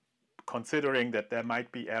 considering that there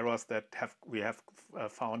might be errors that we have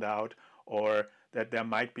found out, or that there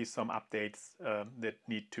might be some updates that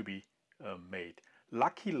need to be made.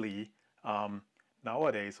 Luckily,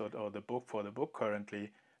 nowadays, or the book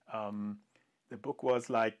currently, the book was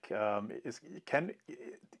like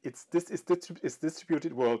it's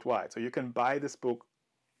distributed worldwide, so you can buy this book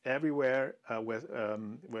everywhere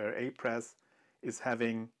where A Press is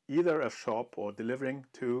having either a shop or delivering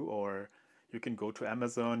to, or you can go to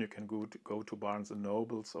Amazon, you can go to Barnes and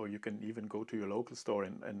Nobles, or you can even go to your local store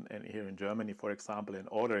and here in Germany, for example, and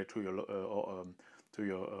order it to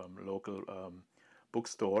your local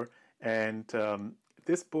bookstore. And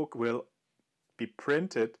this book will be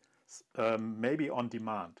printed maybe on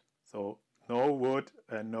demand, so no wood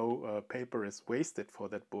and no paper is wasted for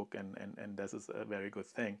that book, and this is a very good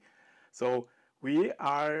thing. So we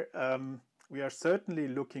are certainly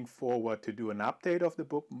looking forward to do an update of the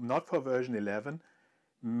book, not for version 11,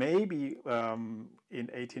 maybe in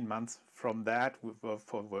 18 months from that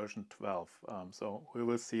for version 12. So we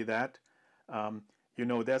will see that. You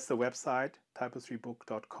know, there's the website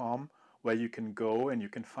typo3book.com, where you can go and you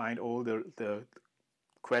can find all the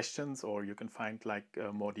questions, or you can find like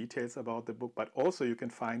more details about the book, but also you can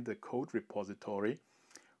find the code repository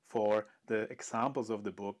for the examples of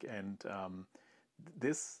the book. And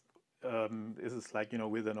this is like,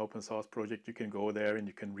 with an open source project, you can go there and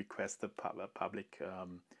you can request a public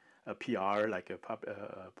a PR, like a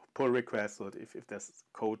pull request, or if there's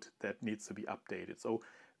code that needs to be updated. So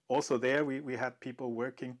also there we had people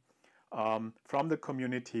working from the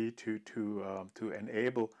community to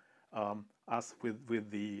enable us with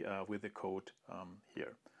the code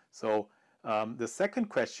here. So the second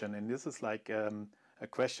question, and this is like a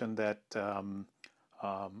question that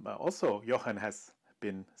also Jochen has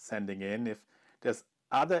been sending in, if there's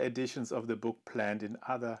other editions of the book planned in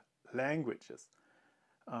other languages.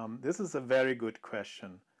 This is a very good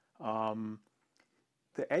question.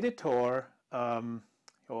 The editor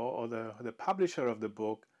or the publisher of the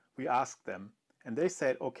book, we asked them, and they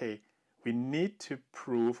said, okay, we need to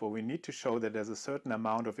prove, or we need to show that there's a certain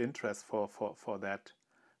amount of interest for that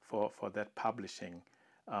publishing.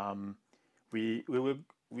 We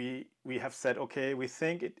have said, okay, we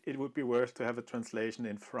think it would be worth to have a translation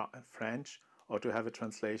in French, or to have a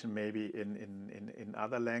translation maybe in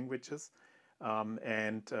other languages.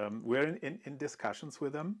 We're in discussions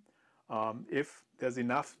with them. If there's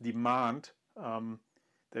enough demand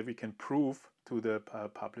that we can prove to the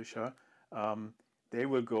publisher, they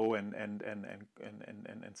will go and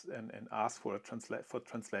ask for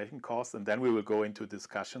translation costs, and then we will go into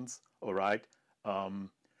discussions. All right,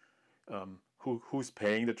 who's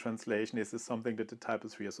paying the translation? Is this something that the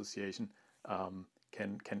TYPO3 Association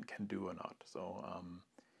can do or not?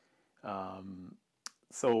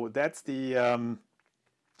 So that's the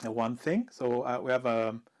one thing. So we have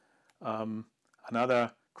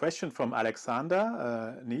another question from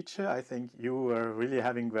Alexander Nietzsche. I think you were really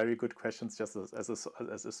having very good questions, just as a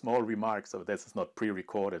small remark. So this is not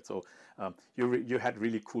pre-recorded. So you had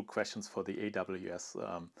really cool questions for the AWS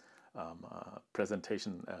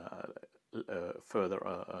presentation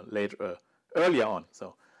earlier on.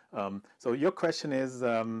 So your question is,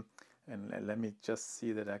 and let me just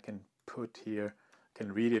see that I can put here.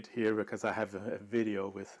 Can read it here, because I have a video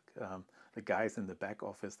with the guys in the back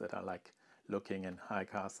office that are like looking, and hi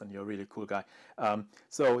Carsten, you're a really cool guy.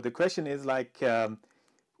 So the question is like,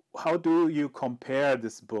 how do you compare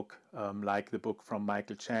this book, like the book from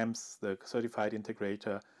Michael Champs, the Certified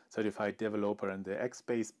Integrator, Certified Developer, and the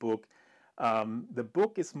X-Base book? The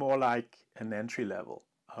book is more like an entry level.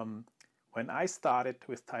 When I started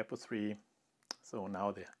with TYPO3, so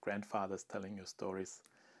now the grandfather's telling you stories,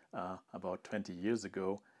 about 20 years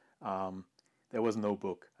ago, there was no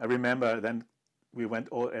book. I remember then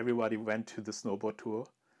everybody went to the snowboard tour,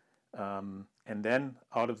 and then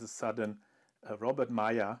out of the sudden, Robert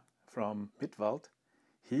Meyer from Mittwald,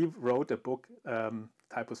 he wrote a book,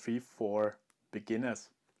 TYPO3 for beginners.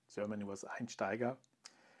 Germany was Einsteiger,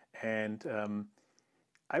 and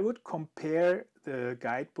I would compare the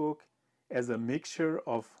guidebook as a mixture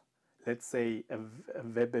of, let's say, a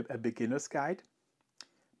beginner's guide,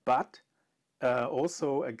 but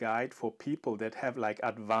also a guide for people that have like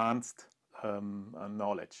advanced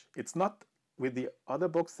knowledge. It's not with the other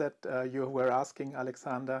books that you were asking,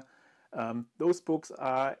 Alexander. Those books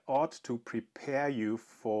ought to prepare you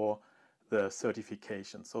for the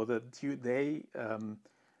certification, so that they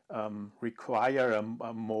require a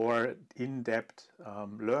more in-depth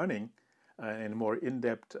learning and more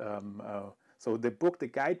in-depth. So the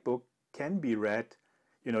guidebook can be read.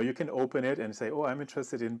 You can open it and say, oh, I'm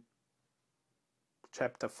interested in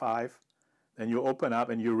chapter 5. Then you open up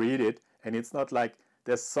and you read it, and it's not like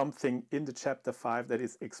there's something in the chapter 5 that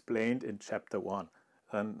is explained in chapter 1.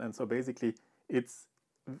 And so basically it's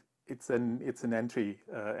an entry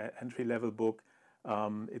level book.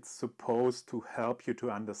 It's supposed to help you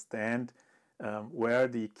to understand where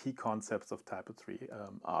the key concepts of TYPO3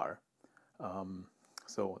 are.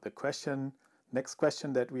 So the next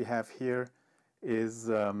question that we have here is,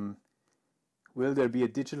 will there be a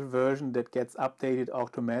digital version that gets updated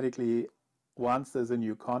automatically once there's a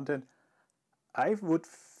new content? I would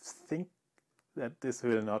think that this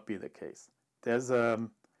will not be the case. There's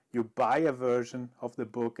you buy a version of the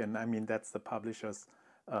book, and I mean that's the publisher's.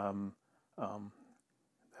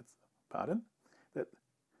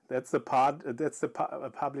 That's the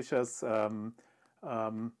publisher's.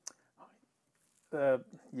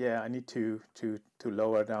 Yeah, I need to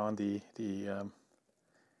lower down the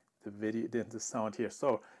video, the sound here.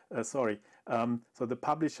 So sorry. So the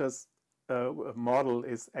publisher's model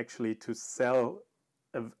is actually to sell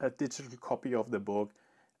a digital copy of the book.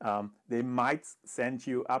 They might send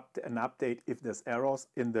you an update if there's errors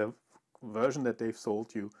in the version that they've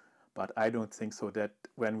sold you, But I don't think so that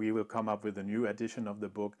when we will come up with a new edition of the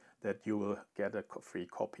book that you will get a free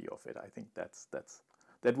copy of it. I think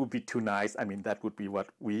that would be too nice. I mean, that would be what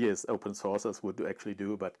we as open sourcers would actually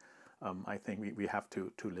do, but I think we have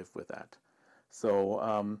to live with that. So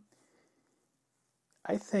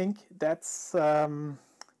I think that's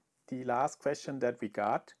the last question that we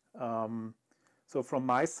got. So from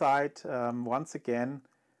my side, once again,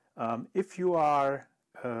 if you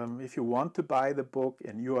want to buy the book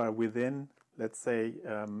and you are within, let's say,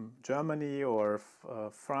 Germany or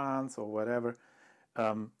France or whatever,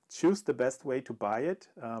 choose the best way to buy it.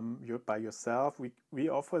 You're by yourself. We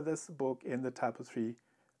offer this book in the TYPO3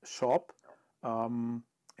 shop,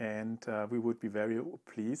 and we would be very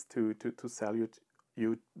pleased to sell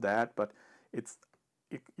you that. But it's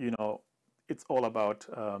all about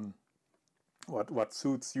what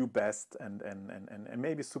suits you best, and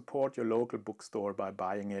maybe support your local bookstore by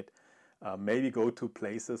buying it. Maybe go to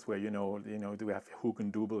places where we have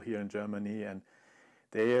Hugendubel here in Germany, and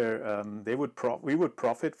we would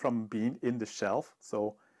profit from being in the shelf.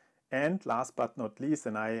 So, and last but not least,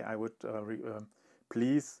 and I would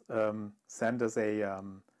please send us a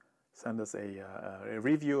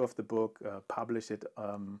review of the book, publish it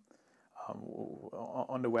on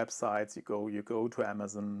the websites. You go to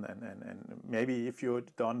Amazon, and maybe if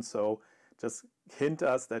you've done so, just hint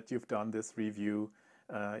us that you've done this review.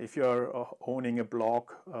 If you're owning a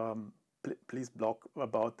blog, please blog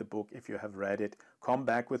about the book if you have read it. Come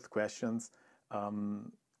back with questions,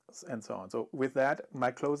 and so on. So with that,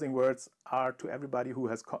 my closing words are to everybody who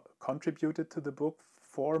has contributed to the book.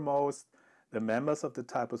 Foremost, the members of the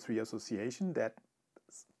TYPO3 Association that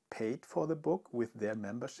paid for the book with their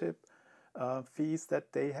membership fees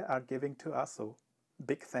that they are giving to us. So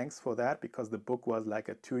big thanks for that, because the book was like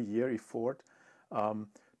a 2-year effort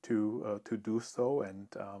to do so, and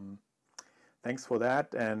thanks for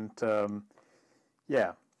that. And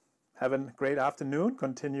yeah, have a great afternoon.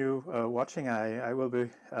 Continue watching. I will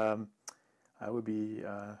be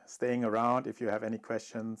staying around if you have any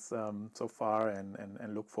questions so far,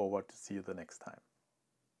 and look forward to see you the next time.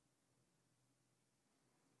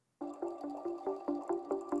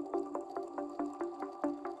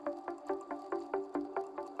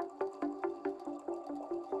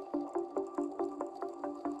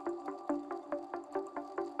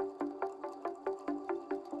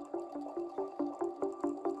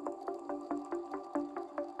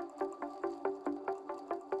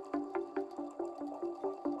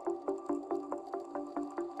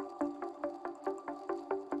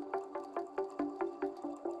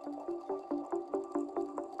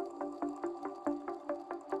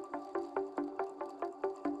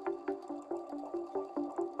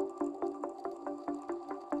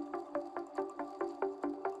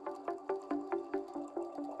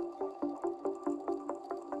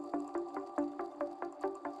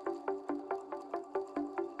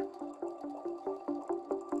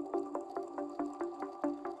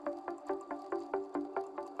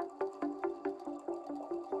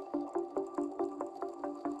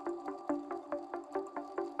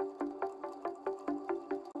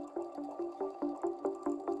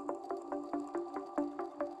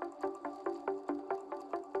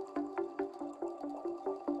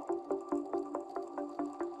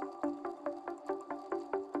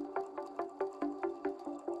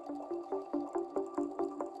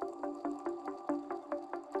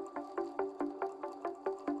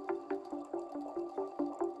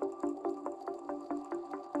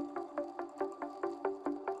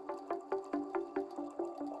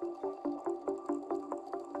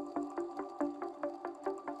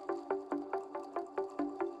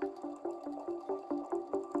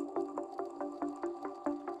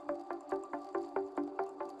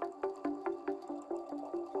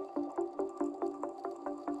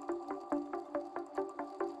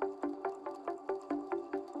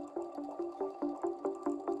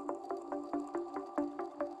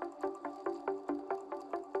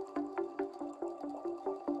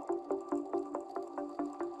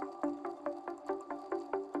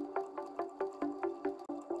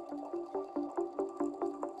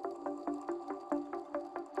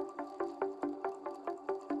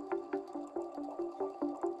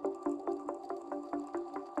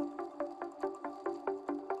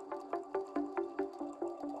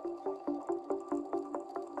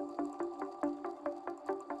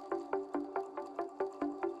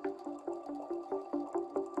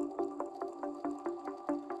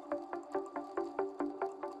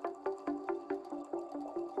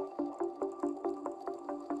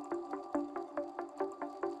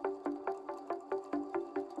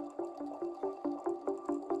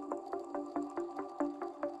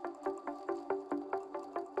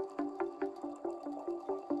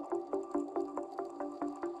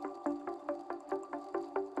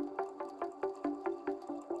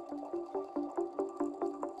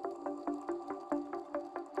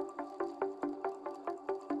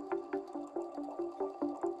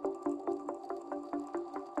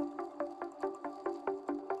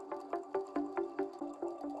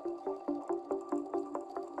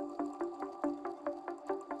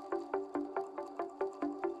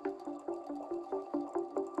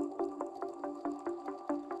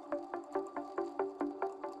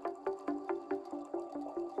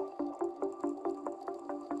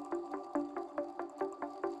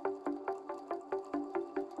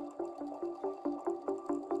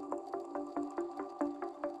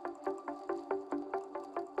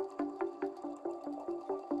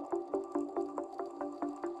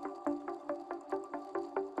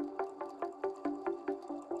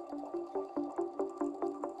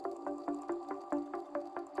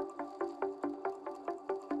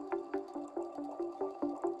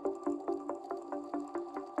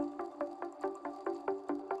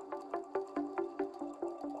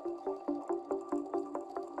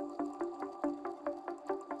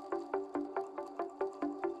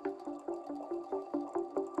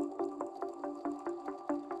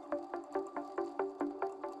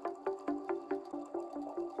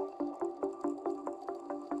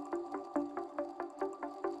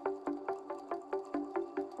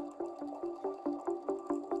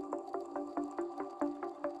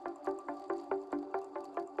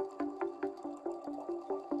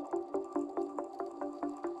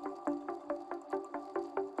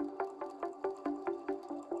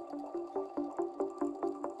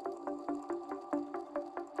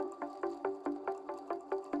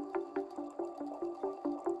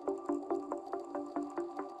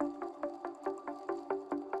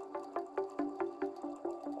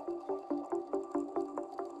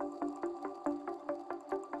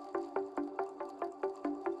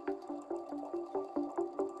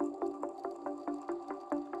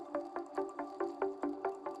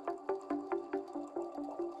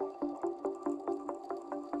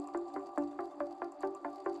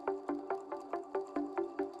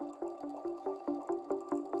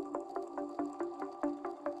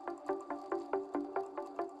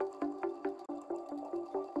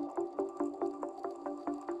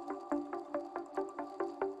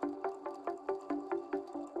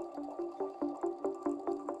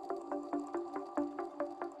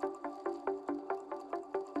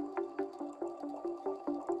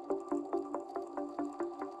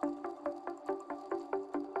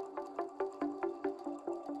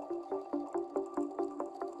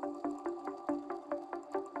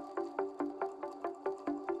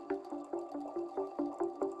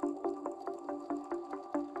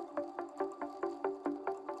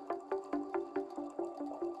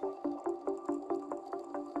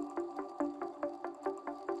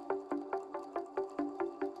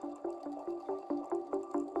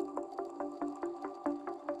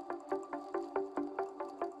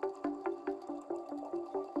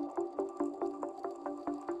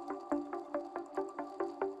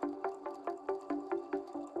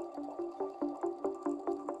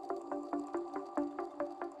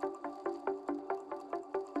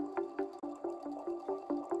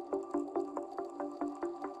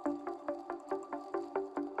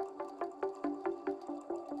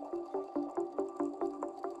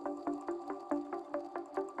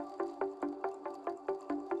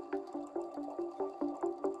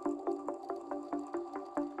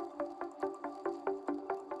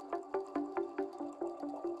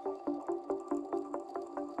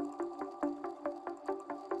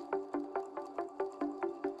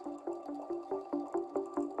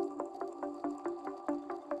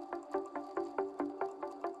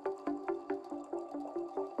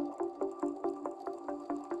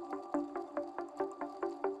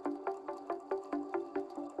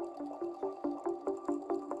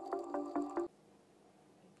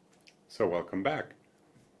 So welcome back.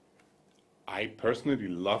 I personally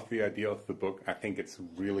love the idea of the book. I think it's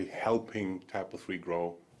really helping TYPO3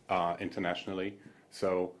 grow internationally.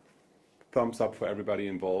 So thumbs up for everybody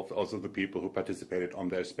involved, also the people who participated on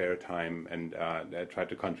their spare time and tried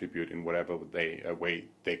to contribute in whatever way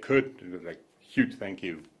they could. Like, huge thank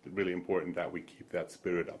you. Really important that we keep that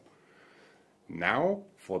spirit up. Now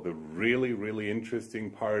for the really, really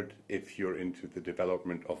interesting part if you're into the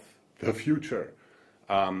development of the future.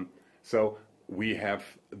 So we have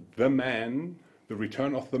the man, the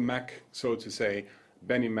return of the Mac, so to say,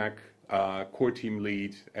 Benny Mac, core team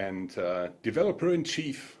lead and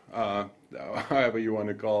developer-in-chief, however you want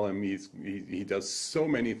to call him. He does so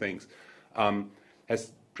many things.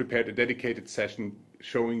 Has prepared a dedicated session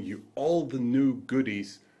showing you all the new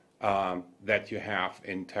goodies that you have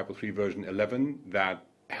in TYPO3 version 11 that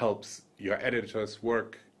helps your editors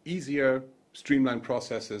work easier, streamline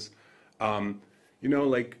processes, you know,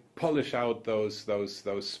 like polish out those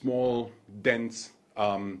small dents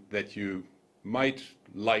that you might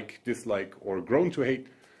like, dislike, or grown to hate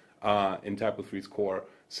in TYPO3's core.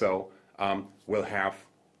 So we'll have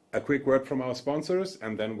a quick word from our sponsors,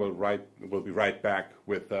 and then we'll be right back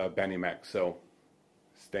with Benny Mac. So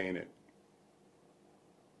stay in it.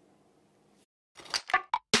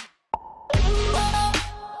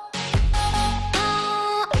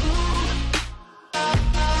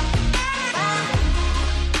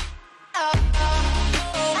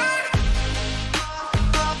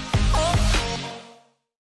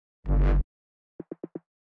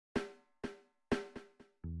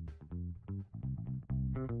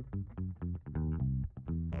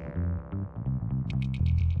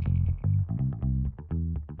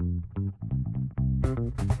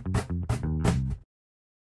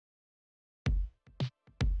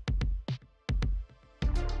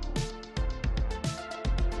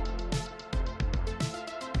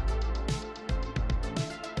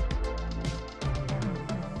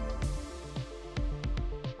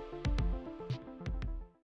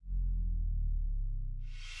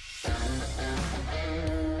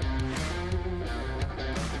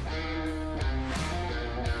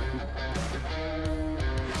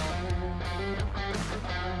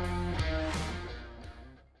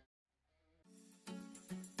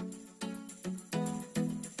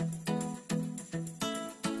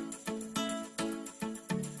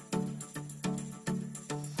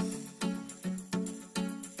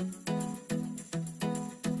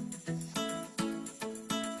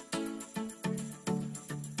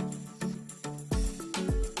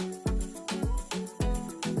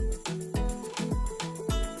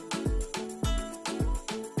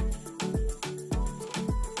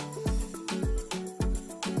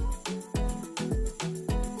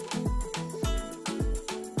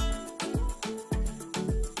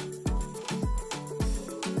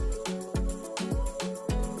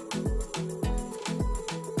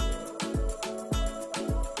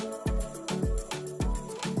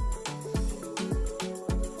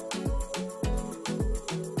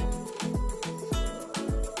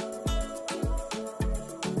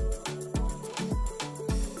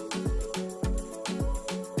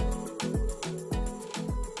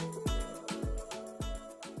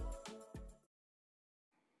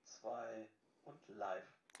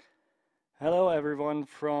 Hello everyone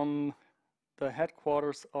from the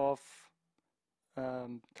headquarters of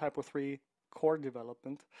TYPO3 core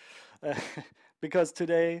development. Because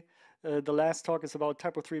today the last talk is about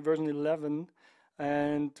TYPO3 version 11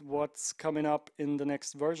 and what's coming up in the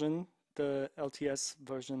next version, the LTS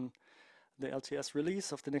version. The LTS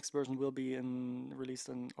release of the next version will be released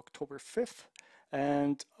on October 5th.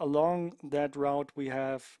 And along that route we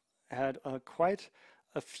have had quite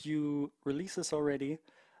a few releases already,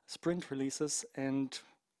 sprint releases, and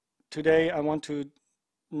today I want to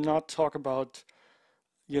not talk about,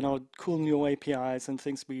 you know, cool new APIs and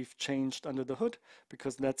things we've changed under the hood,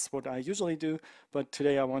 because that's what I usually do, but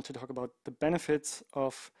today I want to talk about the benefits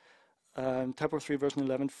of TYPO3 version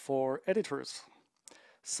 11 for editors.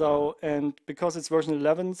 So, and because it's version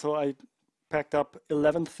 11, so I packed up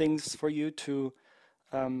 11 things for you to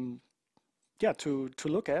to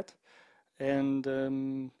look at,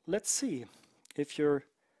 and let's see if you're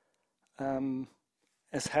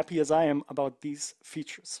as happy as I am about these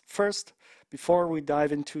features. First, before we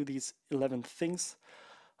dive into these 11 things,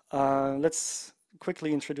 let's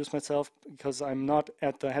quickly introduce myself, because I'm not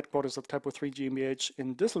at the headquarters of TYPO3 GmbH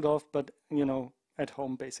in Düsseldorf, but, you know, at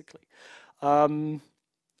home basically.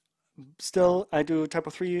 Still, I do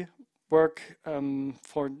TYPO3 work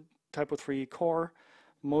for TYPO3 core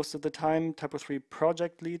most of the time, TYPO3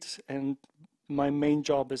 project lead, and my main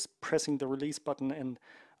job is pressing the release button and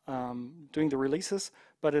doing the releases,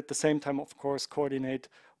 but at the same time, of course, coordinate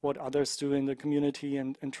what others do in the community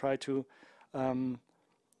and try to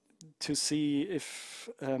see if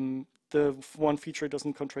the one feature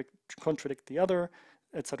doesn't contradict the other,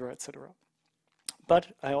 etc., etc. But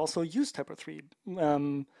I also use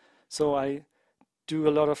TYPO3. So I do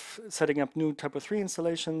a lot of setting up new TYPO3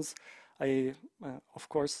 installations. I, of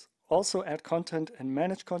course, also add content and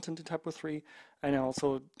manage content in TYPO3, and I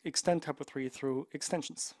also extend TYPO3 through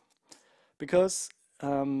extensions. Because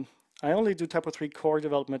I only do TYPO3 core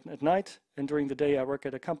development at night, and during the day I work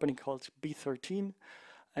at a company called B13.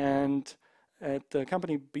 And at the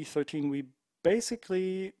company B13, we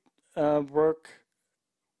basically work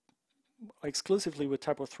exclusively with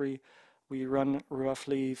TYPO3. We run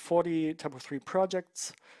roughly 40 TYPO3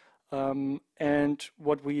 projects. And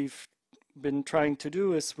what we've been trying to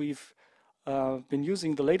do is we've been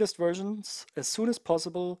using the latest versions as soon as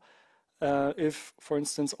possible. If, for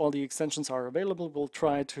instance, all the extensions are available, we'll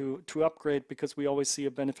try to upgrade, because we always see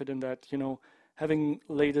a benefit in that, you know, having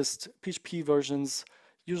latest PHP versions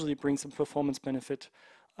usually brings some performance benefit.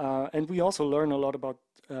 And we also learn a lot about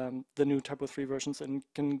the new TYPO3 versions and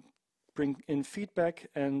can bring in feedback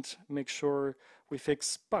and make sure we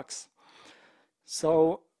fix bugs.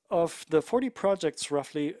 So of the 40 projects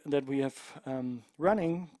roughly that we have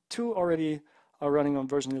running, 2 already are running on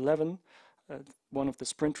version 11, one of the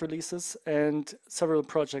sprint releases, and several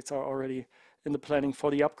projects are already in the planning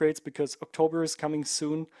for the upgrades, because October is coming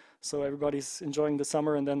soon, so everybody's enjoying the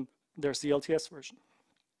summer, and then there's the LTS version.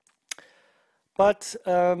 But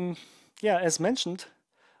yeah, as mentioned,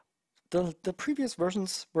 the previous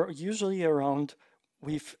versions were usually around,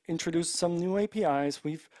 we've introduced some new APIs,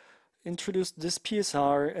 we've introduced this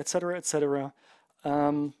PSR, etc., etc.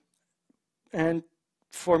 And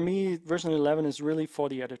for me, version 11 is really for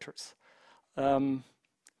the editors.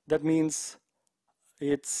 That means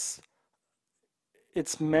it's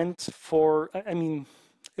meant for, I mean,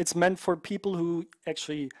 it's meant for people who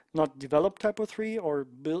actually not develop TYPO3 or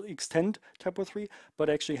extend TYPO3, but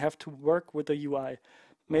actually have to work with the UI.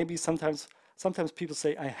 Maybe sometimes people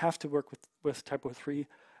say, I have to work with TYPO3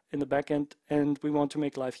 in the backend, and we want to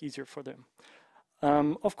make life easier for them.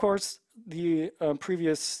 Of course, the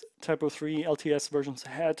previous TYPO3 LTS versions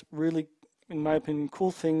had really, in my opinion,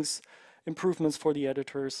 cool things, improvements for the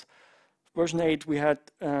editors. Version 8, we had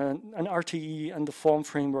an RTE and the form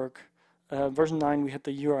framework. Version 9, we had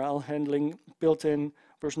the URL handling built in.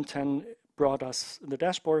 Version 10 brought us the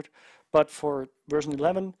dashboard. But for version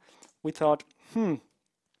 11, we thought,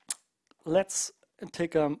 let's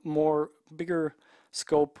take a bigger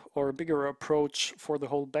scope or a bigger approach for the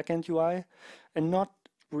whole backend UI and not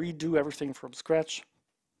redo everything from scratch,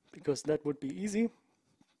 because that would be easy,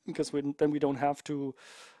 because then we don't have to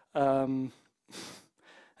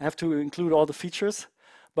include all the features.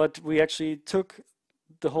 But we actually took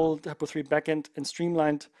the whole TYPO3 backend and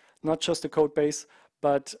streamlined not just the code base,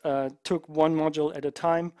 but took one module at a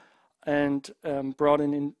time and brought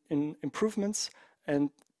in improvements, and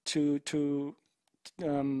to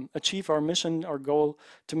achieve our mission, our goal,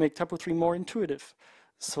 to make TYPO3 more intuitive,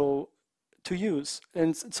 so to use.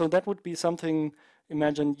 And so that would be something,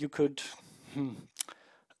 imagine you could,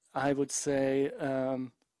 I would say,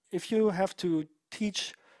 if you have to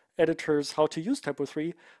teach editors how to use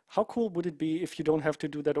TYPO3, how cool would it be if you don't have to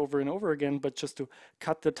do that over and over again, but just to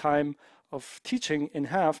cut the time of teaching in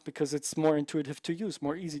half, because it's more intuitive to use,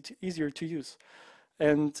 easier to use.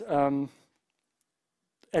 And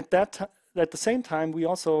at the same time, we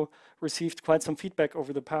also received quite some feedback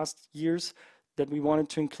over the past years that we wanted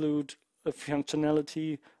to include a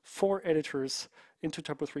functionality for editors into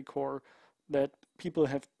TYPO3 Core that people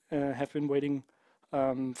have been waiting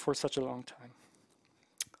for such a long time.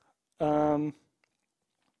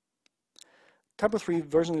 TYPO3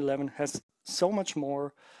 version 11 has so much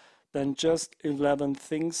more than just 11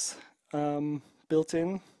 things built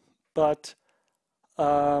in, but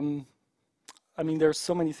I mean, there's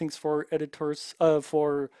so many things for editors,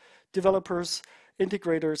 for developers,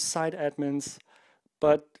 integrators, site admins,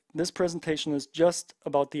 but this presentation is just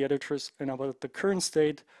about the editors and about the current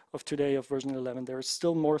state of today of version 11. There are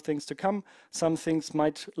still more things to come. Some things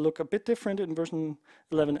might look a bit different in version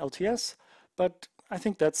 11 LTS, but I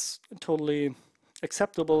think that's totally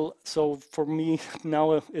acceptable. So for me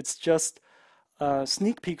now, it's just a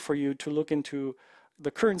sneak peek for you to look into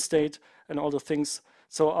the current state and all the things.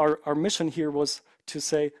 So our mission here was to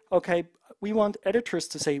say, okay, we want editors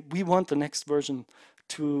to say, we want the next version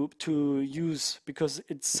to use, because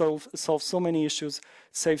it solves so many issues,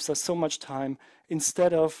 saves us so much time,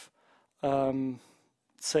 instead of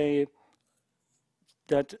say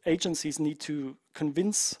that agencies need to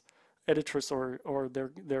convince editors or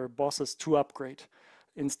their bosses to upgrade.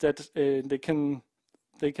 Instead, they can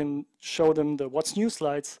show them the what's new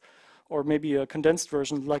slides, or maybe a condensed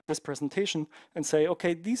version like this presentation, and say,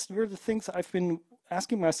 okay, these were the things I've been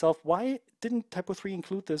asking myself, why didn't TYPO3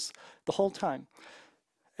 include this the whole time?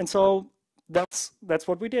 And so that's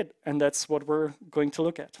what we did, and that's what we're going to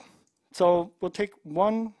look at. So we'll take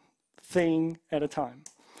one thing at a time.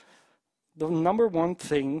 The number one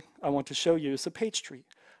thing I want to show you is a page tree.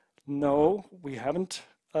 No, we haven't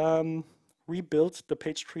rebuilt the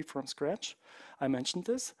page tree from scratch. I mentioned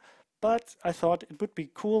this, but I thought it would be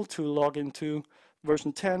cool to log into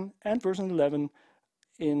version 10 and version 11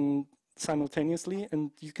 simultaneously,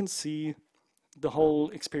 and you can see the whole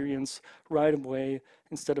experience right away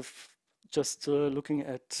instead of just looking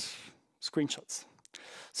at screenshots.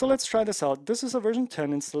 So let's try this out. This is a version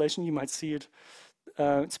 10 installation. You might see it.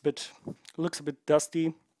 Looks a bit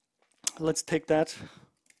dusty. Let's take that.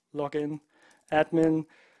 Log in. Admin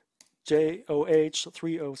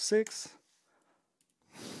JOH306.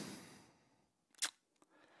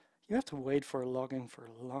 You have to wait for a login for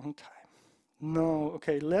a long time. No,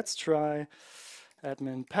 okay, let's try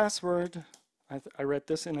admin password. I read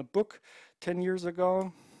this in a book 10 years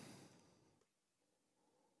ago.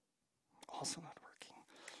 Also not working.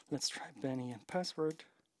 Let's try Benny and password.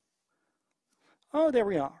 Oh, there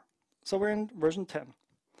we are. So we're in version 10.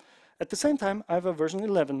 At the same time, I have a version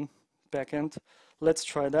 11 backend. Let's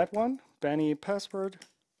try that one. Benny password.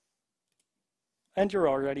 And you're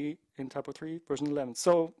already in TYPO3 version 11.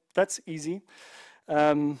 So that's easy.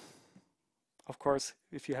 Of course,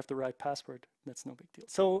 if you have the right password, that's no big deal.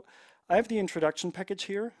 So I have the introduction package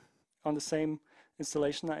here on the same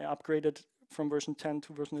installation. I upgraded from version 10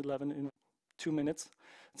 to version 11 in 2 minutes.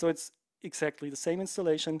 So it's exactly the same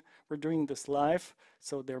installation. We're doing this live,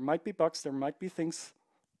 so there might be bugs, there might be things.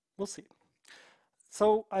 We'll see.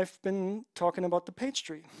 So I've been talking about the page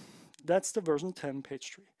tree. That's the version 10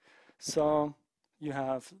 page tree. So you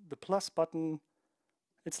have the plus button.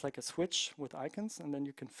 It's like a switch with icons, and then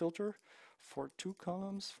you can filter for 2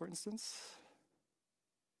 columns, for instance.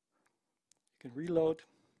 You can reload.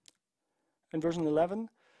 In version 11,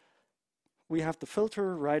 we have the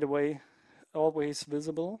filter right away, always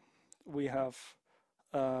visible. We have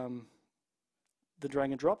the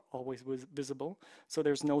drag and drop always visible, so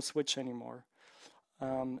there's no switch anymore.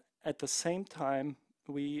 At the same time,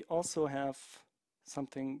 we also have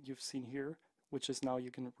something you've seen here, which is now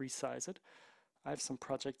you can resize it. I have some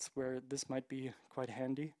projects where this might be quite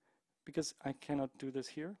handy because I cannot do this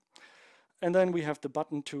here. And then we have the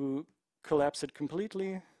button to collapse it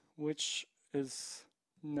completely, which is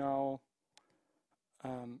now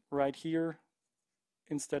right here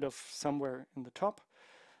instead of somewhere in the top.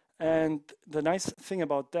 And the nice thing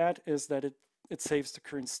about that is that it saves the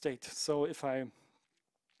current state. So if I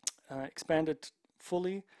expand it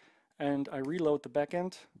fully and I reload the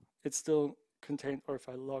backend, it's still contained, or if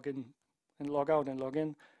I log in and log out and log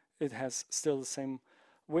in, it has still the same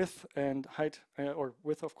width and height, or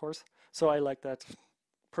width of course. So I like that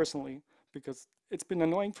personally because it's been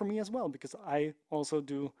annoying for me as well, because I also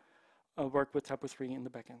do work with TYPO3 in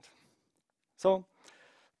the backend. So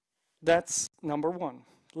that's number one.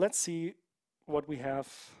 Let's see what we have.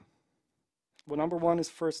 Well, number one is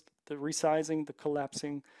first the resizing, the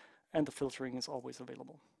collapsing, and the filtering is always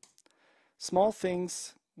available. Small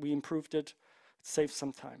things, we improved it, saves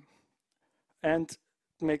some time, and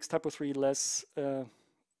makes TYPO3 less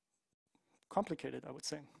complicated, I would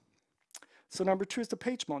say. So number two is the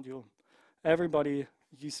page module. Everybody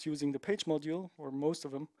is using the page module, or most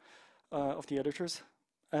of them, of the editors,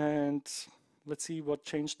 and let's see what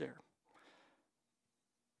changed there.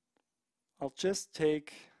 I'll just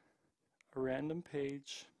take a random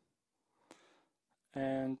page,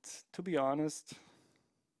 and to be honest,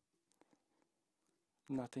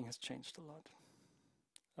 nothing has changed a lot,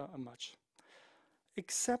 much,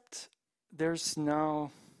 except there's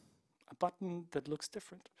now a button that looks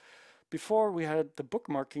different. Before we had the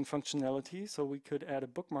bookmarking functionality, so we could add a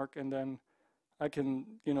bookmark and then I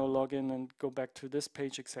can, log in and go back to this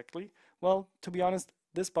page exactly. Well, to be honest,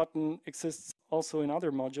 this button exists also in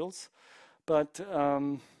other modules, but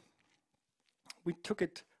we took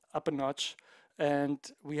it up a notch, and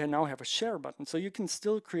we now have a share button. So you can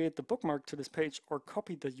still create the bookmark to this page or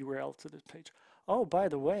copy the URL to this page. Oh, by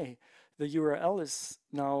the way, the URL is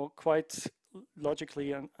now quite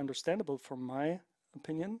logically understandable from my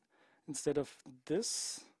opinion. Instead of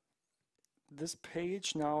this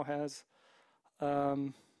page now has a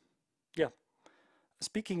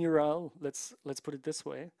speaking URL, let's put it this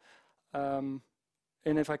way. And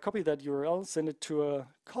if I copy that URL, send it to a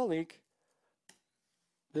colleague,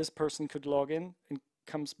 this person could log in and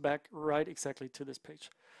comes back right exactly to this page.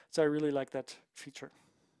 So I really like that feature.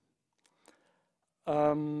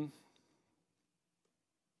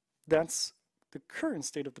 That's the current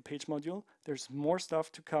state of the page module. There's more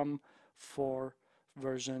stuff to come for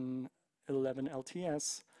version 11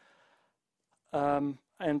 LTS.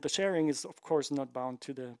 And the sharing is, of course, not bound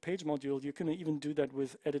to the page module. You can even do that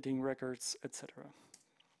with editing records, etc.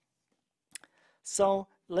 So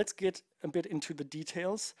let's get a bit into the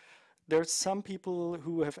details. There's some people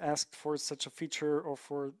who have asked for such a feature or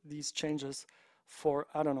for these changes for,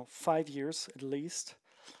 I don't know, 5 years at least.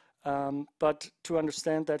 But to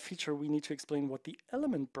understand that feature, we need to explain what the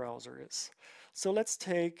element browser is. So let's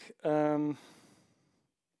take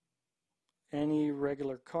any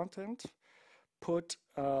regular content, put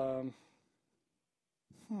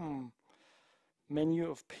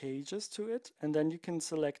menu of pages to it, and then you can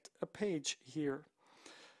select a page here.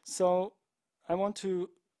 So I want to,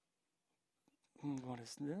 what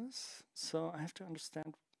is this? So I have to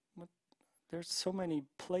understand what, there's so many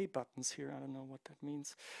play buttons here, I don't know what that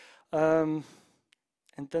means. And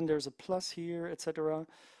then there's a plus here, etc.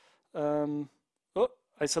 Oh,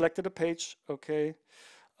 I selected a page, okay.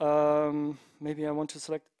 Maybe I want to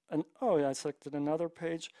select an, oh yeah, I selected another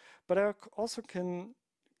page, but I also can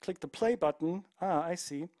click the play button. Ah, I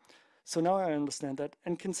see. So now I understand that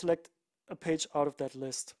and can select a page out of that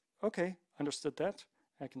list. Okay, understood that.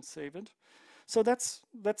 I can save it. So that's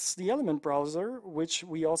the element browser, which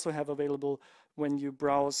we also have available when you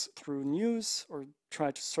browse through news or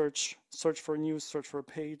try to search for news, search for a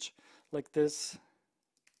page like this.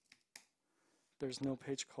 There's no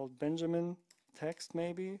page called Benjamin. Text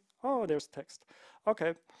maybe. Oh, there's text.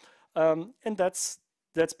 Okay, and that's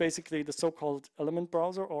basically the so-called element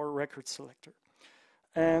browser or record selector.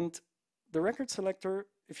 And the record selector,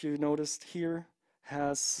 if you noticed here,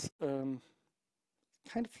 has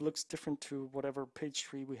kind of looks different to whatever page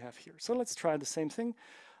tree we have here. So let's try the same thing.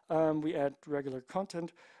 We add regular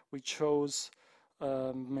content. We chose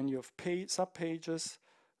menu of sub-pages.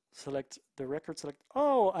 Select the record select.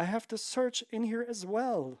 Oh, I have the search in here as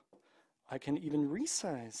well. I can even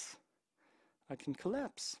resize. I can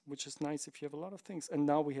collapse, which is nice if you have a lot of things. And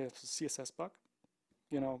now we have a CSS bug,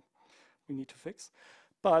 you know, we need to fix.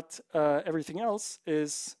 But everything else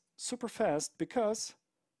is super fast because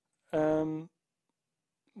one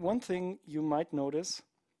thing you might notice,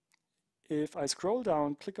 if I scroll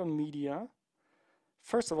down, click on media,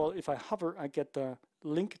 first of all, if I hover, I get the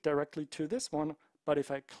link directly to this one. But if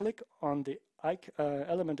I click on the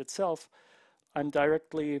element itself, I'm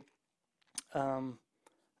directly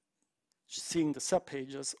seeing the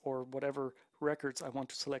subpages or whatever records I want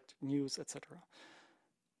to select, news, etc.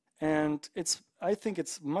 And I think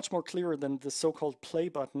it's much more clearer than the so-called play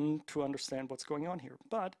button to understand what's going on here.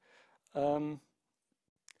 But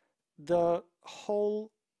the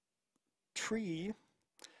whole tree,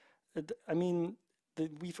 I mean,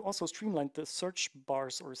 we've also streamlined the search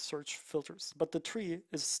bars or search filters, but the tree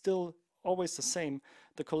is still always the same.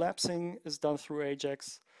 The collapsing is done through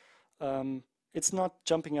Ajax. It's not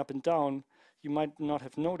jumping up and down. You might not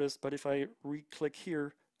have noticed, but if I re-click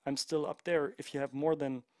here, I'm still up there. If you have more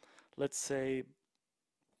than, let's say,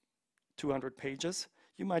 200 pages,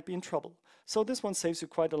 you might be in trouble. So this one saves you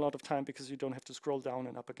quite a lot of time because you don't have to scroll down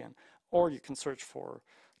and up again. Or you can search for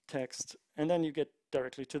text, and then you get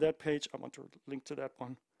directly to that page. I want to link to that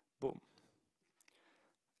one. Boom.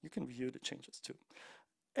 You can view the changes too.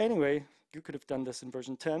 Anyway, you could have done this in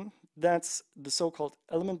version 10. That's the so-called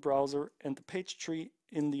element browser and the page tree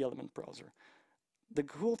in the element browser. The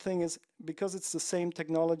cool thing is, because it's the same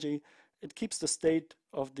technology, it keeps the state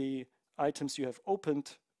of the items you have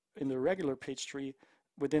opened in the regular page tree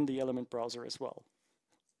within the element browser as well.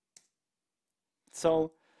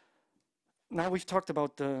 So now we've talked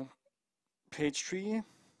about the page tree,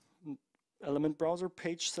 element browser,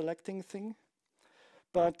 page selecting thing,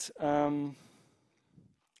 but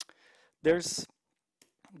there's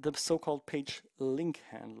the so-called page link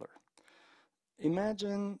handler.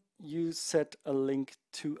 Imagine you set a link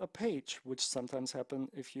to a page, which sometimes happens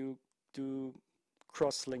if you do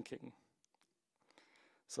cross-linking.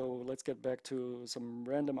 So let's get back to some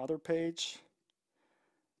random other page.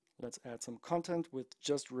 Let's add some content with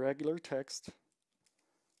just regular text.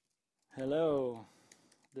 Hello,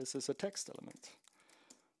 this is a text element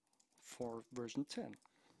for version 10.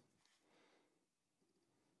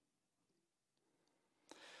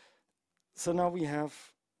 So now we have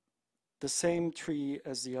the same tree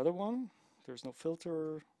as the other one. There's no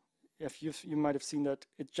filter. If you might have seen that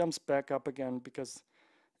it jumps back up again because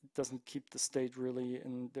it doesn't keep the state really,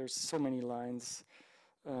 and there's so many lines.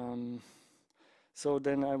 So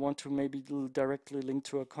then I want to maybe directly link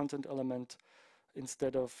to a content element.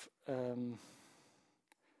 instead of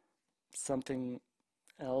something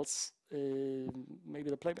else. Maybe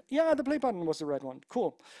the play button. Yeah, the play button was the right one.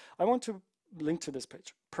 Cool. I want to link to this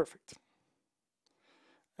page. Perfect.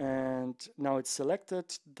 And now it's selected.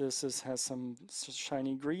 This has some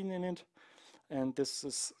shiny green in it, and this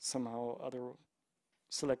is somehow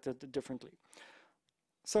selected differently.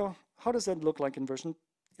 So how does that look like in version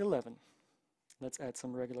 11? Let's add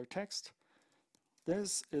some regular text.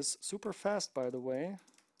 This is super fast, by the way,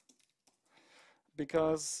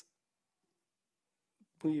 because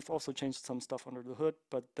we've also changed some stuff under the hood,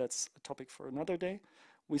 but that's a topic for another day.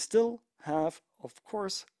 We still have, of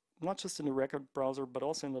course, not just in the record browser, but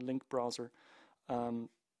also in the link browser,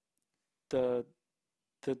 the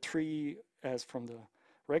tree as from the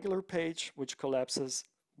regular page, which collapses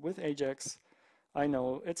with Ajax. I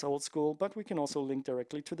know it's old school, but we can also link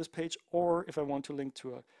directly to this page. Or if I want to link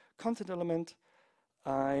to a content element,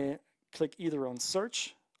 I click either on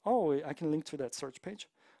search. Oh, I can link to that search page,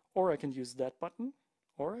 or I can use that button,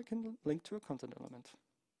 or I can link to a content element.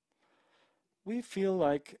 We feel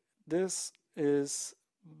like this is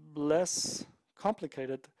less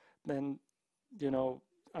complicated than,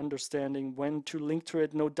 understanding when to link to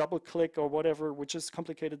it, no double click or whatever, which is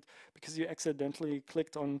complicated because you accidentally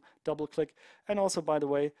clicked on double click. And also, by the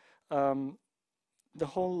way, the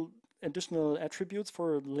whole additional attributes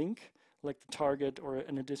for a link, like the target or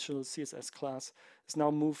an additional CSS class, is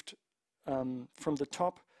now moved from the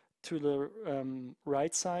top to the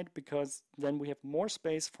right side, because then we have more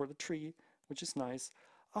space for the tree, which is nice.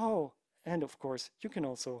 Oh, and of course, you can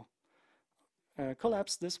also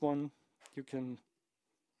collapse this one. You can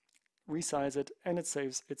resize it, and it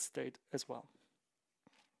saves its state as well.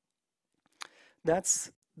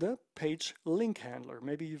 That's the page link handler.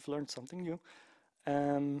 Maybe you've learned something new,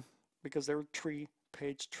 because there are three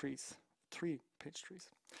page trees.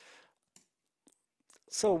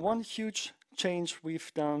 So one huge change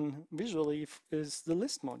we've done visually is the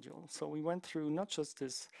list module. So we went through not just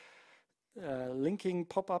this linking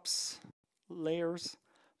pop-ups layers,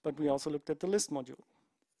 but we also looked at the list module.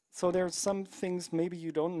 So there are some things maybe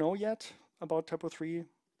you don't know yet about TYPO3,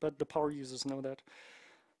 but the power users know that.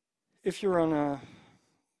 If you're on a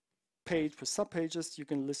page with subpages, you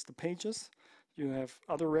can list the pages. You have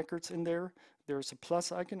other records in there. There's a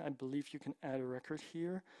plus icon. I believe you can add a record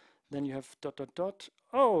here. Then you have ...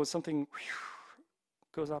 Oh, something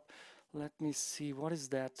goes up. Let me see. What is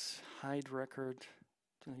that? Hide record.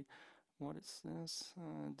 What is this?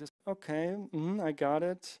 Okay, I got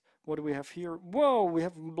it. What do we have here? Whoa, we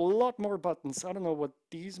have a lot more buttons. I don't know what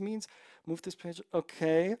these means. Move this page.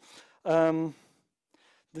 Okay.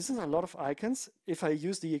 This is a lot of icons. If I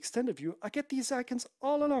use the extended view, I get these icons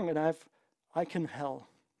all along, and I have icon hell.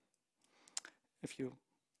 If you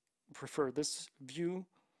prefer this view,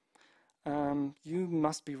 you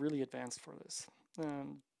must be really advanced for this.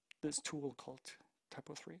 This tool called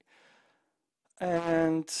TYPO3.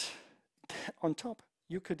 And on top,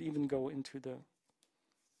 you could even go into the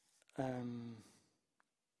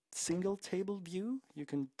single table view. You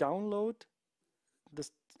can download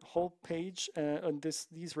this whole page and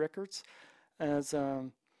these records as a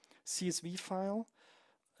CSV file.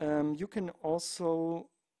 You can also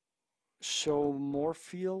show more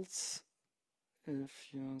fields if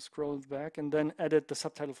you scroll back and then edit the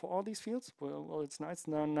subtitle for all these fields. Well, it's nice.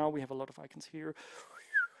 Now we have a lot of icons here.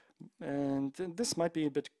 And this might be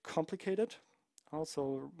a bit complicated.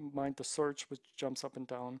 Also mind the search, which jumps up and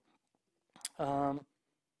down.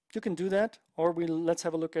 You can do that, or let's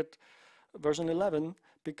have a look at version 11,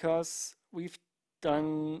 because we've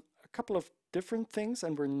done a couple of different things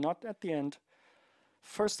and we're not at the end.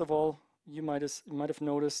 First of all, you might have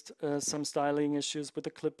noticed some styling issues with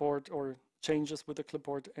the clipboard, or changes with the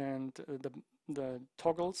clipboard and the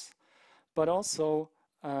toggles, but also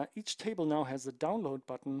each table now has a download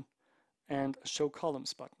button and a show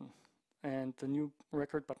columns button, and the new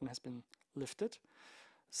record button has been lifted.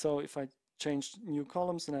 So if I change new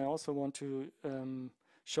columns and I also want to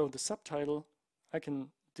show the subtitle, I can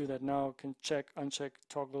do that now. Can check, uncheck,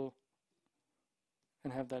 toggle,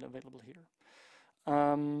 and have that available here.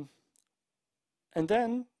 And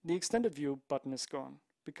then the extended view button is gone,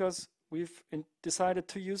 because we've decided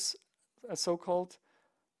to use a so-called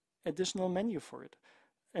additional menu for it.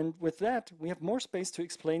 And with that, we have more space to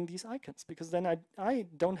explain these icons, because then I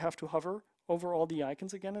don't have to hover over all the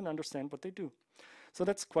icons again and understand what they do. So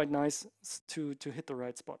that's quite nice to hit the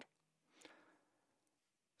right spot.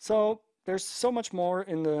 So there's so much more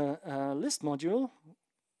in the list module.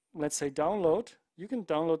 Let's say download. You can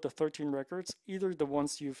download the 13 records, either the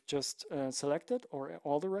ones you've just selected or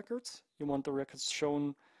all the records. You want the records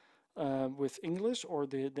shown with English or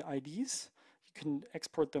the IDs. You can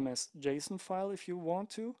export them as JSON file if you want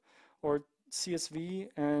to, or CSV,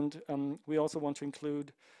 and we also want to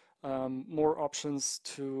include more options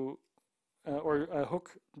to, or a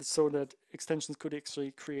hook so that extensions could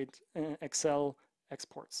actually create Excel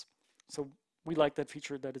exports. So we like that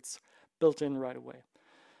feature that it's built in right away.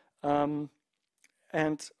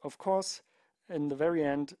 And of course, in the very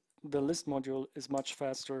end, the list module is much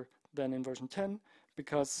faster than in version 10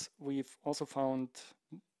 because we've also found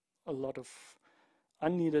a lot of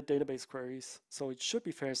unneeded database queries. So it should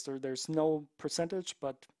be faster. There's no percentage,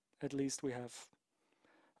 but at least we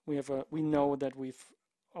know that we've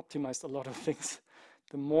optimized a lot of things.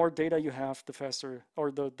 The more data you have, the faster,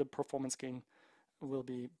 or the performance gain will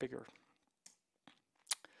be bigger.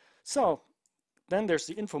 So then there's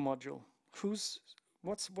the info module.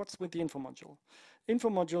 What's with the info module? Info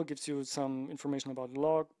module gives you some information about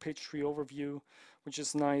log, page tree overview, which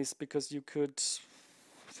is nice because you could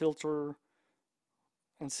filter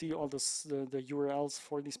and see all the URLs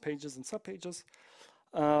for these pages and subpages.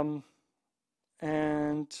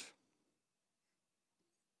 And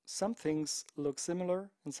some things look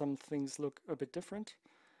similar and some things look a bit different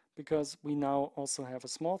because we now also have a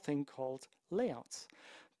small thing called layouts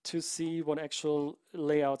to see what actual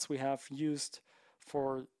layouts we have used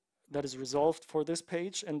for that is resolved for this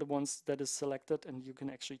page and the ones that is selected, and you can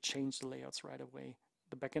actually change the layouts right away.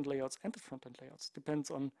 The backend layouts and the front-end layouts depends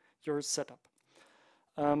on your setup.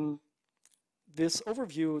 This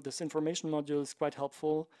overview, this information module is quite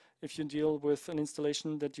helpful if you deal with an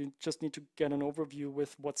installation that you just need to get an overview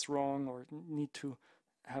with what's wrong or need to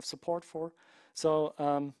have support for. So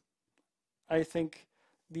I think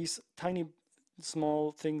these tiny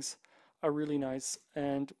small things are really nice.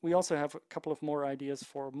 And we also have a couple of more ideas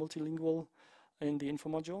for multilingual in the info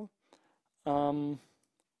module.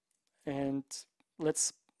 And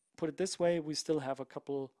let's put it this way, we still have a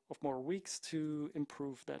couple of more weeks to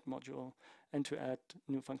improve that module and to add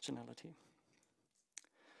new functionality.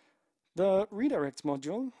 The redirects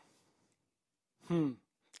module.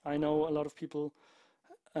 I know a lot of people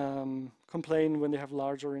complain when they have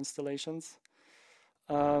larger installations.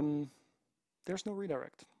 There's no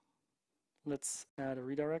redirect. Let's add a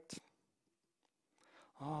redirect.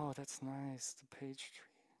 Oh, that's nice, the page tree.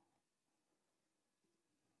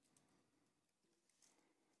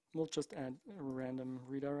 We'll just add a random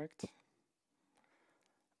redirect.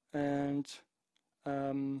 And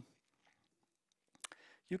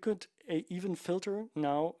you could even filter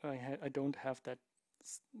now. I don't have that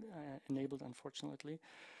enabled, unfortunately,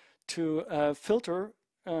 to filter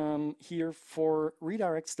here for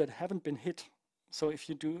redirects that haven't been hit. So if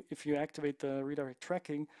you activate the redirect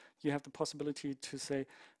tracking, you have the possibility to say,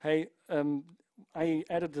 hey, I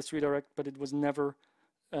added this redirect, but it was never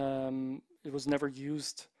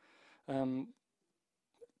used.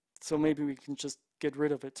 So maybe we can just get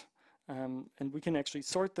rid of it. And we can actually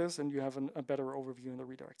sort this, and you have a better overview in the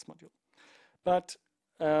redirects module. But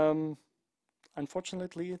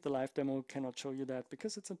unfortunately, the live demo cannot show you that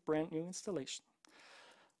because it's a brand new installation.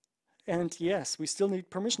 And yes, we still need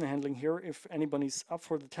permission handling here. If anybody's up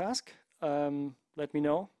for the task, let me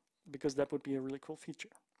know, because that would be a really cool feature.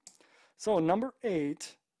 So number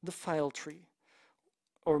 8, the file tree,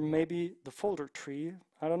 or maybe the folder tree.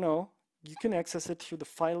 I don't know. You can access it through the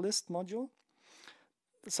file list module.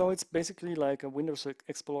 So it's basically like a Windows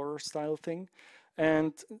Explorer style thing.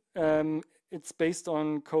 And it's based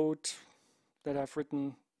on code that I've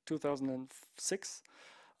written 2006.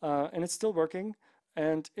 And it's still working.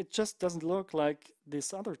 And it just doesn't look like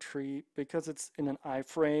this other tree because it's in an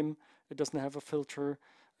iframe. It doesn't have a filter.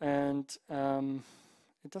 And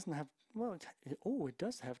it doesn't have, well, it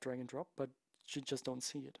does have drag and drop, but you just don't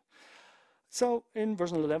see it. So in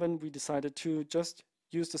version 11, we decided to just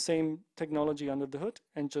use the same technology under the hood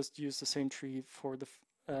and just use the same tree for the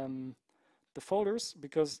folders,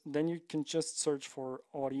 because then you can just search for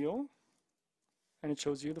audio and it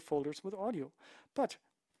shows you the folders with audio. But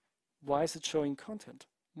why is it showing content?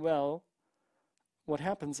 Well, what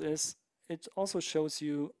happens is it also shows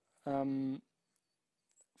you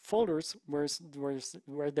folders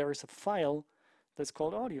where there is a file that's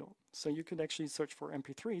called audio. So you could actually search for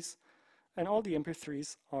MP3s, and all the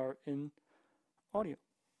MP3s are in audio.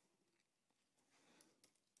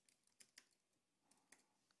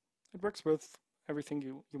 It works with everything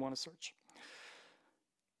you want to search.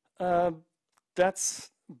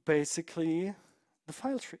 That's basically the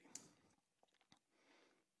file tree.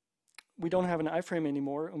 We don't have an iframe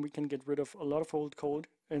anymore, and we can get rid of a lot of old code.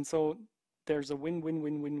 And so there's a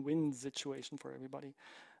win-win-win-win-win situation for everybody.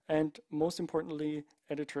 And most importantly,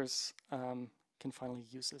 editors can finally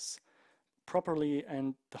use this properly,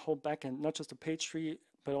 and the whole backend, not just the page tree,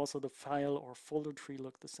 but also the file or folder tree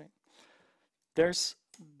look the same. There's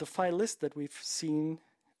the file list that we've seen,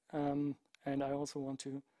 and I also want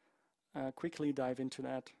to quickly dive into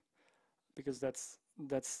that, because that's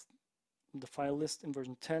the file list in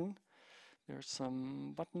version 10. There's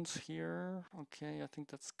some buttons here. Okay, I think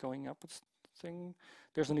that's going up with thing.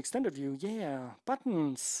 There's an extended view. Yeah,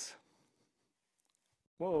 buttons.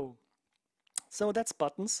 Whoa. So that's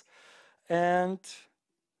buttons. And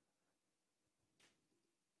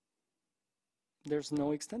there's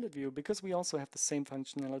no extended view because we also have the same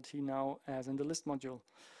functionality now as in the list module.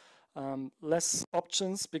 Less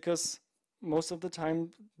options because most of the time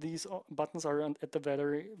these buttons are at the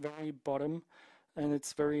very, very bottom and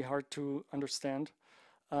it's very hard to understand.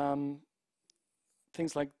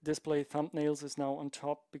 Things like display thumbnails is now on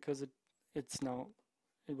top because it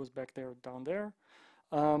was back there, down there.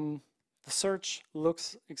 The search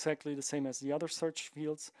looks exactly the same as the other search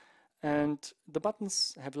fields. And the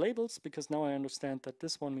buttons have labels because now I understand that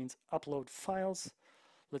this one means upload files.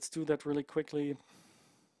 Let's do that really quickly.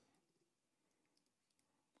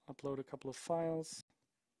 Upload a couple of files.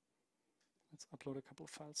 Let's upload a couple of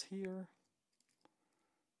files here.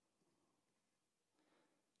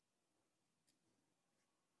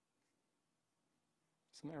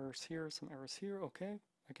 Some errors here, some errors here. Okay,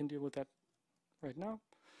 I can deal with that right now.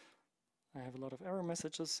 I have a lot of error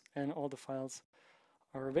messages and all the files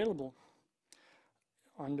are available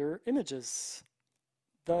under images.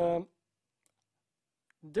 The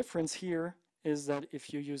difference here is that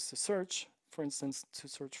if you use the search, for instance, to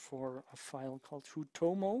search for a file called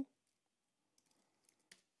Tomo,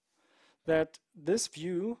 that this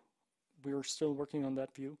view, we're still working on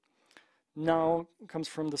that view, now comes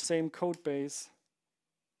from the same code base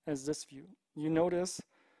as this view. You notice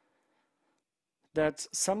that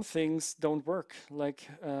some things don't work, like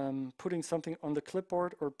putting something on the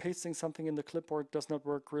clipboard or pasting something in the clipboard does not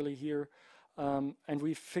work really here. And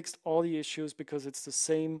we fixed all the issues because it's the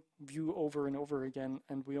same view over and over again,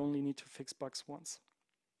 and we only need to fix bugs once.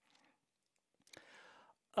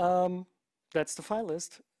 That's the file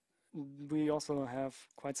list. We also have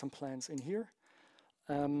quite some plans in here.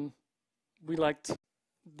 We liked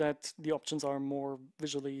that the options are more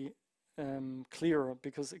visually clearer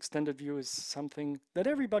because extended view is something that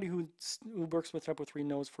everybody who works with TYPO3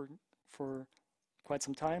 knows for quite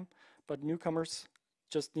some time, but newcomers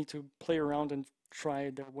just need to play around and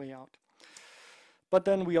try their way out. But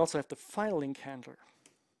then we also have the file link handler.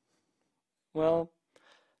 Well,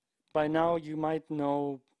 by now you might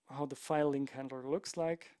know how the file link handler looks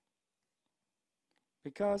like,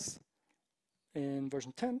 because in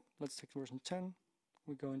version 10, let's take version 10,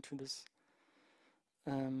 we go into this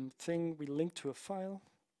thing, we link to a file.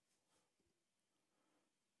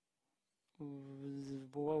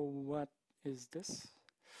 Whoa, what is this?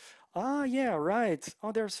 Ah, yeah, right.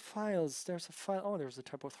 Oh, there's files. There's a file. Oh, there's a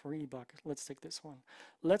TYPO3 bug. Let's take this one.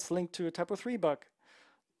 Let's link to a TYPO3 bug.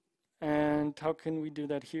 And how can we do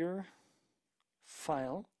that here?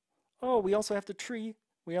 File. Oh, we also have the tree.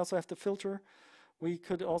 We also have the filter. We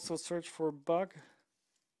could also search for bug.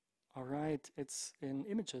 All right, it's in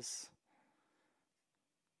images.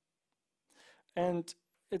 And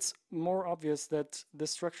it's more obvious that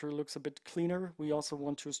this structure looks a bit cleaner. We also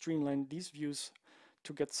want to streamline these views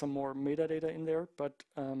to get some more metadata in there, but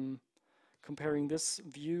comparing this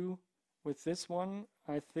view with this one,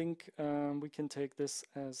 I think we can take this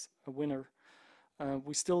as a winner.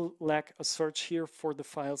 We still lack a search here for the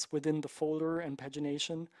files within the folder and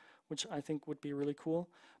pagination, which I think would be really cool,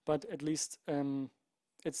 but at least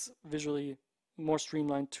it's visually more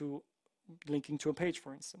streamlined to linking to a page,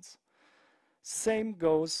 for instance. Same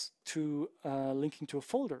goes to linking to a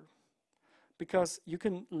folder, because you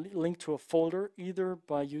can link to a folder either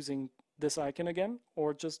by using this icon again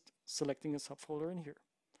or just selecting a subfolder in here.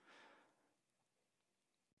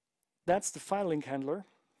 That's the file link handler.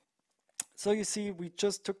 So you see, we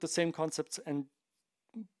just took the same concepts and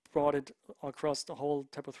brought it across the whole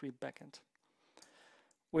TYPO3 backend.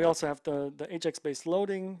 We also have the Ajax-based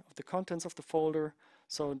loading of the contents of the folder,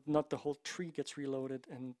 so not the whole tree gets reloaded,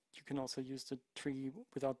 and you can also use the tree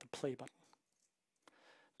without the play button.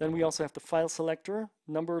 Then we also have the file selector,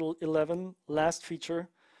 number 11, last feature.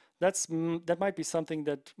 That might be something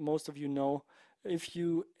that most of you know. If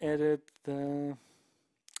you edit the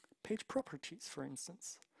page properties, for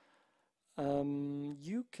instance,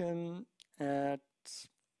 you can add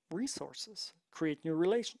resources, create new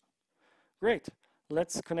relation. Great.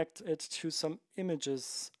 Let's connect it to some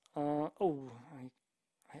images. I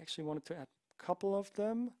actually wanted to add a couple of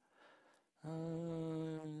them.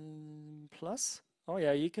 Plus. Oh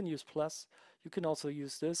yeah, you can use plus. You can also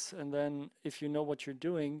use this, and then if you know what you're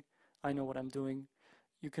doing, I know what I'm doing,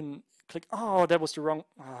 you can click, oh, that was the wrong,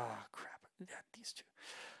 crap, yeah, these two.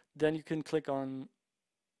 Then you can click on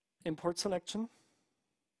import selection.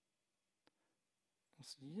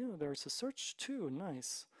 So, yeah, there's a search too,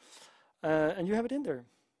 nice. And you have it in there.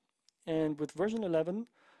 And with version 11,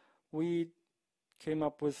 we came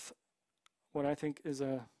up with what I think is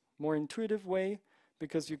a more intuitive way,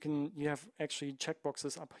 because you have actually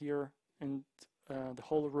checkboxes up here, and the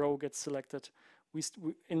whole row gets selected.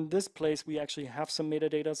 In this place, we actually have some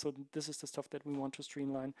metadata, so this is the stuff that we want to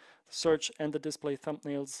streamline. The search and the display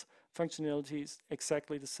thumbnails functionality is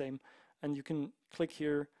exactly the same, and you can click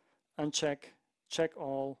here, uncheck, check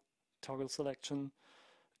all, toggle selection.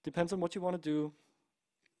 Depends on what you want to do,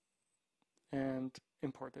 and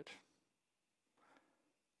import it.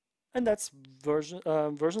 And that's version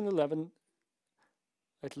 11,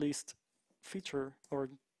 at least feature or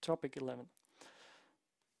topic 11.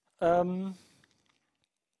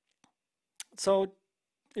 So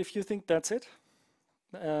if you think that's it,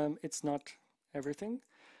 it's not everything.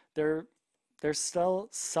 There's still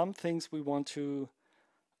some things we want to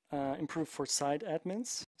improve for site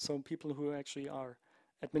admins, so people who actually are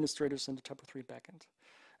administrators in the TYPO3 backend.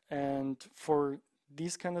 And for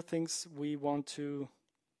these kind of things, we want to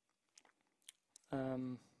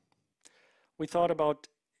we thought about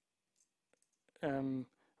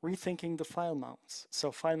rethinking the file mounts.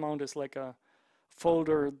 So file mount is like a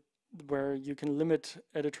folder where you can limit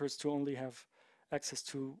editors to only have access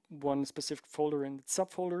to one specific folder and its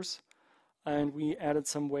subfolders. And we added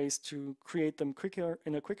some ways to create them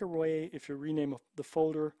in a quicker way. If you rename the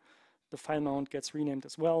folder, the file mount gets renamed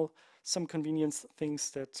as well. Some convenience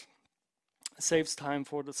things that saves time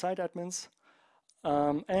for the site admins.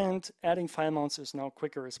 And adding file mounts is now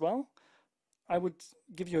quicker as well. I would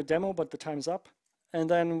give you a demo, but the time's up. And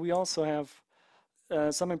then we also have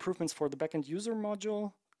some improvements for the backend user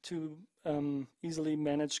module to easily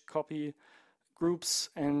manage copy groups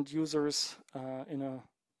and users in a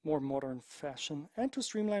more modern fashion, and to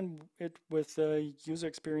streamline it with the user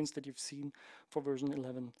experience that you've seen for version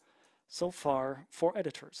 11 so far for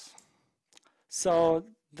editors. So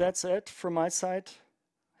that's it from my side.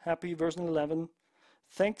 Happy version 11.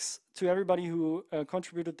 Thanks to everybody who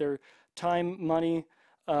contributed their time, money,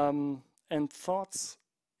 and thoughts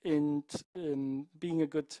in being a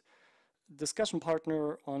good discussion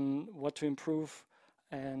partner on what to improve.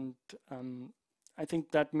 And I think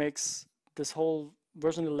that makes this whole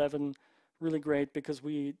version 11 really great, because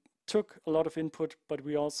we took a lot of input, but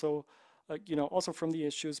we also, also from the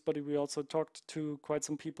issues, but we also talked to quite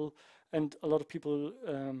some people, and a lot of people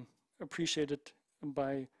appreciated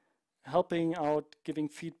by helping out, giving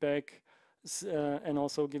feedback, and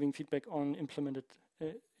also giving feedback on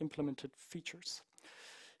implemented features.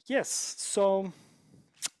 Yes, so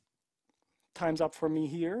time's up for me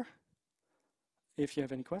here. If you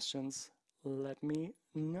have any questions, let me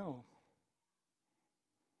know.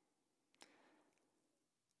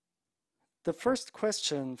 The first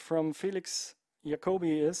question from Felix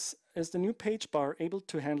Jacobi is the new page bar able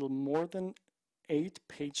to handle more than 8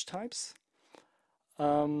 page types?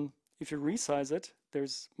 If you resize it,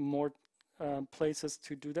 there's more places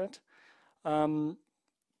to do that.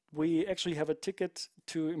 We actually have a ticket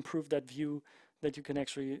to improve that view, that you can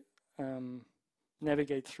actually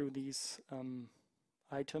navigate through these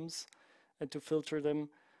items and to filter them.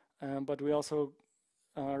 But we also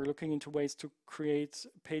are looking into ways to create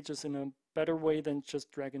pages in a better way than just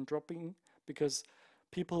drag and dropping, because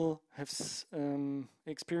people have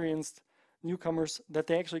experienced, newcomers, that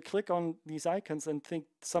they actually click on these icons and think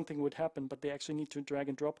something would happen, but they actually need to drag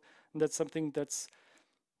and drop. And that's something that's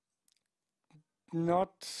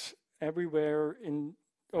not everywhere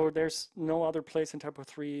or there's no other place in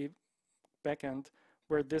TYPO3 backend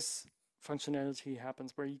where this functionality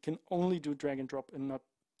happens, where you can only do drag and drop and not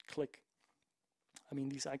click. I mean,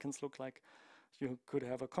 these icons look like you could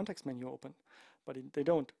have a context menu open, but they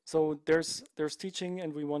don't. So there's teaching,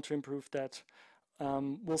 and we want to improve that.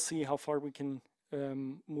 We'll see how far we can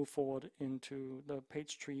move forward into the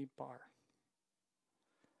page tree bar.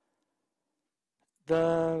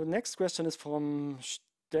 The next question is from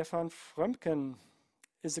Stefan Frömken.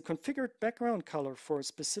 Is the configured background color for a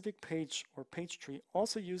specific page or page tree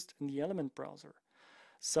also used in the Element browser?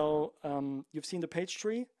 So you've seen the page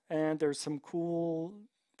tree, and there's some cool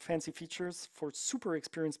fancy features for super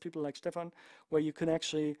experienced people like Stefan, where you can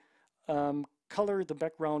actually color the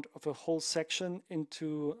background of a whole section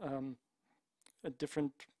into a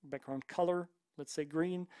different background color. Let's say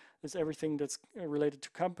green is everything that's related to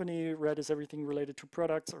company, red is everything related to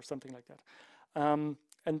products, or something like that.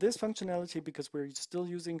 And this functionality, because we're still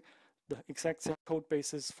using the exact same code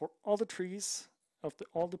bases for all the trees,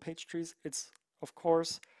 all the page trees, it's of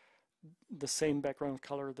course, the same background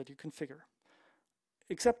color that you configure.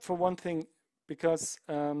 Except for one thing, because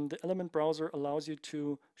the element browser allows you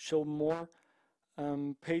to show more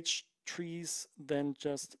page trees than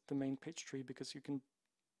just the main page tree, because you can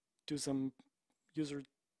do some user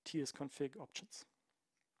tsconfig options.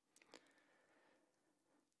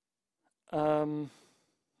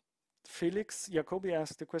 Felix Jacobi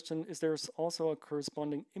asked the question, is there also a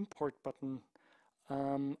corresponding import button?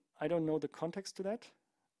 I don't know the context to that.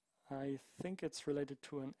 I think it's related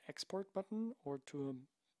to an export button or to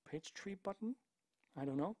a page tree button. I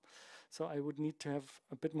don't know. So I would need to have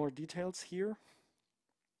a bit more details here.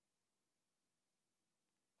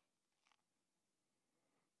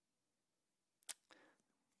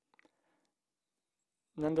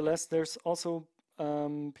 Nonetheless, there's also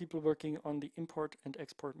people working on the import and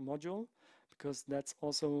export module, because that's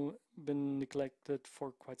also been neglected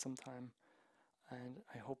for quite some time. And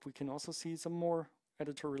I hope we can also see some more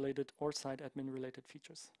editor-related or site admin-related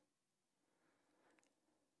features.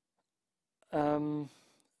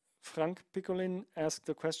 Frank Piccolin asked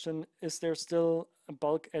the question, is there still a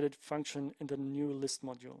bulk edit function in the new list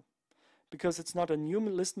module? Because it's not a new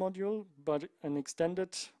list module, but an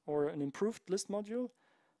extended or an improved list module,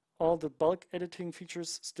 all the bulk editing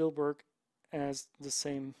features still work as the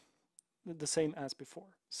same as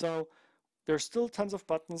before. So there's still tons of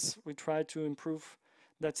buttons. We try to improve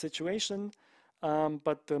that situation,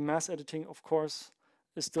 but the mass editing, of course,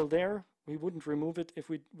 is still there. We wouldn't remove it if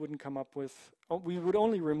we wouldn't come up with, we would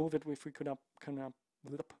only remove it if we could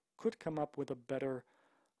come up with a better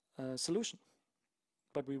solution,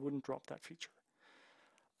 but we wouldn't drop that feature.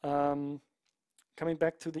 Coming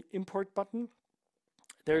back to the import button,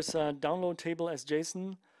 there's a download table as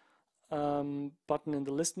JSON button in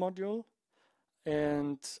the list module,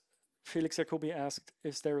 and Felix Jacobi asked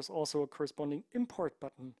if there is also a corresponding import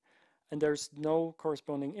button, and there's no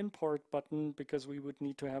corresponding import button because we would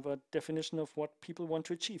need to have a definition of what people want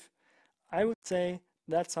to achieve. I would say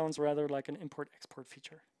that sounds rather like an import-export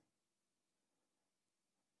feature.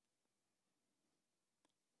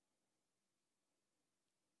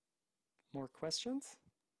 More questions?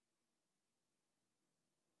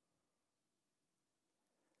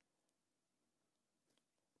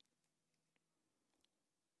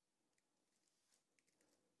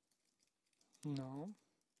 No.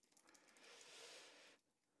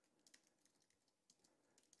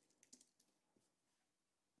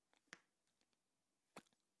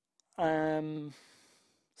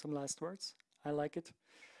 Some last words. I like it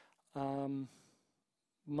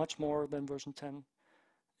much more than version 10.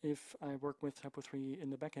 If I work with TYPO3 in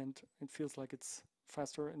the backend, it feels like it's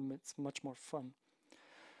faster and it's much more fun.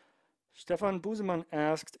 Stefan Busemann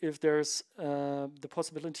asked if there's the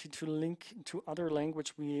possibility to link to other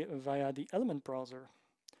language via the element browser.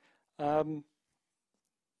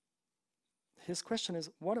 His question is,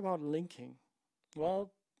 what about linking? Well,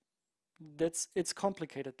 it's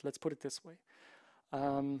complicated, let's put it this way.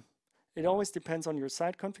 It always depends on your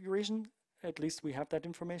site configuration, at least we have that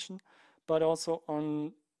information, but also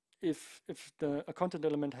on if a content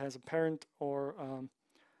element has a parent or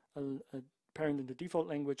a parent in the default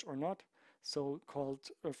language or not,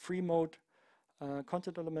 so-called free mode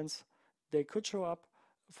content elements, they could show up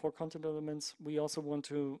for content elements. We also want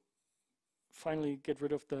to finally get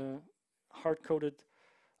rid of the hard-coded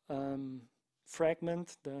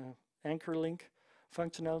fragment, the anchor link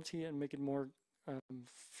functionality, and make it more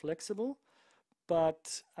flexible.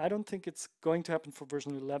 But I don't think it's going to happen for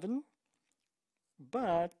version 11.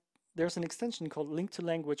 But there's an extension called Link to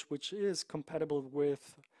Language, which is compatible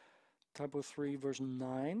with TYPO3 version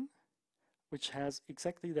 9, which has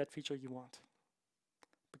exactly that feature you want.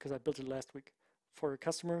 Because I built it last week for a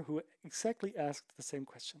customer who exactly asked the same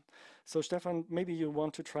question. So Stefan, maybe you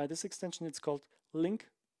want to try this extension. It's called Link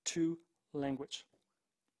to Language.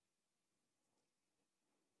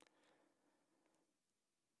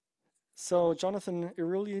 So Jonathan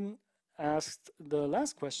Irulian asked the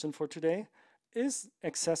last question for today. Is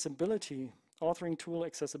accessibility, authoring tool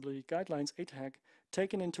accessibility guidelines, ATAG,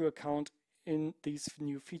 taken into account in these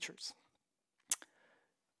new features?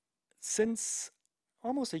 Since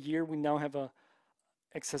almost a year, we now have a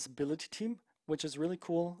accessibility team, which is really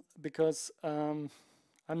cool because I'm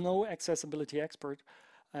no accessibility expert,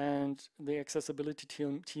 and the accessibility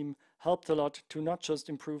team helped a lot to not just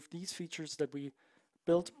improve these features that we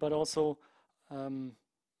built, but also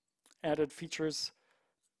added features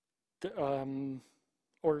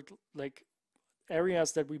or like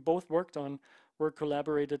areas that we both worked on were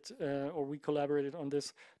collaborated or we collaborated on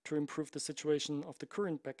this to improve the situation of the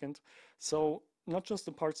current backend. So not just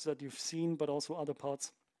the parts that you've seen, but also other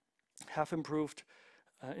parts have improved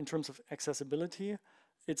in terms of accessibility.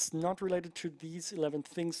 It's not related to these 11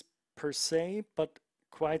 things per se, but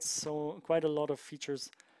quite a lot of features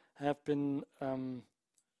have been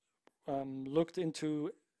looked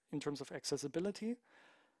into in terms of accessibility.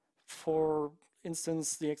 For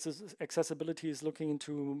instance, the accessibility is looking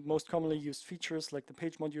into most commonly used features like the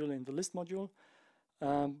page module and the list module.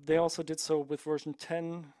 They also did so with version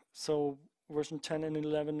 10. So version 10 and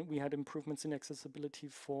 11, we had improvements in accessibility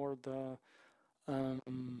for the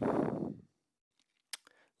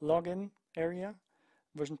login area.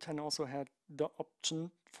 Version 10 also had the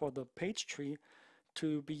option for the page tree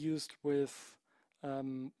to be used with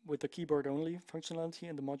the keyboard only functionality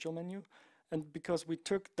in the module menu. And because we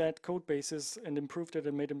took that code basis and improved it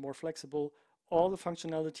and made it more flexible, all the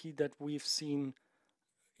functionality that we've seen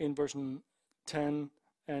in version 10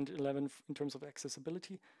 and 11 in terms of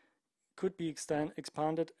accessibility could be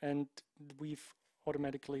expanded, and we've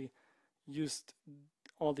automatically used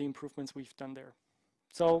all the improvements we've done there.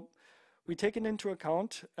 So we take it into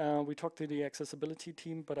account. We talked to the accessibility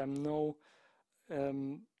team, but I'm no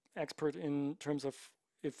expert in terms of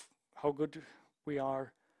how good we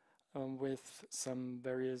are with some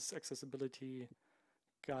various accessibility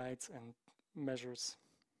guides and measures.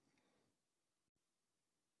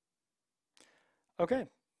 Okay,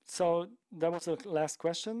 so that was the last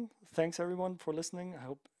question. Thanks everyone for listening. I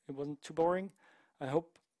hope it wasn't too boring. I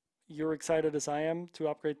hope you're excited as I am to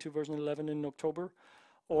upgrade to version 11 in October,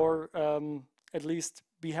 or at least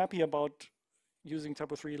be happy about using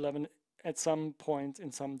TYPO3 11 at some point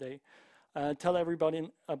in some day. Tell everybody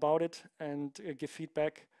about it and give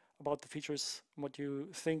feedback about the features, what you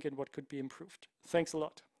think and what could be improved. Thanks a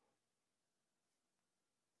lot.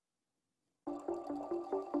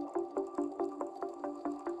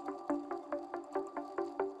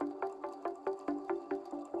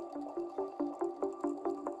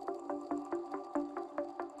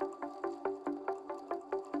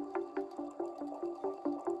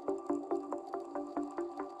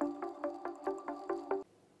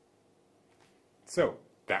 So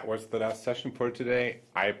that was the last session for today.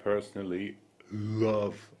 I personally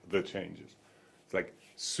love the changes. It's like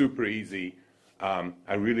super easy.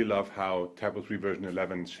 I really love how TYPO3 version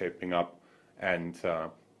 11 is shaping up, and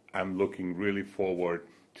I'm looking really forward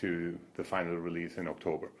to the final release in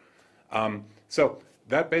October. So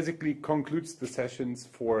that basically concludes the sessions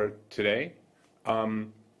for today.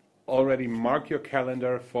 Already mark your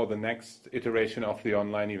calendar for the next iteration of the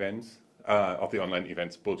online events. Of the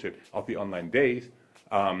online days,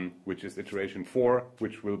 which is iteration 4,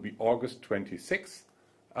 which will be August 26th.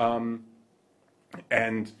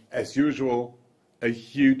 And as usual, a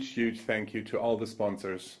huge thank you to all the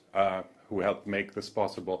sponsors who helped make this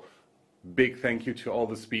possible. Big thank you to all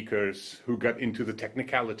the speakers who got into the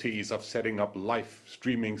technicalities of setting up live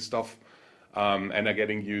streaming stuff and are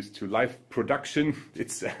getting used to live production.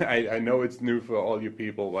 I know it's new for all you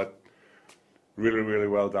people, but really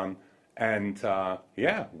well done. And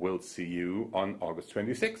yeah, we'll see you on August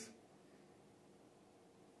 26th.